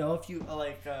opportunity a few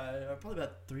probably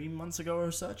about 3 months ago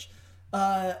or such,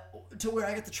 to where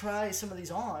I got to try some of these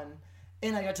on,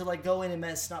 and I got to like go in and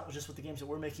mess not just with the games that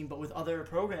we're making, but with other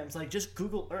programs like just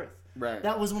Google Earth. Right.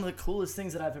 That was one of the coolest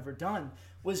things that I've ever done.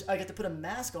 Was I get to put a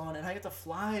mask on and I get to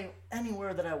fly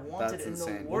anywhere that I wanted the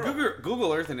world. Well,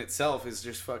 Google Earth in itself is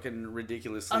just fucking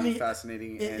ridiculously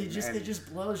fascinating. It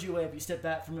just blows you away if you step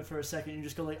back from it for a second and you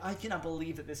just go like, I cannot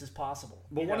believe that this is possible.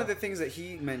 But one of the things that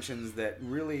he mentions that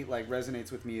really like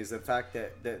resonates with me is the fact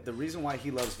that the reason why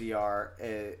he loves VR,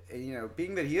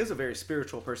 being that he is a very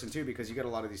spiritual person too, because you get a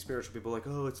lot of these spiritual people like,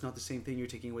 oh, it's not the same thing. You're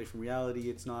taking away from reality.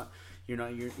 It's not.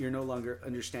 You're no longer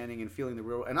understanding and feeling the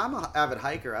real. And I'm an avid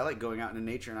hiker. I like going out into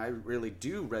nature, and I really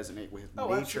do resonate with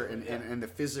nature and the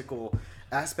physical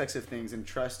aspects of things and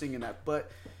trusting in that. But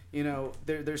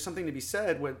there's something to be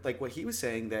said with like what he was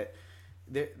saying that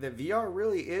VR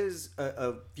really is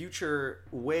a future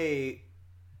way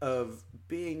of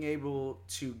being able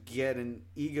to get an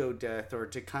ego death or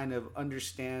to kind of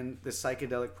understand the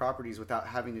psychedelic properties without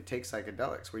having to take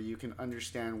psychedelics, where you can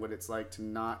understand what it's like to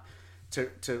not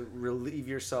to relieve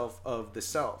yourself of the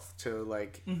self, to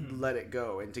like let it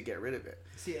go and to get rid of it.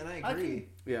 See, and I agree.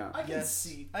 I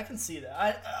can see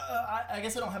that. I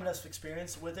guess I don't have enough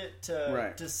experience with it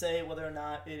to say whether or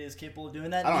not it is capable of doing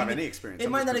that. I don't have any experience. It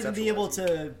might not even be able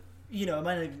to. It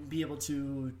might not be able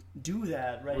to do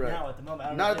that right now at the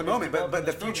moment. Not at the moment, but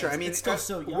the future. I mean, it's still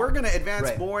so young. We're going to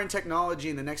advance more in technology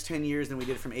in the next 10 years than we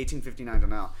did from 1859 to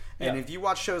now. And if you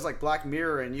watch shows like Black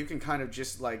Mirror, and you can kind of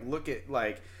just like look at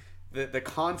like the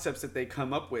concepts that they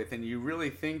come up with, and you really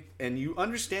think and you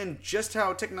understand just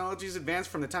how technology's advanced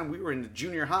from the time we were in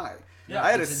junior high. Yeah,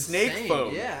 I had a snake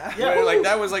phone. Yeah. Where, like,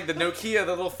 that was like the Nokia,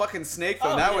 the little fucking snake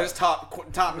phone. That was top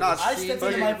notch. I stepped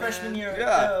into my freshman year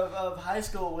of high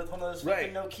school with one of those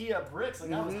fucking Nokia bricks.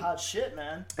 Like, that was hot shit,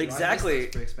 man. Exactly.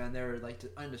 Those bricks, man. They were like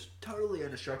totally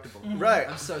indestructible. Right.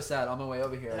 I'm so sad. On my way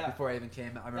over here, before I even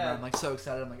came, I remember I'm like so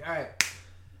excited. I'm like, all right,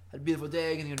 had a beautiful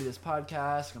day. Gonna go do this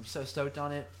podcast. I'm so stoked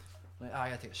on it. I'm like, I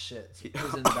gotta take a shit. So I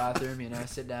was in the bathroom,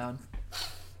 sit down.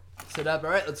 Sit up, all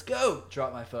right, let's go.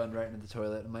 Drop my phone right into the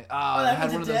toilet. I'm like, I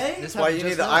had one of those. That's why you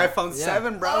need the iPhone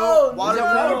 7, bro. Oh,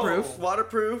 waterproof.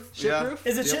 Waterproof. Shitproof?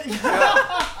 Is it shit?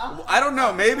 I don't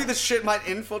know. Maybe the shit might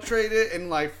infiltrate it and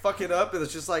like fuck it up.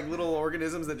 It's just like little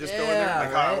organisms that just go in there.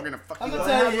 Like, we're gonna fuck you up. I'm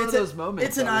gonna tell you,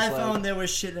 it's an iPhone. There was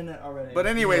shit in it already. But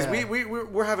anyways,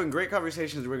 we're having great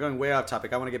conversations. We're going way off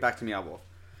topic. I want to get back to Meow Wolf.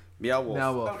 Meow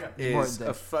Wolf is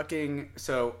a fucking...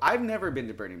 So, I've never been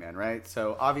to Burning Man, right?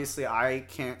 So, obviously, I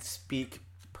can't speak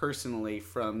personally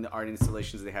from the art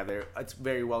installations they have there. It's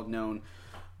very well known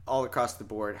all across the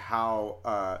board how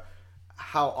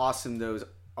awesome those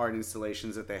art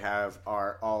installations that they have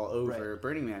are all over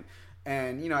Burning Man.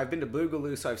 And, I've been to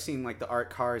Boogaloo, so I've seen, like, the art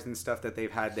cars and stuff that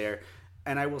they've had there.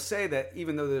 And I will say that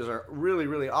even though those are really,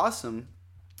 really awesome,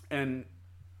 and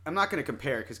I'm not going to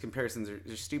compare because comparisons are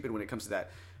stupid when it comes to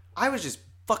that, I was just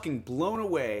fucking blown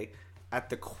away at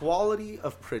the quality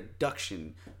of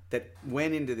production that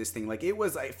went into this thing. Like, it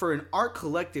was like, for an art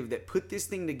collective that put this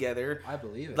thing together. I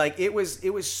believe it. Like, it was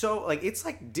so, like, it's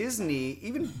like Disney,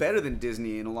 even better than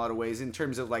Disney in a lot of ways, in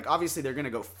terms of, like, obviously they're going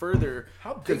to go further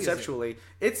conceptually.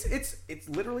 It's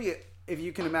literally, if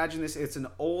you can imagine this, it's an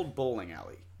old bowling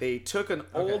alley. They took an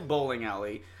old bowling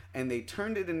alley and they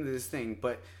turned it into this thing,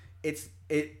 but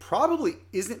it probably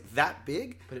isn't that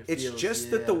big. But it's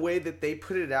just that the way that they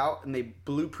put it out and they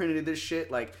blueprinted this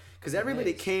shit, like, because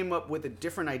everybody came up with a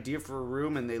different idea for a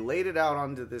room and they laid it out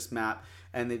onto this map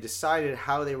and they decided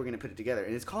how they were going to put it together.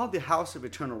 And it's called the House of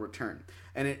Eternal Return.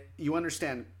 And you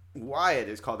understand why it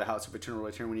is called the House of Eternal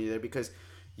Return when you're there, because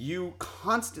you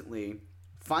constantly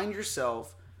find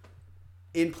yourself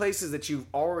in places that you've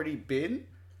already been,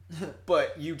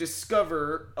 but you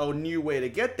discover a new way to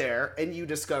get there, and you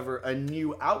discover a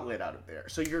new outlet out of there.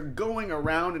 So you're going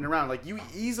around and around. Like, you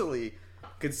easily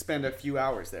could spend a few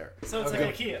hours there. So it's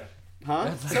like IKEA.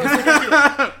 Huh? So it's like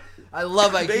IKEA. I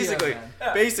love IKEA,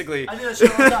 Basically. I do that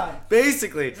shit all the time.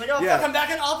 Basically. It's like, fuck, I'm back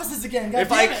in offices again. God if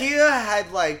IKEA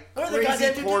had, like,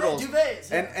 crazy portals.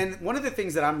 Duvets. And one of the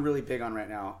things that I'm really big on right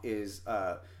now is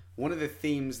one of the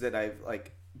themes that I've,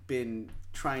 like, been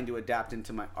trying to adapt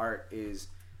into my art is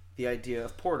the idea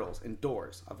of portals and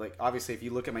doors. Of, like, obviously, if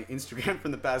you look at my Instagram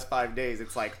from the past 5 days,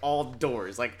 it's like all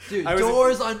doors. Like, dude,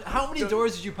 doors on how many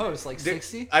doors did you post? Like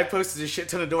 60? I posted a shit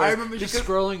ton of doors. I remember just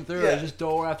scrolling through it, just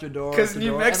door after door. Because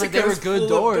New Mexico, they were good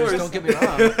doors. Don't get me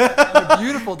wrong. They're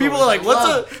beautiful doors. People are like, "What's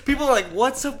up?" People are like,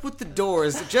 "What's up with the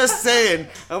doors?" Just saying.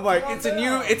 I'm like,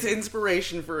 it's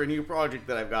inspiration for a new project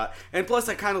that I've got. And plus,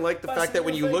 I kind of like the fact that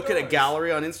when you look at a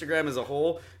gallery on Instagram as a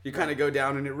whole, you kind of go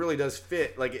down and it really does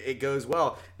fit. Like, it goes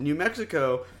well. New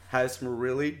Mexico has some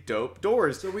really dope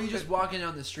doors. So were you just walking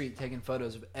down the street taking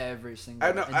photos of every single?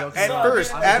 I know. At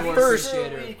first, of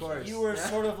course. You were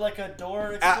sort of like a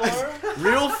door explorer.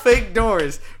 Real fake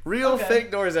doors, fake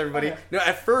doors. Everybody. Okay. No,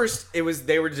 at first they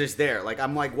were just there. Like,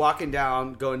 I'm like walking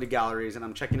down, going to galleries, and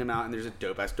I'm checking them out, and there's a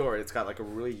dope ass door. It's got like a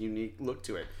really unique look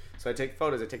to it. So I take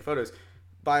photos.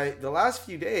 By the last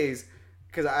few days,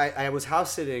 because I was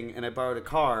house sitting and I borrowed a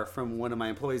car from one of my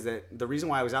employees. That the reason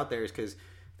why I was out there is because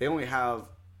they only have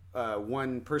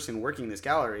one person working this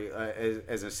gallery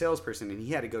as a salesperson, and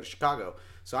he had to go to Chicago.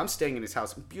 So I'm staying in his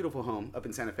house, beautiful home up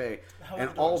in Santa Fe, and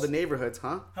all the neighborhoods.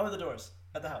 How are the doors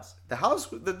at the house?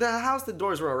 The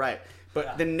doors were all right,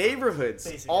 but the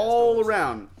neighborhoods all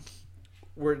around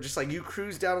were just like, you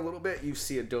cruise down a little bit, you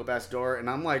see a dope ass door, and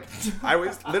I'm like, I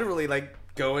was literally like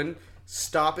going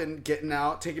stopping, getting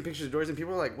out, taking pictures of doors, and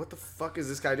people are like, "What the fuck is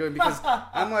this guy doing?" Because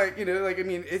I'm like, I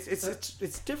mean,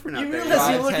 it's different out You there. realize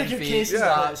you Five, look 10 at your feet. cases Yeah.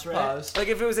 guys, right? Pause. Like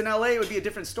if it was in LA, it would be a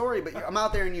different story. But I'm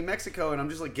out there in New Mexico, and I'm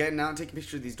just like getting out and taking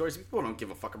pictures of these doors. People don't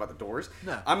give a fuck about the doors.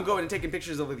 No. I'm going and taking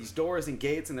pictures of these doors and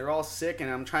gates, and they're all sick, and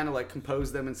I'm trying to like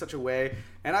compose them in such a way.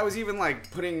 And I was even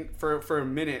like putting for a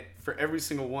minute for every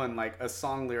single one like a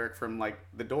song lyric from like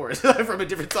the Doors from a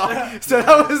different song. So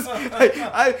that was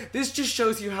like, this just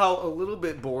shows you how a little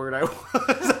bit bored I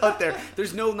was out there.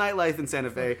 There's no nightlife in Santa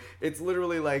Fe. It's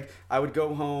literally like I would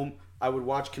go home, I would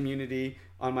watch Community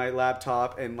on my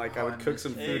laptop, and like I would cook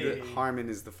some food. Hey. Harmon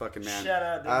is the fucking man. Shout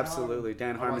out Dan Absolutely,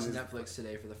 Dan I Harmon watched is. Netflix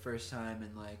today for the first time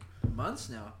in like months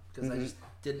now because I Mhm. just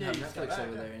didn't Yeah, have you just got Netflix back,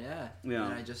 over yeah. there. Yeah.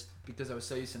 And I just because I was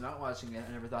so used to not watching it,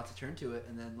 I never thought to turn to it.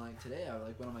 And then like today, I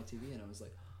like went on my TV and I was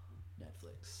like,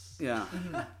 Netflix. Yeah.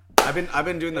 I've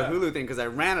been doing the Hulu thing because I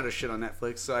ran out of shit on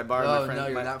Netflix, so I borrowed my Oh friend. no,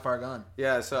 you're that far gone.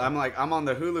 Yeah, so I'm on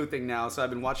the Hulu thing now, so I've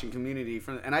been watching Community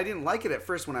and I didn't like it at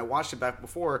first when I watched it back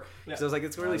before because I was like,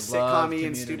 it's really I love sitcom-y and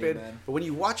Community, stupid. man. But when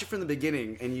you watch it from the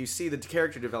beginning and you see the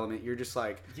character development, you're just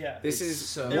like, Yeah. this It's is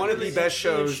so one of the It best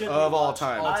really shows should be of all watched.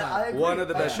 time. All time. I agree. One of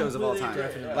the I best shows of all completely time.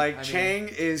 agree, Definitely. Like I mean- Chang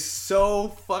is so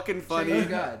fucking funny. Chang is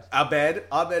God.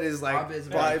 Abed is like Abed's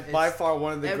by amazing. far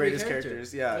one of the Every greatest character.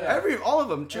 characters. Yeah, Yeah. all of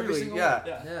them Every truly. single Yeah. one.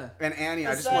 Yeah. And Annie,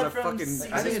 I just Aside want to from fucking,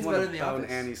 season- I I think just it's want better to than The bone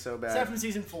Office. Annie so bad. Except from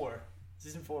season 4.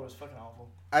 Season 4 was fucking awful.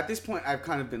 At this point, I've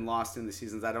kind of been lost in the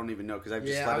seasons. I don't even know because I've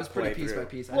just Yeah, let I was it play pretty piece through. by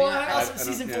piece. Well, I also I don't-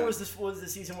 season yeah. 4 was the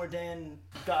season where Dan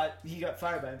got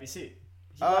fired by NBC. He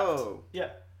Oh. left. Yeah.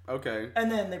 Okay. And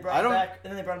then they I brought him don't- back.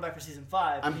 And then they brought him back for season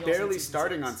 5. I'm and he also barely did season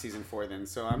starting 6. on season 4 then,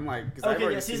 so I'm like, because I've Okay,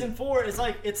 already yeah, seen season 4 is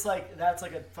like it's like that's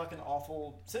like a fucking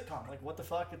awful sitcom. Like what the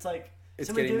fuck? It's like It's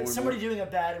somebody, getting more and somebody more- doing a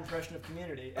bad impression of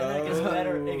Community, and then it gets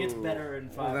better. It gets better in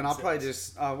 5. Well, then and I'll 6. probably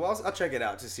just, I'll check it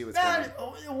out to see what's going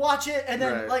on. Watch it, and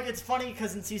then Right. like it's funny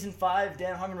because in season 5,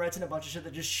 Dan Harmon writes in a bunch of shit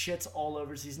that just shits all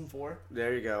over season 4.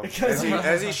 There you go. Because-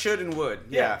 As he should and would.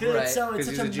 Yeah. because Right. it's so 'Cause it's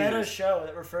he's such a a meta genius. show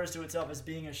that refers to itself as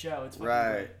being a show. It's fucking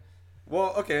Right. great.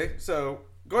 Well, okay, so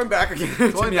going back again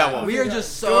to Going Meow back, Wolf. we are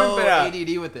just so Going back.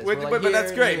 ADD with this. But, We're like but that's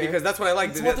here great and here. because that's what I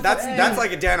like. It's what the That's fuck-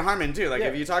 like a Dan Harmon too. Like Yeah.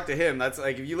 if you talk to him, that's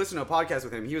like if you listen to a podcast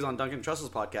with him. He was on Duncan Trussell's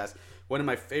podcast, one of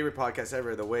my favorite podcasts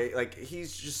ever. The way like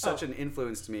he's just such an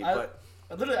influence to me. But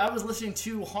I was listening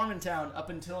to Harmontown up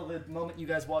until the moment you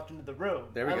guys walked into the room.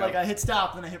 There we go. I hit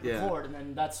stop, then I hit Yeah. record, and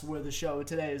then that's where the show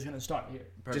today is going to start here.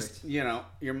 Perfect. just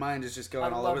your mind is just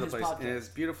going I all love over the his place, podcast. and it's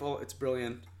beautiful. It's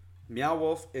brilliant. Meow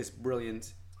Wolf is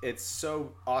brilliant. It's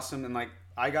so awesome, and like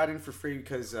I got in for free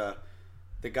because the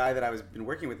guy that I was been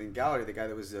working with in gallery, the guy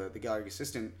that was the gallery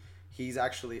assistant, he's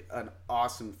actually an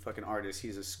awesome fucking artist.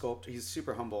 He's a sculptor. He's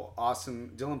super humble,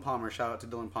 awesome. Dylan Palmer, shout out to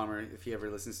Dylan Palmer if he ever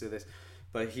listens to this.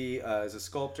 But he is a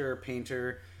sculptor,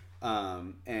 painter,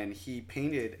 and he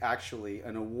painted actually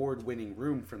an award-winning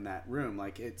room from that room.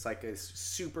 Like it's like a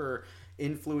super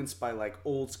influenced by like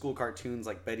old school cartoons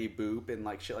like Betty Boop and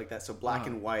like shit like that. So black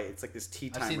and white. It's like this tea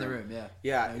time. I've seen the room, yeah.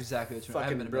 Yeah, I know exactly it's what you mean. I haven't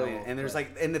fucking been to brilliant. Meow And there's Wolf,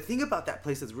 like, and the thing about that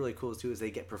place that's really cool too is they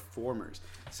get performers.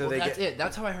 So Well, they that's get it.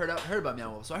 That's how I heard about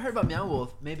Meow Wolf. So I heard about Meow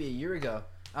Wolf maybe a year ago.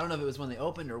 I don't know if it was when they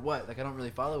opened or what. Like I don't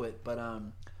really follow it, but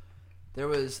there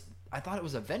was. I thought it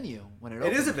was a venue when it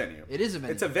opened. It is a venue. It is a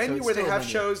venue. It's a So venue it's where they still a have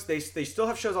venue. shows. They still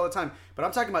have shows all the time. But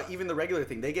I'm talking about even the regular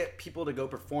thing. They get people to go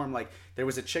perform. Like there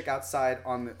was a chick outside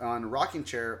on a rocking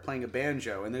chair playing a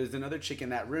banjo, and there's another chick in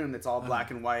that room that's all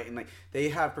black and white. And like they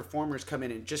have performers come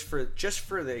in and just for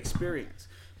the experience.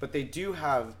 But they do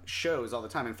have shows all the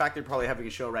time. In fact, they're probably having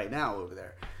a show right now over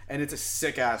there, and it's a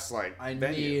sick ass like I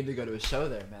venue. need to go to a show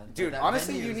there, man. Dude, That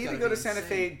honestly, venue you has need to gotta go be to Santa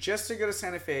insane. Fe just to go to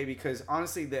Santa Fe because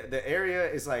honestly, the area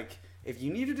is like if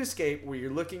you needed to escape where you're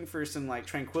looking for some like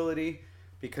tranquility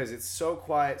because it's so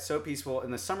quiet, so peaceful.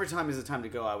 And the summertime is the time to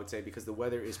go, I would say, because the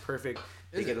weather is perfect.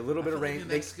 They Is get it? a little I bit of feel like rain.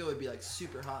 New Mexico would be like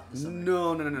super hot in the summer.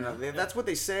 No. That's what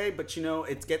they say, but you know,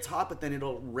 it gets hot, but then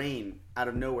it'll rain out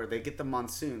of nowhere. They get the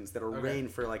monsoons that'll rain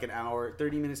for like an hour,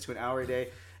 30 minutes to an hour a day.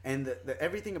 And the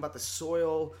everything about the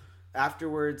soil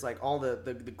afterwards, like all the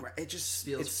it just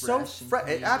Feels it's so fresh and fresh.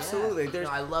 clean. Absolutely. Yeah. There's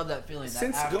No, I love that feeling. That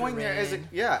since after going there rain.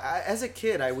 as a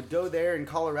kid, I would go there in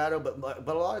Colorado, but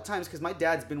a lot of times because my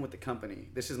dad's been with the company.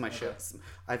 This is my shit.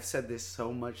 I've said this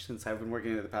so much since I've been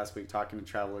working there the past week, talking to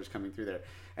travelers coming through there,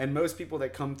 and most people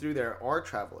that come through there are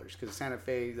travelers because Santa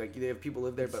Fe, like they have people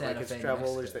live there, but Santa like it's Fe,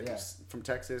 travelers Mexico, that from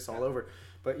Texas all over.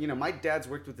 But you know, my dad's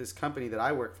worked with this company that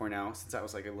I work for now since I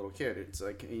was like a little kid. It's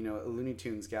like a Looney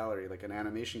Tunes gallery, like an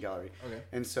animation gallery. Okay.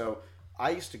 And so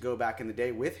I used to go back in the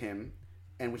day with him,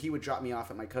 and he would drop me off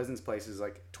at my cousin's places,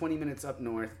 like 20 minutes up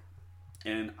north.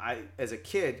 And I, as a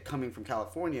kid coming from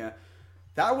California,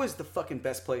 that was the fucking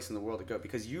best place in the world to go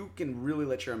because you can really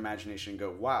let your imagination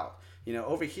go wild. You know,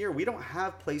 over here we don't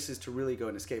have places to really go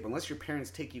and escape unless your parents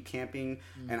take you camping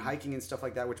and hiking and stuff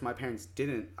like that, which my parents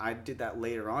didn't. I did that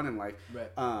later on in life.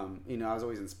 Right. You know, I was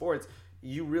always in sports.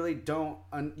 You really don't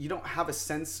have a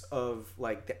sense of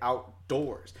like the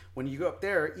outdoors when you go up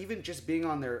there. Even just being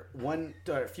on their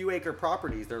few acre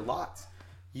properties, their lots.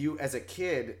 You as a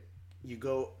kid, you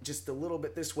go just a little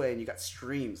bit this way and you got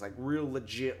streams, like real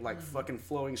legit, like fucking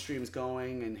flowing streams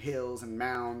going and hills and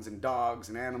mounds and dogs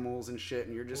and animals and shit.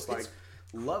 And you're just like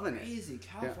loving it. Crazy.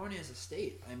 California is a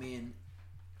state. I mean,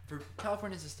 for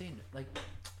California as a state, like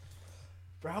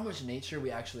for how much nature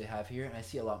we actually have here, and I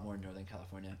see a lot more in Northern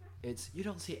California. You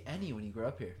don't see any when you grow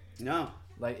up here. No.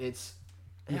 Like it's,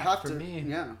 you have for to, me.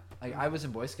 Yeah. Like I was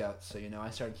in Boy Scouts, so you know I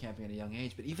started camping at a young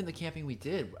age. But even the camping we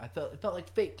did, it felt like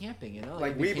fake camping, you know.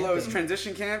 Like Weeblo's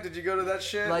transition camp. Did you go to that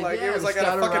shit? Like it was like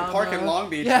at a fucking park in Long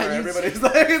Beach yeah, where everybody's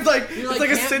like it's like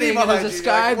a city behind you. A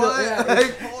sky, like, what? Yeah,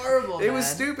 it was horrible. It was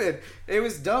stupid. It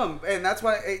was dumb, and that's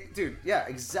why, dude. Yeah,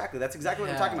 exactly. That's exactly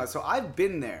what I'm talking about. So I've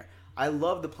been there. I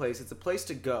love the place. It's a place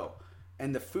to go.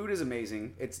 And the food is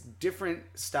amazing. It's different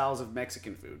styles of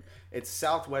Mexican food. It's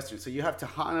Southwestern. So you have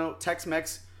Tejano,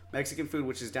 Tex-Mex, Mexican food,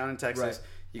 which is down in Texas. Right.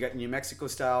 You got New Mexico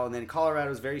style. And then Colorado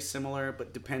is very similar,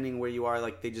 but depending where you are,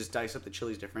 like they just dice up the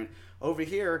chilies different. Over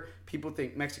here, people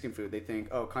think Mexican food. They think,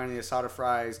 oh, carne asada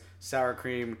fries, sour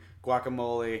cream,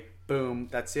 guacamole, boom,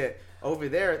 that's it. Over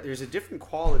there, there's a different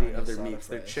quality of their meats,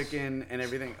 their chicken and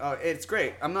everything. Oh, it's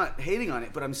great. I'm not hating on it,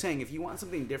 but I'm saying if you want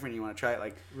something different, you want to try it.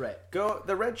 Like, go.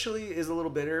 The red chili is a little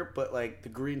bitter, but like the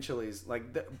green chilies,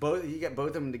 like both, you get both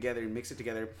of them together and mix it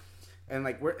together, and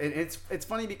like it's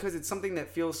funny because it's something that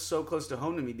feels so close to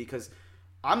home to me because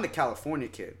I'm the California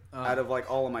kid out of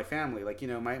like all of my family. Like, you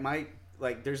know, my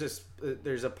like there's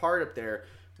a part up there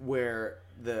where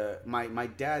my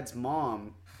dad's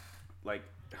mom, like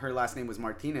her last name was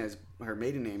Martinez, her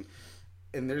maiden name,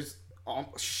 and there's a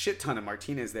shit ton of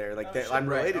Martinez there, like that I'm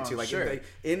related to, like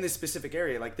in this specific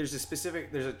area. Like there's a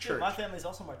church. Dude, my family's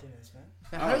also Martinez, man.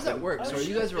 Now, how does that work? So are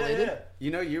you guys related? Yeah.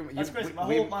 You know, that's crazy.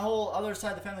 My whole other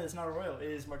side of the family that's not Arroyo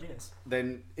is Martinez.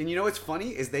 And you know what's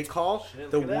funny is they call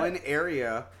the one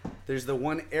area. There's the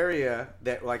one area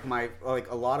that like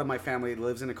a lot of my family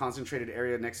lives in a concentrated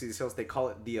area next to these hills. They call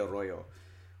it the Arroyo.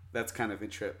 That's kind of a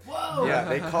trip. Whoa! Yeah,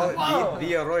 they call it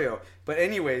the Arroyo. But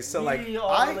anyways, so like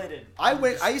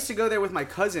I used to go there with my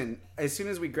cousin as soon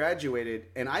as we graduated,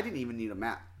 and I didn't even need a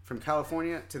map. From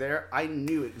California to there, I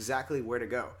knew exactly where to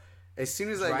go. As soon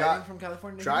as I got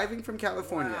driving from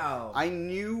California, wow. I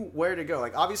knew where to go.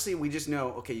 Like obviously, we just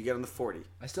know. Okay, you get on the 40.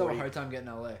 I still have a hard time getting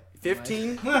to LA.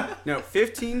 15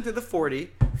 to the 40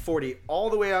 all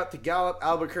the way out to Gallup,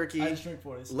 Albuquerque. I just drink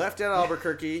 40s. Left at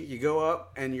Albuquerque, you go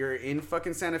up and you're in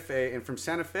fucking Santa Fe. And from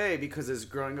Santa Fe, because as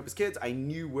growing up as kids, I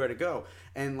knew where to go.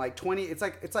 And like 20, it's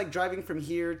like driving from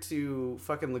here to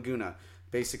fucking Laguna,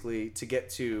 basically, to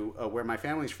get to where my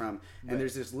family's from. And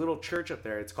there's this little church up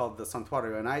there. It's called the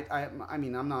Santuario. And I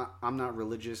mean, I'm not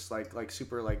religious, like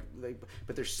super like,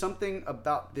 but there's something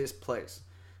about this place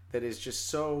that is just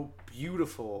so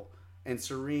beautiful and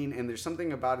serene, and there's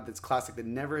something about it that's classic that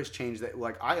never has changed. That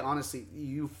like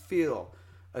you feel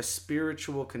a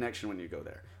spiritual connection when you go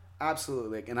there,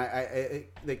 absolutely. Like, and I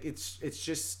like it's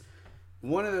just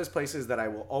one of those places that I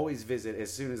will always visit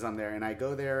as soon as I'm there. And I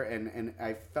go there, and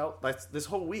I felt this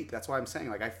whole week. That's why I'm saying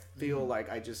like I feel like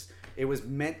it was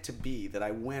meant to be that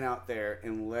I went out there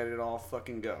and let it all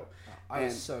fucking go. I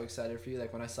was so excited for you.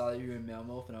 Like when I saw that you were in Meow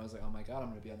Wolf, and I was like, oh my god, I'm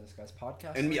gonna be on this guy's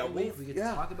podcast. And Meow Wolf, we get to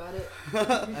talk about it.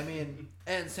 I mean,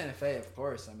 and Santa Fe, of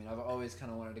course. I mean, I've always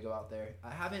kind of wanted to go out there.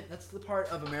 That's the part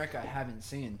of America I haven't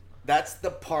seen. That's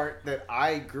the part that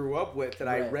I grew up with, that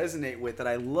I resonate with, that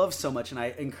I love so much, and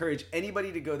I encourage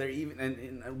anybody to go there. Even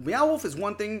and Meow Wolf is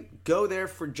one thing. Go there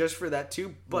for that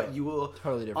too, but you will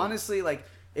totally different. Honestly,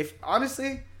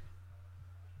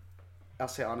 I'll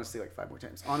say honestly like 5 more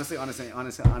times.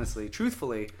 Honestly,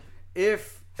 truthfully,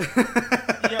 if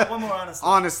yeah, one more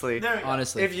honestly.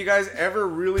 Honestly, if you guys ever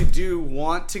really do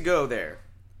want to go there,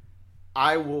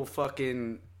 I will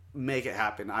fucking make it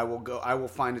happen. I will go. I will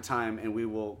find a time, and we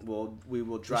will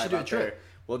drive out there.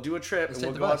 We'll do a trip, and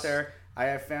we'll go out there. I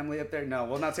have family up there. No,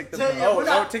 we'll not take the bus.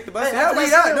 Take the bus. Hey,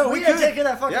 we can take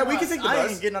that fucking bus. We can take the bus. I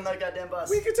ain't getting on that goddamn bus.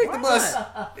 We can take the bus.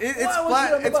 It's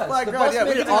flat. It's flat ground. Yeah,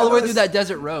 we can all the way through that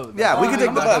desert road. Yeah, we can take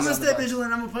the bus. I'm gonna stay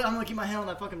vigilant. I'm gonna keep my hand on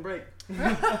that fucking brake.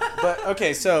 But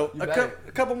okay, so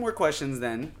a couple more questions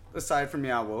then, aside from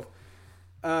Meow Wolf.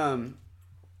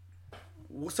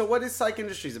 So what is Psych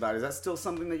Industries about? Is that still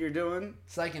something that you're doing?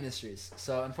 Psych Industries.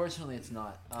 So unfortunately, it's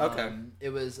not. Okay. It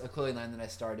was a clothing line that I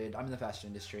started. I'm in the fashion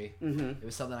industry. Mm-hmm. It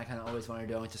was something I kind of always wanted to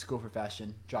do. I went to school for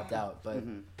fashion, dropped out, but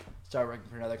started working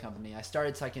for another company. I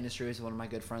started Psych Industries with one of my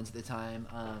good friends at the time.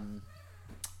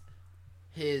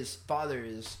 His father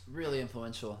is really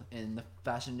influential in the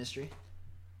fashion industry,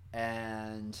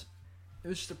 and it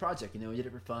was just a project. We did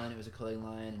it for fun. It was a clothing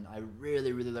line, and I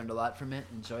really, really learned a lot from it.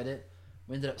 Enjoyed it.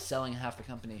 We ended up selling half the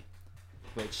company,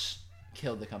 which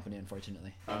killed the company,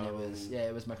 unfortunately. And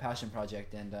it was my passion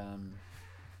project, and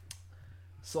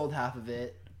sold half of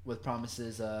it with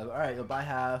promises of, all right, you'll buy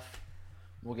half.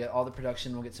 We'll get all the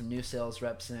production. We'll get some new sales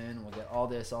reps in. We'll get all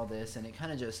this, and it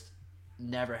kind of just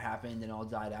never happened and all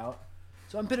died out.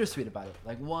 So I'm bittersweet about it.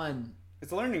 Like, one,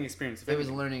 it's a learning experience. It was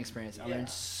a learning experience. I learned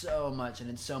so much, and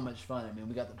it's so much fun. I mean,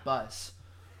 we got the bus.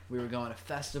 We were going to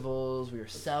festivals. We were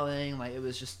selling. Like, it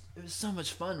was so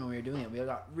much fun when we were doing it. We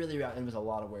got really, it was a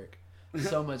lot of work.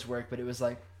 So much work, but it was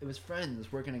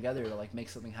friends working together to, like, make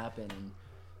something happen. And,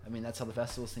 I mean, that's how the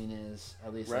festival scene is,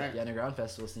 at least like the underground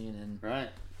festival scene. And,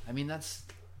 I mean, that's...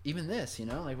 Even this,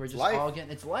 like we're just all getting...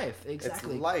 It's life,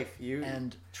 exactly. It's life.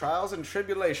 And trials and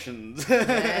tribulations.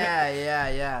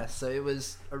 yeah. So it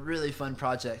was a really fun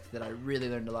project that I really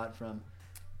learned a lot from.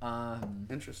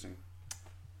 Interesting.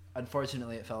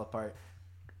 Unfortunately, it fell apart.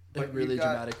 But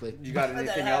Dramatically. You got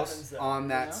anything else on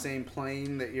that same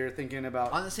plane that you're thinking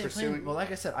about on the same pursuing? Plane? Well,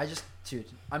 like I said,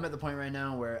 I'm at the point right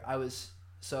now where I was...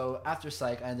 So after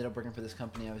Psych, I ended up working for this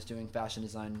company. I was doing fashion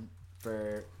design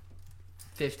for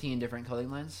 15 different clothing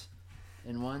lines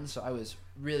in one, so I was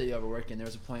really overworking. There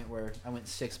was a point where I went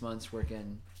 6 months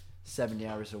working 70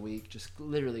 hours a week, just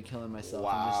literally killing myself.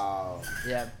 Wow.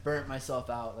 Burnt myself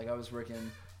out. Like, I was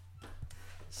working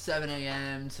 7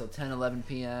 a.m. till 10, 11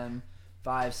 p.m.,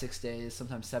 5-6 days,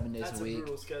 sometimes 7 days a week. That's a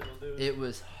brutal schedule, dude. It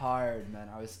was hard, man.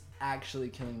 I was actually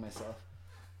killing myself.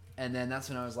 And then that's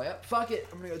when I was like, fuck it,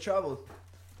 I'm gonna go travel.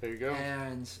 There you go.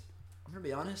 And I'm gonna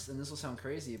be honest, and this will sound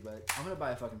crazy, but I'm gonna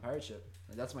buy a fucking pirate ship.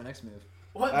 Like, that's my next move.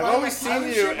 What? I've always seen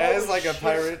you as like a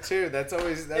pirate too. That's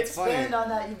funny. Expand on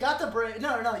that. You've got the braid.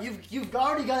 No. You've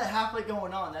already got it halfway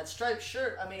going on. That striped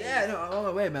shirt. I mean. Yeah, no, I'm on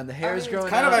my way, man. The hair is growing.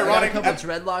 It's kind of ironic. I got a couple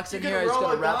dreadlocks in here. I just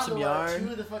gotta wrap some yarn.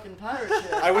 To the fucking pirate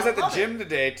ship. I was at the gym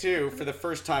today too for the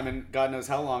first time in God knows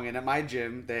how long. And at my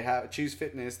gym, they have Choose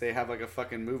Fitness. They have like a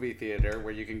fucking movie theater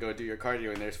where you can go do your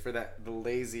cardio. And there's for the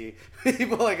lazy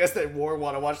people, I guess, that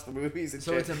want to watch the movies. And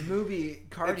so it's a movie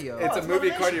cardio. It's a movie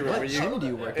cardio room. What gym do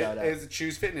you work out at? It's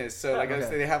Choose Fitness. So. Like I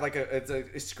said, they have like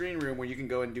a screen room where you can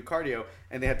go and do cardio,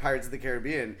 and they had Pirates of the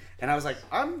Caribbean, and I was like,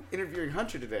 I'm interviewing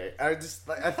Hunter today. I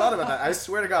thought about that. I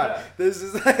swear to God, this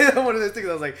is one of those things.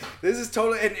 I was like, this is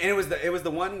totally, and it was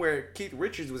the one where Keith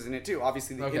Richards was in it too.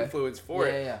 Obviously, the influence for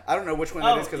it. Yeah. I don't know which one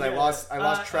that is because I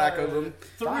lost track of them.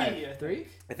 Three.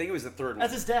 I think it was the third one.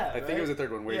 That's his dad. I think it was the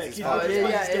third one where it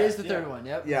is the third one.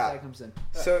 Yep. Yeah. That comes in.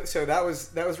 So that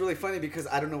was really funny because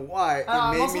I don't know why.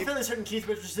 I'm also fairly certain Keith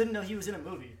Richards didn't know he was in a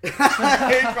movie. He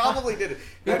probably did it.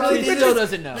 He probably still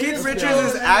doesn't know. Keith Richards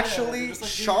is actually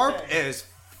sharp as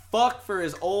fuck for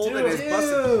his old and his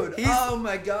busted. Oh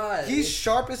my God. He's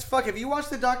sharp as fuck. Have you watched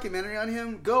the documentary on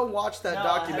him? Go watch that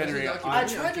documentary. I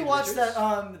tried to watch that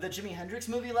the Jimi Hendrix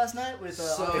movie last night with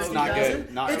it's not good.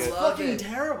 It's fucking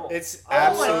terrible. It's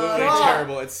absolutely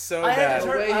terrible. It's so bad. The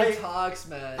way he talks,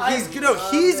 man.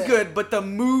 He's good, but the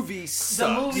movie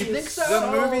sucks. You think so?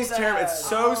 The movie's terrible. It's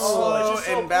so slow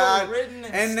and bad.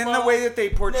 And then the way that they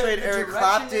portrayed Eric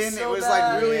Clapton, it was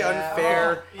like really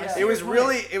unfair. It was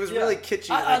really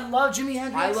kitschy. I love Jimi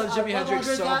Hendrix. I love Jimi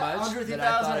Hendrix so much. Andre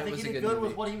 3000, I think he did good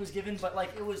with what he was given, but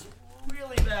like it was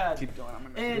really bad. Keep going.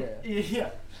 I'm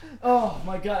gonna. Oh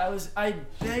my God, I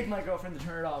begged my girlfriend to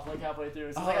turn it off like halfway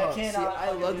through. So I was like, I can't.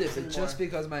 I loved it, but just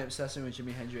because my obsession with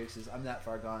Jimi Hendrix is, I'm that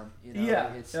far gone.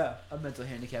 It's a mental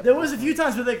handicap. There was a few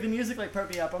times where like the music like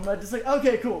perked me up. I'm like, just like,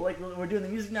 okay, cool. Like we're doing the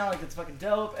music now, like it's fucking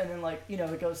dope. And then like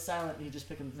it goes silent, and you just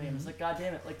pick up the thing. It's like, God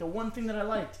damn it! Like the one thing that I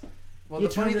liked. Well, the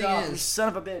funny thing is, you son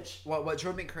of a bitch. What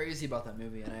drove me crazy about that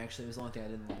movie, and it was the only thing I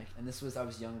didn't like, and I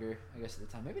was younger, I guess, at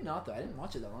the time. Maybe not, though. I didn't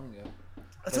watch it that long ago.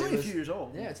 It's only a few years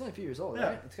old. Yeah, it's only a few years old,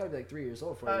 right? It's got to be like 3 years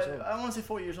old, 4 years old. I want to say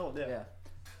 4 years old, yeah.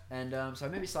 And so I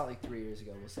maybe saw it like 3 years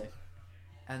ago, we'll say.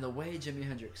 And the way Jimi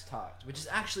Hendrix talked, which is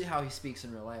actually how he speaks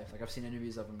in real life. Like, I've seen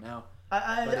interviews of him now.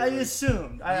 I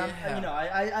assumed.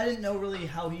 I didn't know really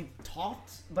how he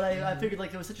talked, but I figured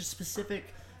like there was such a specific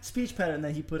speech pattern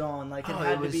that he put on, like it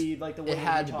had to be like the way it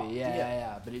had he to talked. be,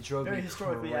 yeah. But it drove me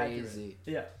crazy.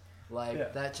 Yeah,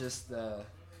 that just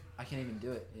I can't even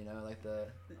do it. Like the.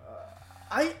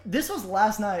 This was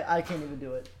last night. I can't even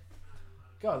do it.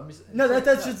 God, let me. No,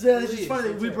 that's just funny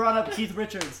that we brought up Keith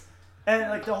Richards. And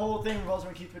like the whole thing revolves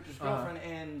around Keith Richards' girlfriend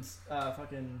and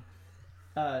fucking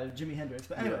Jimi Hendrix.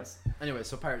 But anyways. Anyway,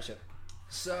 so pirate ship.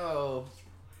 So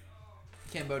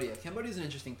Cambodia. Cambodia's an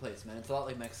interesting place, man. It's a lot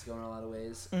like Mexico in a lot of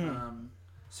ways.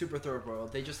 Super third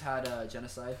world. They just had a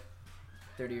genocide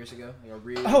 30 years ago, like a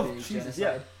really big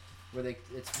genocide. Where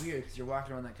it's weird because you're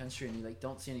walking around that country and you like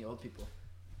don't see any old people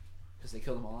because they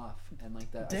killed them all off. And like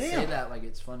that, I say that like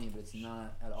it's funny, but it's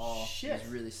not at all. Shit. It's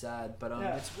really sad, but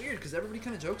it's weird because everybody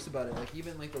kind of jokes about it, like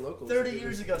even like the locals. 30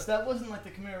 years ago, so that wasn't like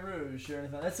the Khmer Rouge or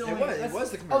anything. That's the only. It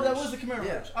was the Khmer Rouge. Oh, that was the Khmer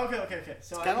Rouge. Okay.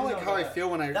 So it's kind of like how I feel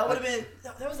when I. That would have been.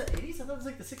 That was the 80s. I thought it was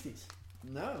like the 60s.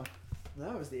 No,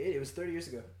 it was the 80s. It was 30 years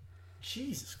ago.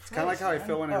 Jesus Christ. It's kind of like how I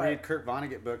feel when I read Kurt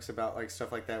Vonnegut books about like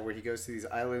stuff like that, where he goes to these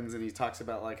islands and he talks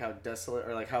about like how desolate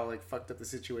or like how like fucked up the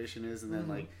situation is, and then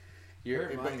like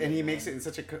and he makes it in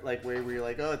such a like way where you're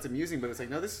like, oh, it's amusing, but it's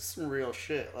like, no, this is some real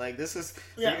shit. Like this is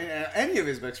any of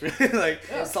his books really, like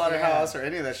Slaughterhouse or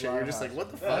any of that shit. You're just like,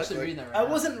 what the fuck? Like, I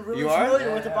wasn't really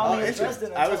familiar with the bombing of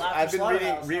Dresden until after I've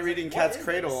been rereading Cat's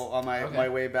Cradle on my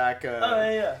way back.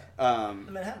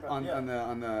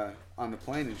 On the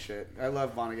plane and shit. I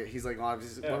love Vonnegut. He's like one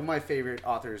of my favorite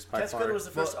authors by Cat's far. Cradle was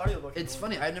the first audiobook. It's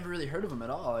funny. I'd never really heard of him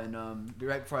at all. And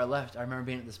right before I left, I remember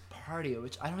being at this party,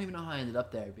 which I don't even know how I ended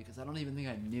up there because I don't even think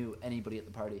I knew anybody at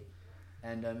the party.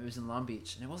 And it was in Long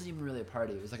Beach, and it wasn't even really a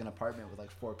party. It was like an apartment with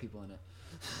like 4 people in it.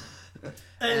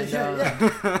 That's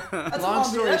long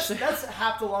story. That's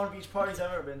half the Long Beach parties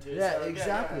I've ever been to. Yeah, so,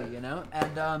 exactly. You know,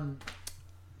 and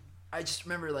I just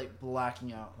remember like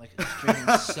blacking out, like drinking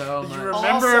so much. You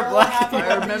remember blacking out?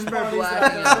 I remember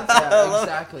blacking out. Yeah,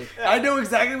 exactly. I know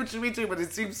exactly what you mean too, but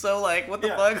it seems so like what the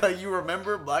fuck? Like you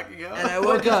remember blacking out? And I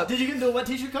woke up. Did you get into a wet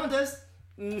t-shirt contest?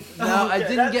 No, I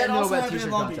didn't get into a wet t-shirt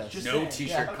contest. No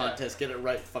t-shirt contest. Get it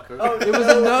right, fucker. Oh, it was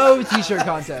a no t-shirt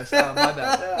contest. Oh, my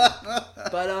bad.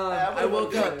 But I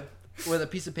woke up with a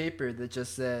piece of paper that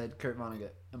just said Kurt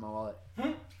Vonnegut in my wallet.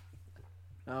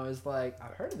 I was like,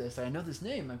 I've heard of this. I know this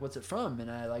name. Like, what's it from?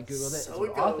 And I like Googled it. It's an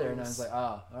author, and I was like,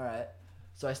 oh, all right.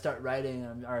 So I start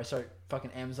writing, or I start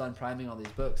fucking Amazon priming all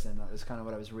these books, and that was kind of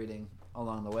what I was reading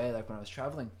along the way, like when I was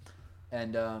traveling.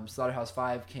 And Slaughterhouse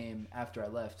 5 came after I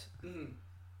left,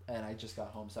 and I just got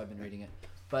home, so I've been reading it.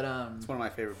 But it's one of my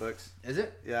favorite books. Is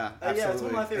it? Yeah, absolutely. Yeah, it's one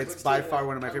of my favorite books. It's by far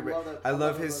one of my favorite. I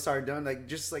love his sardonic, like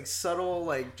just like subtle,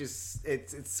 like just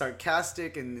it's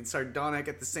sarcastic and sardonic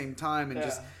at the same time, and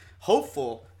just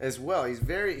hopeful as well. He's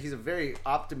a very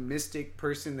optimistic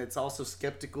person that's also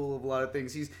skeptical of a lot of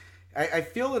things. I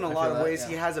feel in a lot of ways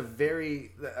he has a very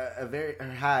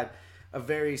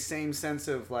same sense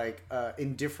of like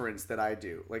indifference that I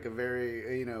do. Like a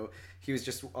very he was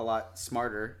just a lot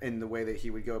smarter in the way that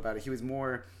he would go about it. He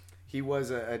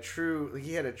was a true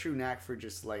knack for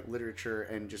just like literature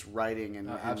and just writing and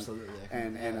absolutely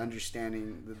and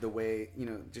understanding the way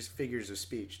just figures of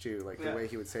speech too, like the way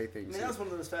he would say things. I mean, that was one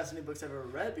of the most fascinating books I've ever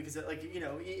read because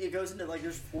it goes into like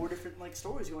there's 4 different like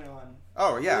stories going on.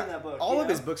 Oh yeah, in that book, all of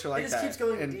his books are like that. It just keeps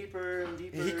going deeper and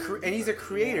deeper. And he's a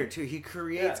creator too. He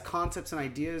creates concepts and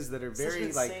ideas that are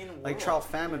very like Charles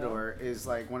Famador is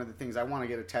like one of the things I want to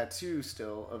get a tattoo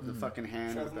still of the fucking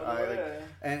hand with the eye,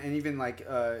 and even like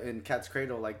in Cat's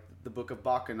Cradle, like the Book of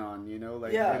Bakunan,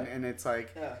 and it's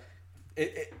like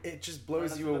it just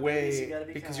blows you away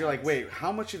because you're like, wait,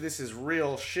 how much of this is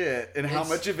real shit and how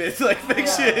much of it's like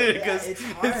fiction? Because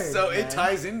it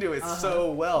ties into it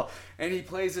so well, and he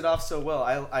plays it off so well.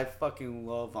 I fucking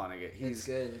love Vonnegut. It's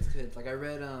good. It's good. Like I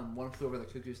read One Flew Over the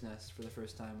Cuckoo's Nest for the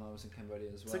first time while I was in Cambodia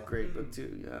as well. It's a great book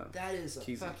too. Yeah, that is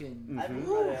a fucking. I've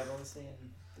read it. I've only seen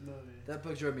the movie. That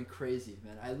book drove me crazy,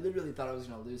 man. I literally thought I was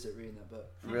gonna lose it reading that book.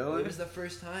 Really? It was the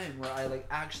first time where I like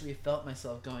actually felt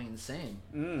myself going insane.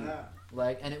 Yeah.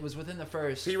 Like, and it was within the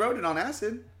first. He wrote it on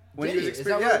acid. When he was is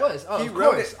that what it was? Oh, he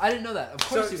wrote it. I didn't know that. Of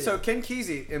course he did. So Ken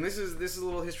Kesey, and this is a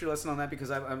little history lesson on that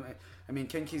because I mean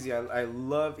Ken Kesey, I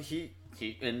love he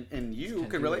and you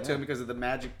can relate to him because of the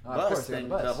magic bus thing,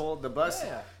 the bus.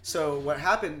 Yeah. So what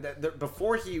happened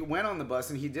before he went on the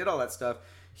bus and he did all that stuff.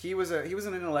 He was an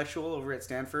intellectual over at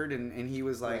Stanford, and he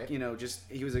was like, he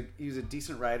was a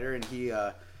decent writer, and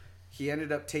he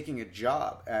ended up taking a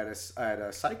job at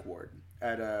a psych ward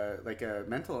at a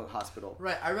mental hospital.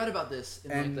 Right, I read about this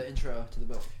in the intro to the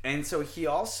book. And so he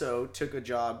also took a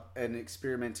job and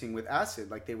experimenting with acid.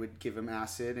 Like they would give him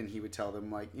acid, and he would tell them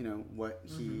like what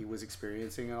he was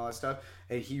experiencing and all that stuff.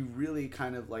 And he really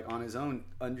kind of like on his own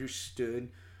understood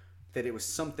that it was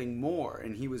something more,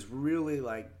 and he was really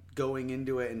like going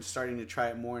into it and starting to try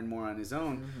it more and more on his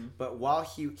own. But while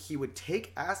he would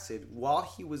take acid while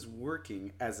he was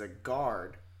working as a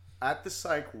guard at the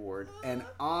psych ward, and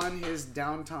on his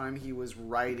downtime he was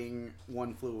writing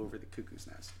One Flew Over the Cuckoo's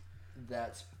Nest.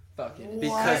 That's fucking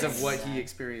because insane. of what he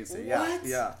experienced. What?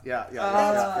 Yeah.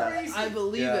 I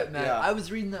believe Yeah, it, man. yeah. I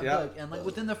was reading that Yeah. book, and like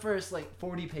within the first like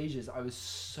 40 pages, I was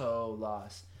so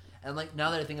lost. And like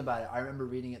now that I think about it, I remember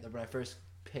reading it when I first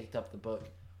picked up the book.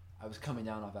 I was coming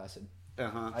down off acid.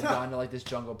 I'd gone to like this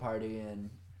jungle party and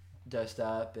dust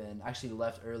up, and actually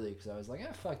left early because I was like,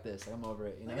 fuck this, like, I'm over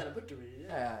it. You know. I got a book to read.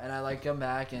 Yeah, and I like come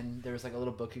back, and there was like a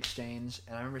little book exchange,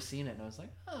 and I remember seeing it, and I was like,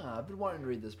 I've been wanting to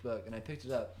read this book, and I picked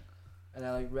it up, and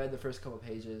I like read the first couple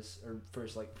pages, or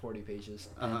first like 40 pages,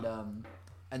 and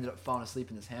ended up falling asleep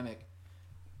in this hammock,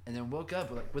 and then woke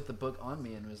up with the book on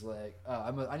me, and was like,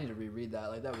 I need to reread that.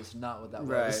 Like that was not what that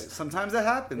Right. was. Sometimes that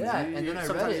happens. Yeah, and then I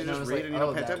read it, and I was like,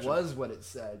 that that was what it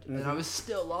said, and I was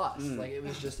still lost. Mm. Like it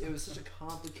was such a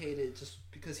complicated, just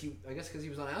because he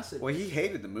was on acid. Well, he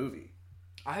hated the movie.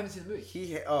 I haven't seen the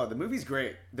movie. The movie's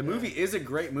great. The movie is a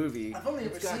great movie. I've only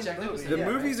ever It's got seen Jack the movie. Nicholson. The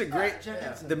movie's a great.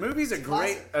 The movie's It's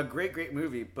a a great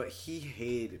movie, but he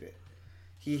hated it.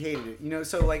 He hated it. You know,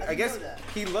 so like I guess know that.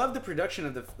 he loved the production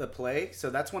of the play.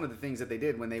 So that's one of the things that they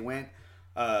did when they went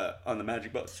on the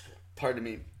Magic Bus. Pardon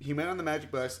me. He went on the Magic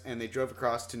Bus and they drove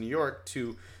across to New York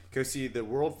to go see the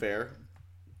World Fair,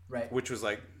 Right. which was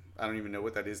like I don't even know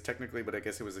what that is technically, but I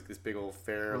guess it was like this big old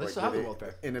fair. Well, they like still have the really World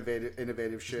Fair.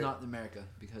 Innovative shit. It's not in America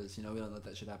because we don't let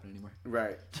that shit happen anymore.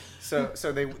 Right. So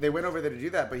they went over there to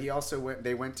do that, but he also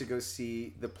went to go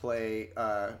see the play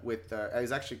with it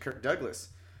was actually Kirk Douglas,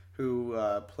 who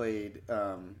played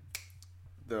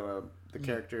the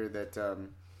character that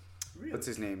Really? what's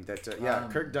his name that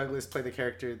Kirk Douglas played the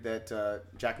character that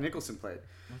Jack Nicholson played.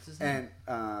 What's his name?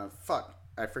 And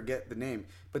I forget the name.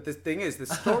 But the thing is, the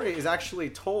story is actually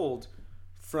told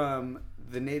from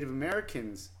the Native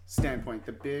Americans' standpoint,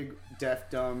 the big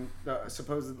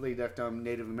supposedly deaf dumb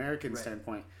Native American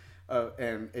standpoint,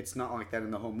 and it's not like that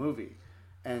in the whole movie.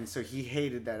 And so he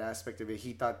hated that aspect of it.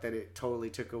 He thought that it totally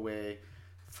took away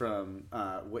from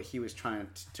what he was trying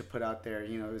to put out there.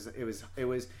 You know, it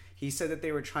was. He said that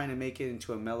they were trying to make it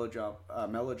into a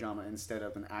melodrama instead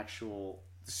of an actual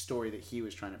story that he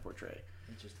was trying to portray.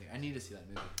 Interesting. I need to see that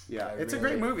movie. Yeah, it's a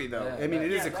great movie though. Yeah, I mean,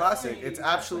 it is a classic. definitely- It's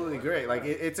absolutely great. Like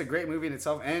it's a great movie in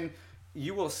itself, and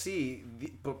you will see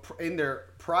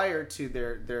prior to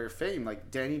their fame, like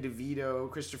Danny DeVito,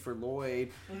 Christopher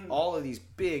Lloyd, all of these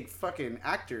big fucking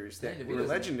actors that Danny were DeVito's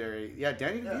legendary. Yeah,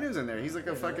 Danny DeVito's in there. He's like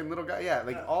a fucking little guy. Yeah,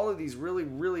 like all of these really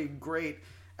really great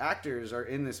actors are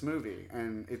in this movie,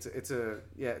 and it's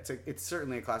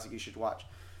certainly a classic you should watch.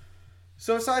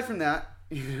 So aside from that.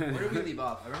 Where did we leave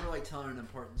off? I remember like telling an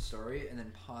important story and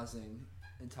then pausing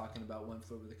and talking about One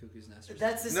Flew Over the Cuckoo's Nest. Or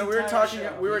That's this No, we were entire talking.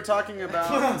 show. We were talking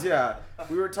about. Yeah,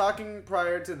 we were talking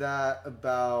prior to that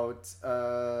about.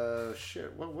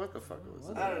 Shit. What the fuck was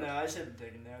that? I don't know. I just haven't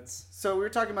taken notes. So we were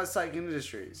talking about psych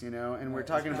industries, you know, and we're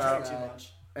talking Not about too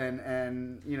much.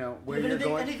 and you know where If you're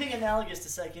going. anything analogous to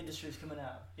psych industries coming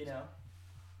out, you know?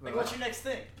 Like, what's your next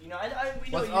thing? You know, we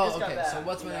know What's, you just got okay. back. So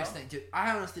what's my you know? next thing, dude? I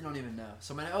honestly don't even know.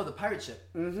 So the pirate ship.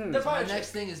 Mm-hmm. The So my pirate next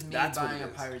ship. thing is me That's what buying it a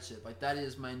is. pirate ship. Like that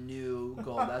is my new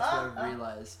goal. That's what I've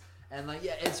realized. And like,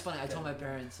 yeah, it's funny. I told my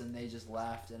parents, and they just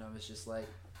laughed, and I was just like,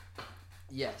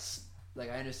 "Yes." Like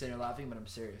I understand you're laughing, but I'm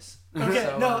serious. Okay,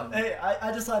 So, no, hey,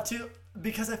 I just laughed too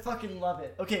because I fucking love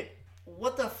it. Okay,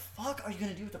 what the fuck are you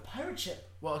gonna do with the pirate ship?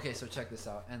 Well, okay, so check this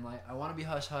out. And like, I want to be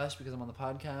hush hush because I'm on the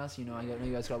podcast. You know, I know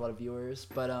you guys got a lot of viewers,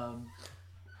 but I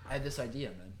had this idea,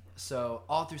 man. So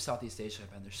all through Southeast Asia,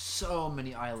 man, there's so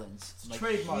many islands, like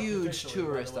trademarked huge officially,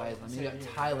 tourist by the way. islands. You got Yeah.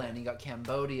 Thailand, you got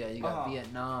Cambodia, you got Uh-huh.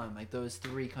 Vietnam. Like those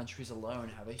three countries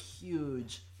alone have a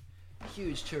huge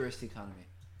tourist economy.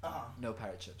 No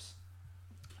pirate ships.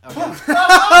 Okay.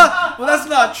 Well, that's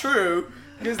not true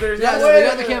because there's Yeah, so they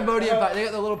got the Cambodian. They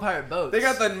got the little pirate boats. They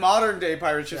got the modern day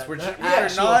pirate ships, Yeah, which they're they're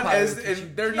actual not pirates, as which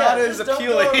you- they're Yeah, not as just don't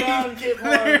go appealing. around Cape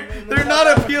Horn and They're South not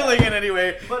Africa. appealing in any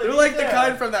way. But They're if like you're the there-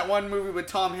 kind from that one movie with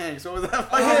Tom Hanks. What was that? Oh,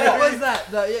 fucking what movie? was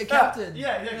that?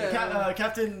 Captain.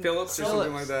 Captain Phillips or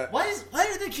something like that. Why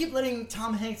do they keep letting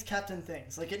Tom Hanks captain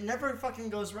things? Like it never fucking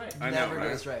goes right. I know, Never right?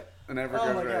 goes right. I never Oh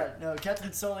goes my right. god, no,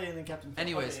 Captain Sully and then Captain.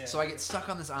 Anyways, Okay, yeah. so I get stuck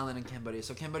on this island in Cambodia.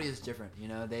 So Cambodia is different, you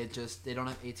know. They don't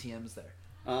have ATMs there.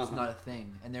 It's not a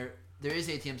thing. And there is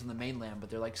ATMs on the mainland, but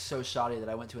they're like so shoddy that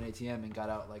I went to an ATM and got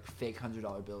out like fake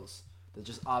 $100 bills that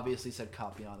just obviously said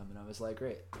copy on them, and I was like,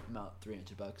 great, I'm out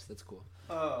 $300. That's cool.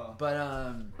 Oh. But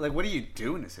Like, what do you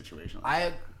do in a situation like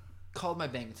I called my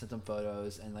bank and sent them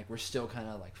photos, and like we're still kind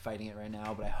of like fighting it right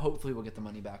now. But I hopefully will get the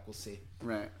money back. We'll see. that?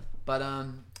 Right. But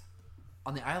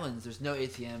on the islands, there's no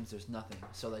ATMs, there's nothing.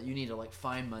 So that you need to like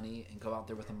find money and go out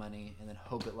there with the money and then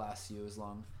hope it lasts you as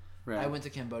long. Right. I went to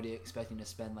Cambodia expecting to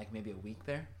spend like maybe a week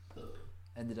there.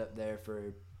 Ended up there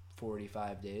for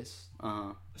 45 days.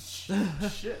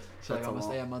 Shit. So like That's almost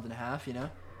a a month and a half, you know.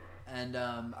 And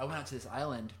I went out to this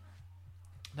island.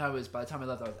 By the time I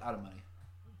left, I was out of money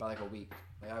by like a week.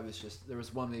 Like there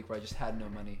was 1 week where I just had no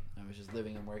money. I was just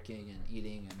living and working and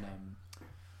eating, and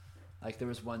like there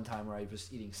was one time where I was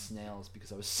eating snails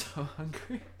because I was so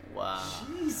hungry. Wow.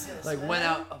 Jesus. Like man. went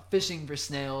out fishing for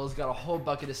snails, got a whole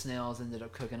bucket of snails, ended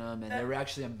up cooking them, and they were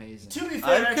actually amazing. To be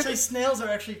fair, I could- actually, snails are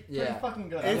actually pretty Yeah. fucking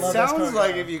good. I It love sounds escargot.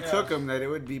 like if you Yeah. cook them, that it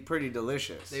would be pretty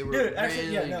delicious. They were Dude,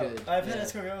 actually, really yeah, no. good. I've had Yeah.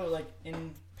 escargot like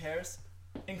in Paris.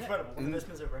 Incredible. One of the best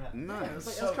meals I've ever had. Nice. It was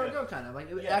like So escargot good. kind of like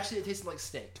Yeah. it tasted like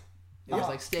steak. It was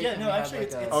Uh-huh. like steak. Yeah, and no, we had, actually, like,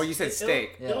 it's- a- Oh, you said It'll-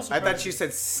 steak. Yeah. it'll I surprise thought you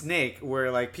said snake, where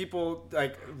like people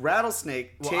like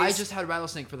rattlesnake Well, taste. I just had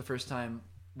rattlesnake for the first time.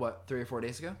 What, 3 or 4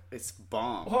 days ago? It's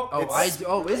bomb. Oh, It's-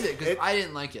 Is it? Because it- I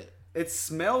didn't like it. It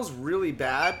smells really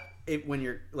bad when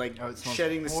you're like Oh, it smells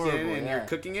shedding the skin horrible, and yeah. you're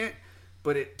cooking it,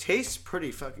 but it tastes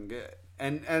pretty fucking good.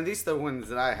 And at least the ones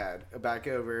that I had back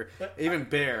over, even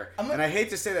bear. And I hate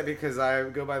to say that because I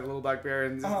go by the little black bear,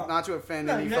 and not to offend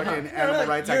any fucking animal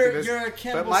rights activists, You're a but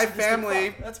cannibal my sadistic family,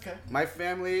 fuck. That's okay. my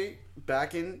family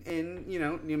back in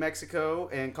New Mexico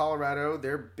and Colorado,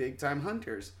 they're big time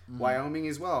hunters. Wyoming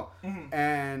as well,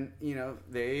 and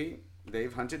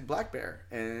they've hunted black bear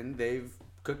and they've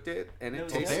cooked it, and it Well,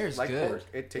 tastes bear's like good. pork.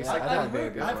 It tastes Yeah, like I've pork. had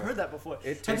bear before. I've heard that before.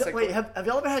 It tastes like wait, pork. have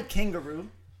y'all ever had kangaroo?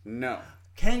 No.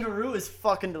 Kangaroo is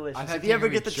fucking delicious. I've had if you ever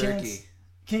kangaroo get the jerky. chance,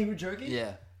 kangaroo jerky.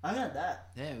 Yeah. I've had that.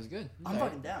 Yeah, it was good. I'm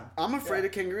fucking down. I'm afraid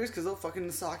of kangaroos because they'll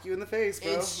fucking sock you in the face,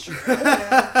 bro. It's true.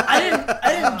 I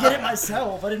didn't get it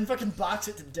myself. I didn't fucking box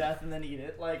it to death and then eat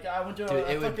it. Like I went to Dude,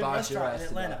 a it would fucking box your restaurant ass in to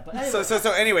Atlanta. death. But anyway,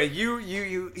 So anyway,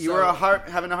 you So- were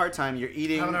having a hard time. You're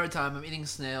eating. Having a hard time. I'm eating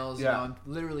snails. Yeah. You know, I'm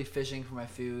literally fishing for my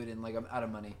food, and like I'm out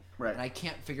of money. Right. And I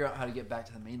can't figure out how to get back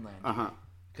to the mainland. Uh-huh.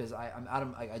 Because I'm out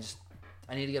of.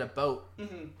 I need to get a boat.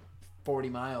 40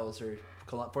 miles or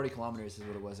 40 kilometers is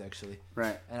what it was actually.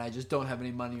 Right. And I just don't have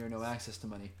any money or no access to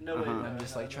money. no way. And I'm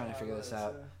just like trying to figure this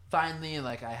out. Finally,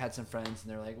 like I had some friends,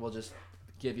 and they're like, "We'll just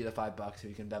give you the $5 so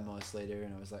you can Venmo us later."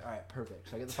 And I was like, "All right, perfect."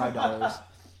 So I get the $5,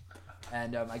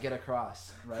 and I get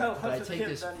across, right? How But I much take did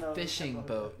this Venmo in fishing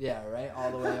Cambodia? boat, yeah, right,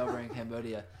 all the way over in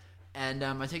Cambodia, and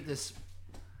I take this.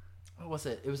 What was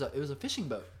it? It was a fishing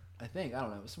boat, I think. I don't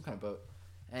know. It was some kind of boat,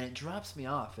 and it drops me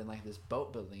off in like this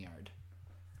boat building yard.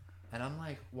 And I'm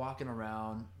like walking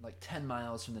around like 10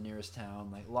 miles from the nearest town,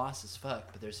 like lost as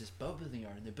fuck. But there's this boat building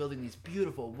yard, and they're building these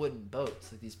beautiful wooden boats,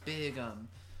 like these big,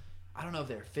 I don't know if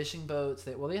they're fishing boats.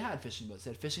 They had fishing boats.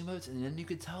 They had fishing boats, and then you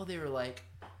could tell they were like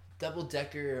double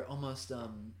decker, almost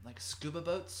like scuba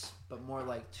boats, but more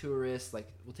like tourists.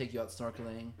 Like we'll take you out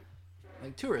snorkeling,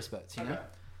 like tourist boats, you know.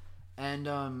 And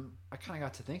I kind of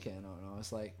got to thinking, I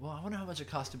was like, well, I wonder how much it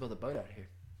costs to build a boat out here.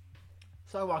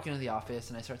 So I walk into the office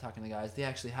and I start talking to the guys. They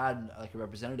actually had like a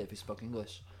representative who spoke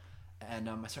English, and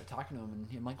I start talking to him, and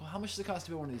I'm like, "Well, how much does it cost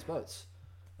to build one of these boats?"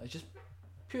 Like just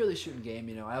purely shooting game,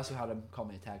 you know. I also had him call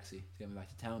me a taxi to get me back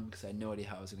to town because I had no idea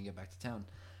how I was going to get back to town.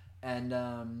 And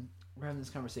we're having this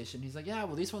conversation. He's like, "Yeah,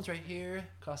 well, these ones right here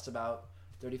cost about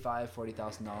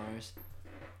 $40,000.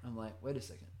 I'm like, "Wait a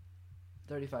second.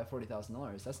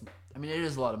 $40,000. That's, I mean, it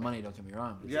is a lot of money. Don't get me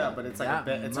wrong. But Yeah, but it's like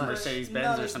it's a much. Mercedes Benz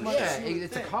Not or as some much shit. Yeah, you would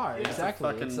it's a think. car. Yeah. Exactly.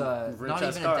 It's a It's fucking not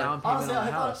rich-ass even a car. down payment Honestly, on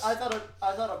a house. I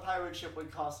thought a pirate ship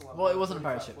would cost a lot. Well, it more, wasn't a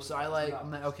pirate ship, so I'm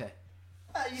like, okay.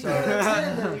 You So-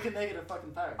 can you can make it a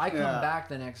fucking pirate. I come Yeah. back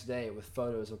the next day with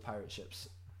photos of pirate ships,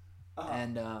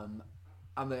 and I'm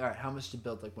like, all right, how much to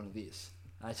build like one of these?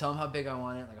 And I tell him how big I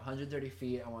want it, like 130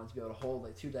 feet. I want it to be able to hold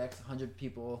like 2 decks, 100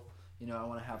 people. You know, I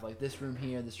want to have like this room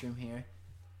here,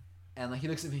 and like he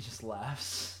looks at me and just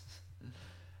laughs.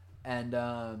 And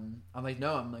I'm like,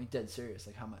 no, I'm like dead serious.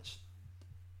 Like, how much?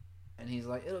 And he's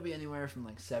like, it'll be anywhere from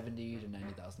like $70,000 to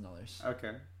 $90,000.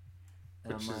 Okay.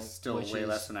 And Which I'm is like, still which way is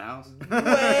less than a house.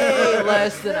 way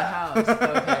less than a house.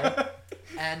 Okay.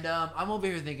 And I'm over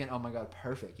here thinking, oh my god,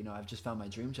 perfect. You know, I've just found my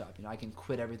dream job. You know, I can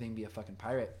quit everything, be a fucking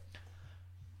pirate.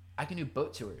 I can do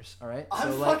boat tours. All right.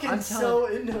 I'm like, fucking so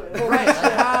into it. Right. Like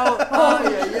how?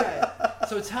 Yeah.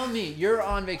 So tell me, you're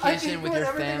on I vacation can with quit your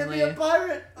everything family. and be a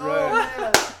pirate. Oh Right.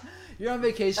 man. You're on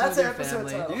vacation That's with your an episode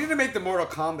family. title. You need to make the Mortal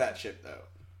Kombat shit though.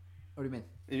 What do you mean?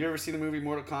 Have you ever seen the movie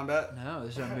Mortal Kombat? No,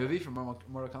 there's a movie for Mortal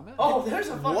Kombat. Oh, there's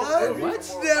a fucking What? movie What?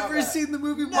 for Mortal Never Kombat. seen the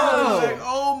movie Mortal No. Kombat?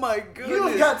 Oh my goodness.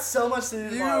 You've got so much to do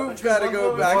tomorrow. You've between gotta one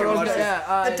go movie- back and Mortal watch Kombat. this.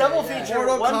 Yeah, The double yeah. feature: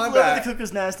 Mortal One Flew Over Kombat. the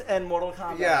Cuckoo's Nest and Mortal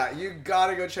Kombat. Yeah, you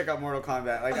gotta go check out Mortal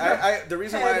Kombat. Like I the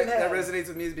reason why Hand in that hand. resonates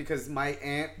with me is because my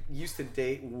aunt used to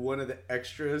date one of the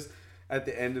extras at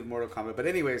the end of Mortal Kombat. But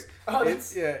anyways,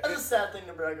 That's a sad thing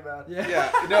to brag about. Yeah,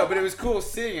 no, but it was cool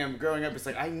seeing him growing up. It's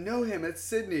like, I know him. It's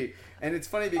Sydney. And it's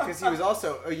funny because he was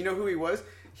also, you know who he was?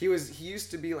 He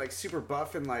used to be like super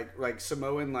buff and like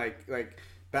Samoan, like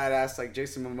badass, like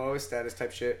Jason Momoa status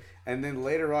type shit. And then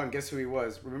later on, guess who he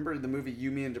was? Remember the movie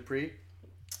You, Me, and Dupree?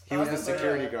 He was the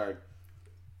security guard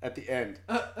at the end.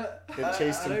 That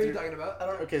chased him I know what through. you're talking about.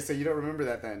 Okay, so you don't remember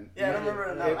that then? Yeah, I don't remember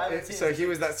it now. I haven't seen So it. he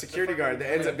was that security guard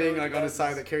that ends up being like on the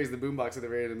side that carries the boombox at the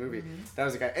very end of the movie. That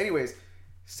was the guy. Anyways,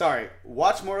 sorry.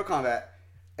 Watch Mortal Kombat,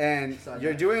 and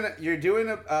you're doing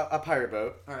a pirate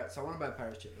boat. All right, so I want to buy a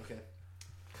pirate ship. Okay.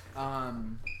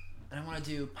 And I want to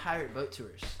do pirate boat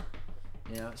tours.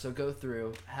 You know, so go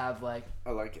through, have like I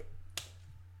like it.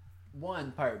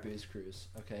 one pirate booze cruise.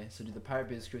 Okay, so do the pirate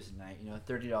booze cruise at night. You know,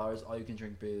 $30, all you can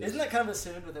drink booze. Isn't that kind of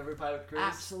assumed with every pirate cruise?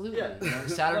 Absolutely. Yeah. You know,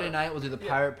 Saturday night we'll do the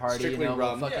pirate party. Strictly you know,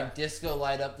 rum. we'll fucking Yeah. disco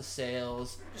light up the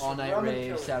sails, Just all night rum and rave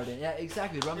killers. Saturday. Yeah,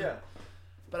 exactly. Rum. Yeah.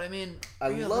 But I mean, I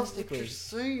love what realistically, you're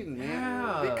saying, man.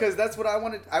 Yeah. Because that's what I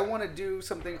wanted. I want to do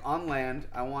something on land.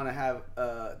 I want to have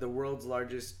the world's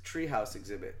largest treehouse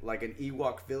exhibit, like an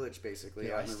Ewok village, basically.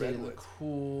 yeah, out I in the stayed in the redwoods.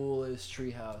 coolest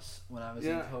treehouse when I was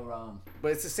in Koh-Ram.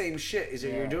 But it's the same shit. Is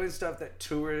that Yeah. you're doing stuff that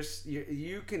tourists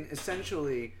you can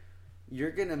essentially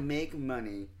you're gonna make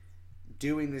money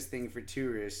doing this thing for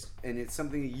tourists, and it's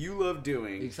something that you love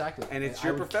doing. Exactly. And it's I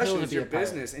your would profession, kill to it's be your a pirate.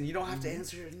 business, and you don't have to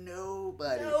answer to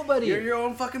nobody. Nobody. You're your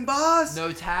own fucking boss.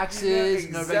 No taxes,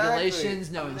 Yeah, no exactly.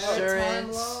 regulations, no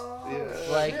insurance.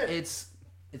 Yeah. Like Shit. it's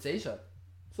Asia.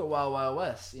 It's the wild, wild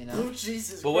west, you know. Oh,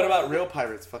 Jesus. But what Christ. about real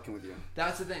pirates fucking with you?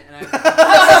 That's the thing. And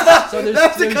I, so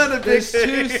That's the kind of big there's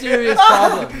two thing. serious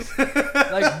problems.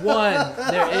 Like one,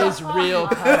 there is real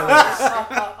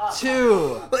pirates.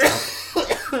 Two,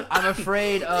 I'm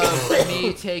afraid of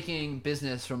me taking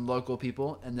business from local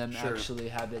people and them Sure. actually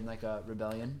having like a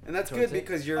rebellion. And that's towards good it.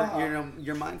 because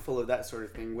you're mindful of that sort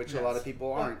of thing, which a lot of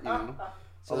people aren't. You know,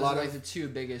 So a those lot are like of the two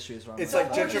big issues. Where I'm it's like,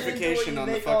 like Or get into it, gentrification you on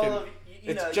the make all fucking. of-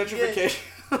 you It's know, gentrification.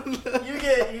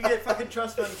 You get fucking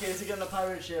trust fund kids to get on a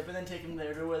pirate ship and then take them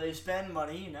there to where they spend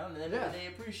money, you know, and then Yeah. they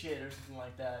appreciate it or something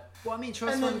like that. well, I mean,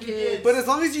 trust And then fund you kids. get- But as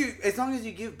long as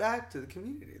you give back to the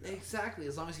community, though. Exactly,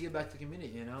 as long as you give back to the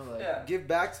community, you know, like. Yeah. Give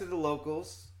back to the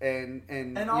locals and you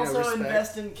And know, also respect.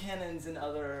 invest in cannons and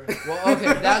other. Well,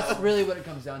 okay, that's really what it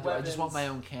comes down to. I just want Weapons.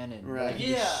 my own cannon. Right. Right. I can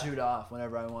Yeah. just shoot off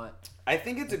whenever I want. I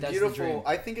think it's a That's the beautiful. dream.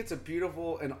 I think it's a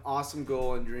beautiful and awesome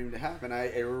goal and dream to have, and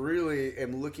I really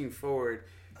am looking forward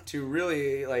to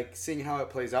really like seeing how it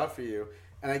plays out for you.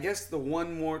 And I guess the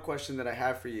one more question that I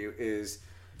have for you is,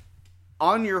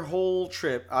 on your whole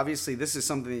trip, obviously this is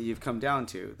something that you've come down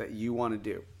to that you want to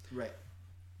do. Right.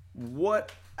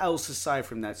 What else aside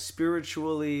from that,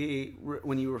 spiritually,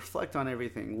 when you reflect on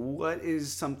everything, what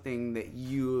is something that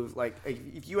you've like?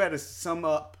 If you had to sum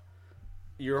up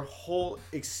your whole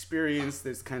experience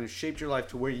that's kind of shaped your life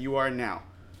to where you are now,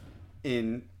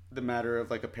 in the matter of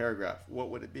like a paragraph, what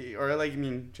would it be? Or like, I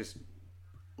mean, just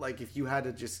like if you had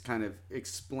to just kind of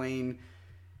explain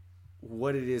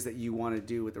what it is that you want to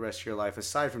do with the rest of your life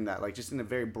aside from that, like just in a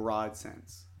very broad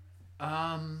sense.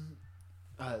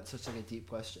 It's such like a deep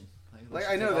question. Like, let's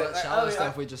I know take all that- shallow oh, yeah.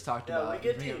 stuff we just talked Yeah, about. we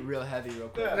get Bring it deep. real heavy, real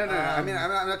quick. Yeah. No. I mean,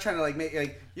 I'm not trying to like make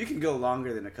like you can go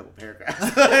longer than a couple paragraphs.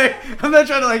 I'm not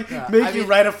trying to like Yeah, make I you mean-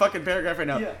 write a fucking paragraph right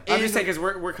now. Yeah. I'm just In- saying because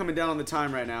we're coming down on the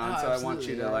time right now, and Oh, so I want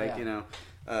you absolutely, to yeah, like yeah. you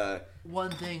know.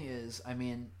 One thing is, I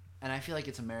mean, and I feel like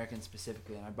it's American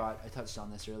specifically, and I touched on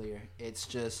this earlier. It's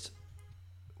just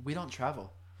we don't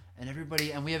travel,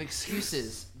 and we have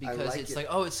excuses because like it's it. like,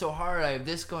 oh, it's so hard. I have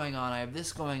this going on. I have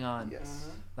this going on. Yes.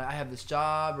 Like I have this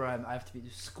job, or I have to be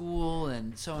to school,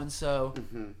 and so and so.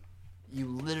 Mm-hmm. You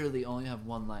literally only have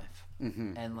one life,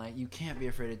 Mm-hmm. and like you can't be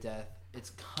afraid of death.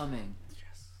 It's coming.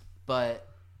 Yes. But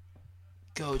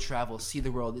go travel, see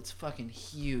the world. It's fucking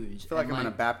huge. I feel like And, I'm in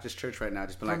a Baptist church right now,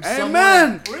 just being like, from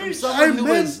Amen. from someone who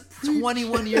Amen. was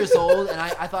 21 years old, and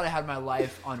I thought I had my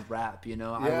life on wrap. You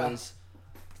know, Yeah. I was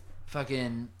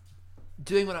fucking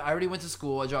doing what I already went to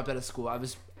school. I dropped out of school. I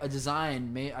was a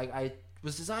design. I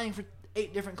was designing for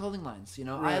 8 different clothing lines. You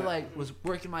know, I Right. like was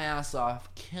working my ass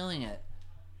off, killing it.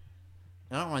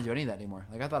 And I don't want to do any of that anymore.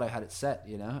 Like I thought I had it set,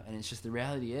 you know. And it's just the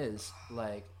reality is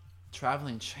like.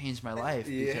 Traveling changed my life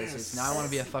because it's now I want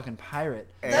to be a fucking pirate.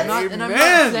 And I'm not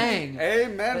Amen. saying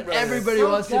Amen, that brothers. everybody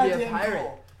So wants to be a goddamn pirate,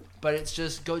 cool. but it's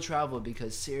just go travel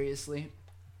because seriously,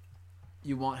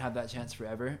 you won't have that chance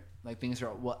forever. Like things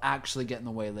will actually get in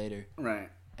the way later, Right.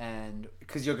 and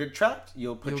Because you'll get trapped.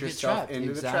 You'll put You'll get yourself trapped, into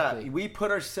exactly. the trap. We put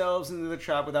ourselves into the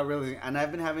trap without realizing. And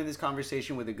I've been having this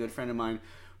conversation with a good friend of mine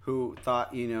who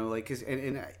thought, you know, like, cause,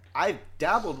 and I've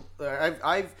dabbled,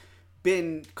 I've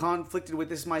been conflicted with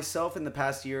this myself in the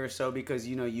past year or so because,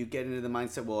 you get into the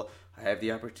mindset, well, I have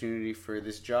the opportunity for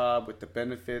this job with the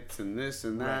benefits and this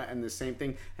and that and the same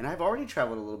thing. And I've already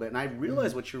traveled a little bit, and I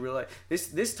realize what you realize.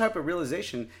 This type of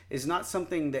realization is not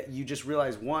something that you just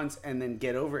realize once and then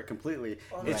get over it completely.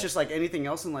 It's just like anything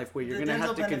else in life where you're going to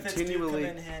have to continually.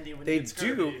 Come in handy when they you get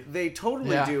scurvy. do. They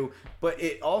totally do. But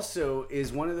it also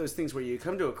is one of those things where you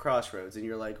come to a crossroads and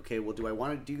you're like, okay, well, do I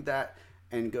want to do that?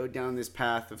 And go down this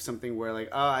path of something where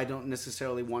like, I don't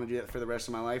necessarily want to do that for the rest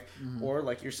of my life. Or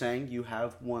like you're saying, you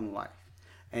have one life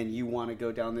and you want to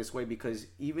go down this way because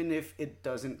even if it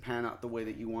doesn't pan out the way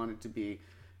that you want it to be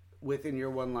within your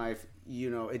one life,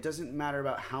 it doesn't matter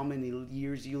about how many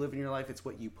years you live in your life. It's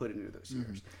what you put into those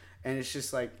years. And it's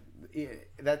just like,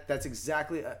 that's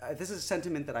exactly, this is a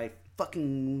sentiment that I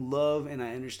fucking love and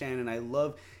I understand. And I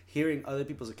love hearing other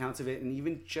people's accounts of it. And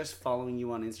even just following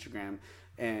you on Instagram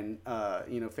and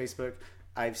Facebook,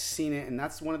 I've seen it, and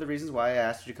that's one of the reasons why I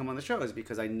asked you to come on the show is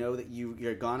because I know that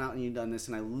you're gone out and you've done this,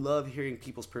 and I love hearing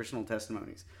people's personal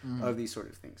testimonies of these sort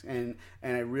of things, and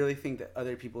I really think that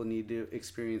other people need to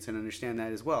experience and understand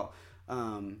that as well.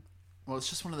 Well, it's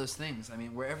just one of those things. I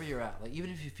mean, wherever you're at, like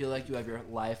even if you feel like you have your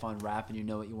life on wrap and you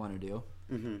know what you want to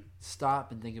do,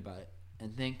 stop and think about it,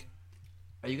 and think,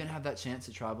 are you gonna have that chance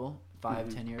to travel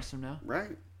 5-10 years from now?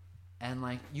 Right. And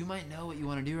like you might know what you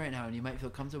want to do right now, and you might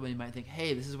feel comfortable. And you might think,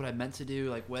 "Hey, this is what I meant to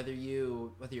do." Like whether your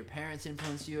parents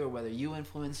influenced you, or whether you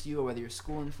influenced you, or whether your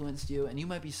school influenced you, and you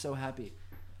might be so happy.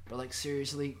 But like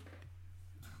seriously,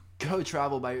 go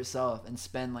travel by yourself and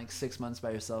spend like 6 months by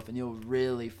yourself, and you'll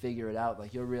really figure it out.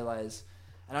 Like you'll realize.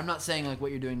 And I'm not saying like what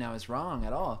you're doing now is wrong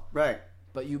at all. Right.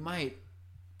 But you might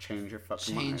change your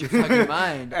fucking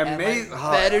mind. And like,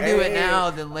 better do it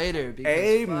now than later. Because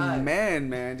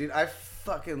amen, man, dude. I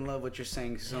fucking love what you're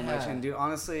saying so much, and dude,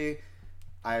 honestly,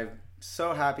 I'm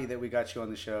so happy that we got you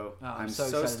on the show. I'm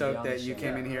so stoked that you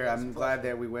came in here. I'm glad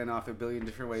that we went off a billion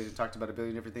different ways and talked about a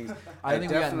billion different things. I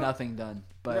think we got nothing done,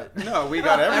 but no, we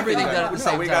got everything done at the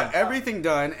same time. We got everything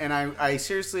done, and I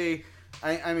seriously.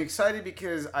 I'm excited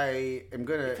because I am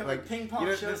gonna like ping pong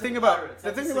the shows thing and about pirates.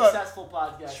 the That's thing a about successful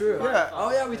podcast. True. Yeah.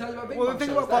 Oh yeah, we talked about ping well, pong the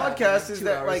thing shows. about podcasts is 2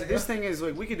 that hours like ago. this thing is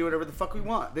like we can do whatever the fuck we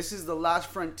want. This is the last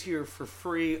frontier for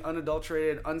free,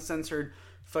 unadulterated, uncensored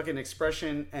fucking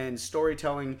expression and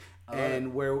storytelling,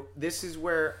 and where this is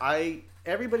where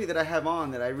everybody that I have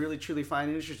on that I really truly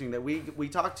find interesting that we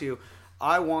talk to.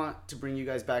 I want to bring you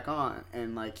guys back on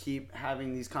and like keep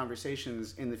having these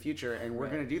conversations in the future, and we're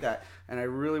going to do that. And I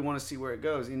really want to see where it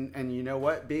goes. And you know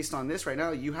what? Based on this right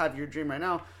now, you have your dream right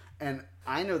now, and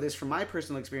I know this from my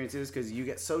personal experiences because you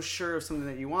get so sure of something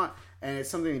that you want, and it's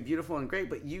something beautiful and great,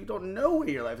 but you don't know where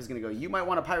your life is going to go. You might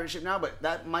want a pirate ship now, but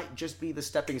that might just be the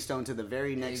stepping stone to the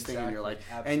very next thing in your life.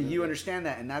 Absolutely. And you understand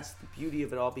that, and that's the beauty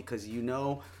of it all because you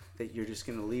know that you're just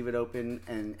going to leave it open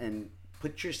and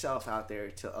put yourself out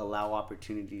there to allow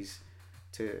opportunities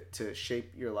to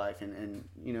shape your life and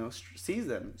seize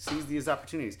these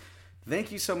opportunities.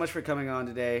 Thank you so much for coming on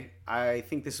today. I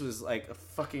think this was like a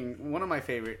fucking one of my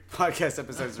favorite podcast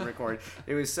episodes to record.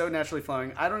 It was so naturally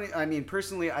flowing.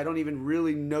 Personally, I don't even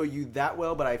really know you that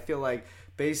well, but I feel like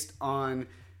based on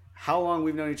how long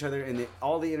we've known each other and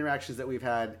all the interactions that we've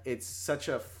had, it's such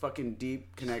a fucking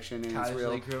deep connection and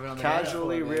Casually it's real. on the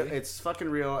Casually real. It's fucking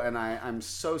real, and I'm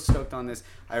so stoked on this.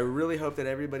 I really hope that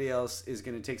everybody else is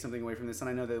going to take something away from this, and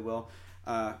I know they will.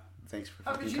 Thanks for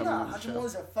How fucking could you coming not? on the show.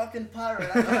 Hajimoli's a fucking pirate.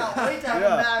 I cannot wait to have him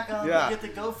back on. Yeah. Get the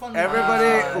GoFundMe.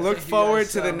 Everybody, look thank you forward guys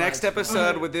to so the next much.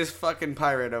 episode with this fucking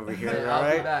pirate over here. All I'll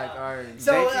be right. back. All right.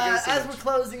 So, Thank you guys so as much. we're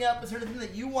closing up, is there anything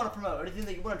that you want to promote? Anything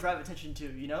that you want to drive attention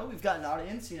to? You know, we've got an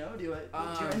audience. You know, to your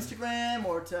Instagram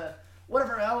or to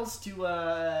whatever else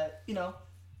to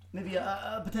maybe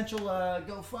a potential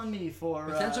GoFundMe for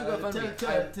Potential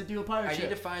GoFundMe. to do a pirate I ship. need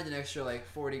to find an extra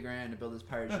like $40,000 to build this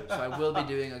pirate ship, so I will be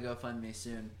doing a GoFundMe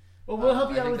soon. Well, we'll help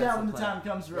you I out think with that's that when the plan. time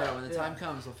comes. Right. Yeah, when the time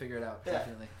comes, we'll figure it out. Yeah.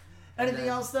 Definitely. Anything And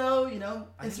then- else though? You know,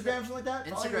 Instagram, something like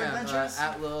that. All your Instagram adventures.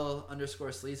 at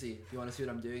 @lil_sleazy. If you want to see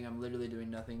what I'm doing, I'm literally doing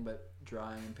nothing but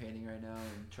drawing and painting right now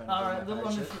and trying to. All right, build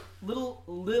my pirate ship. little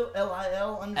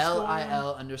LIL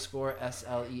underscore.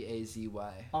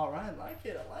 LIL_SLEAZY. All right, I like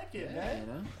it, Yeah, man. you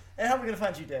know. And how are we gonna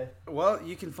find you, Dave? Well,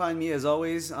 you can find me as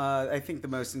always. I think the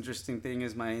most interesting thing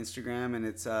is my Instagram, and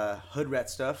it's Hoodrat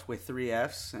Stuff with 3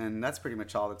 Fs, and that's pretty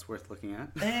much all that's worth looking at.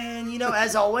 And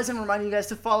as always, I'm reminding you guys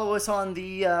to follow us on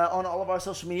the on all of our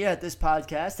social media at this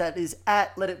podcast. That is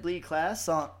at Let It Bleed Class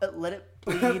on Let It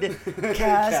Bleed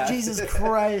Cast. Jesus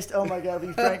Christ! Oh my God,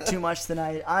 we drank too much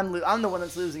tonight. I'm the one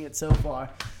that's losing it so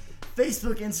far.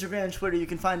 Facebook, Instagram, Twitter. You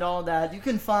can find all of that. You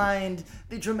can find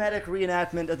the dramatic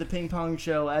reenactment of the ping pong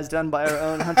show as done by our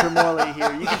own Hunter Morley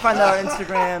here. You can find that on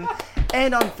Instagram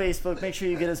and on Facebook. Make sure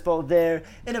you get us both there.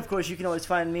 And of course, you can always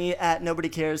find me at Nobody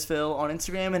Cares Phil on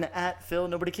Instagram and at Phil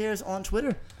Nobody Cares on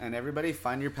Twitter. And everybody,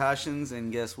 find your passions,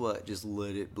 and guess what? Just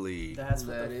let it bleed. That's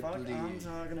Let what the it fuck bleed. I'm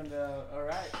talking about. All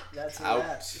right, that's a Out.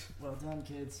 wrap. Well done,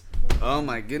 kids. Oh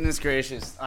my goodness gracious.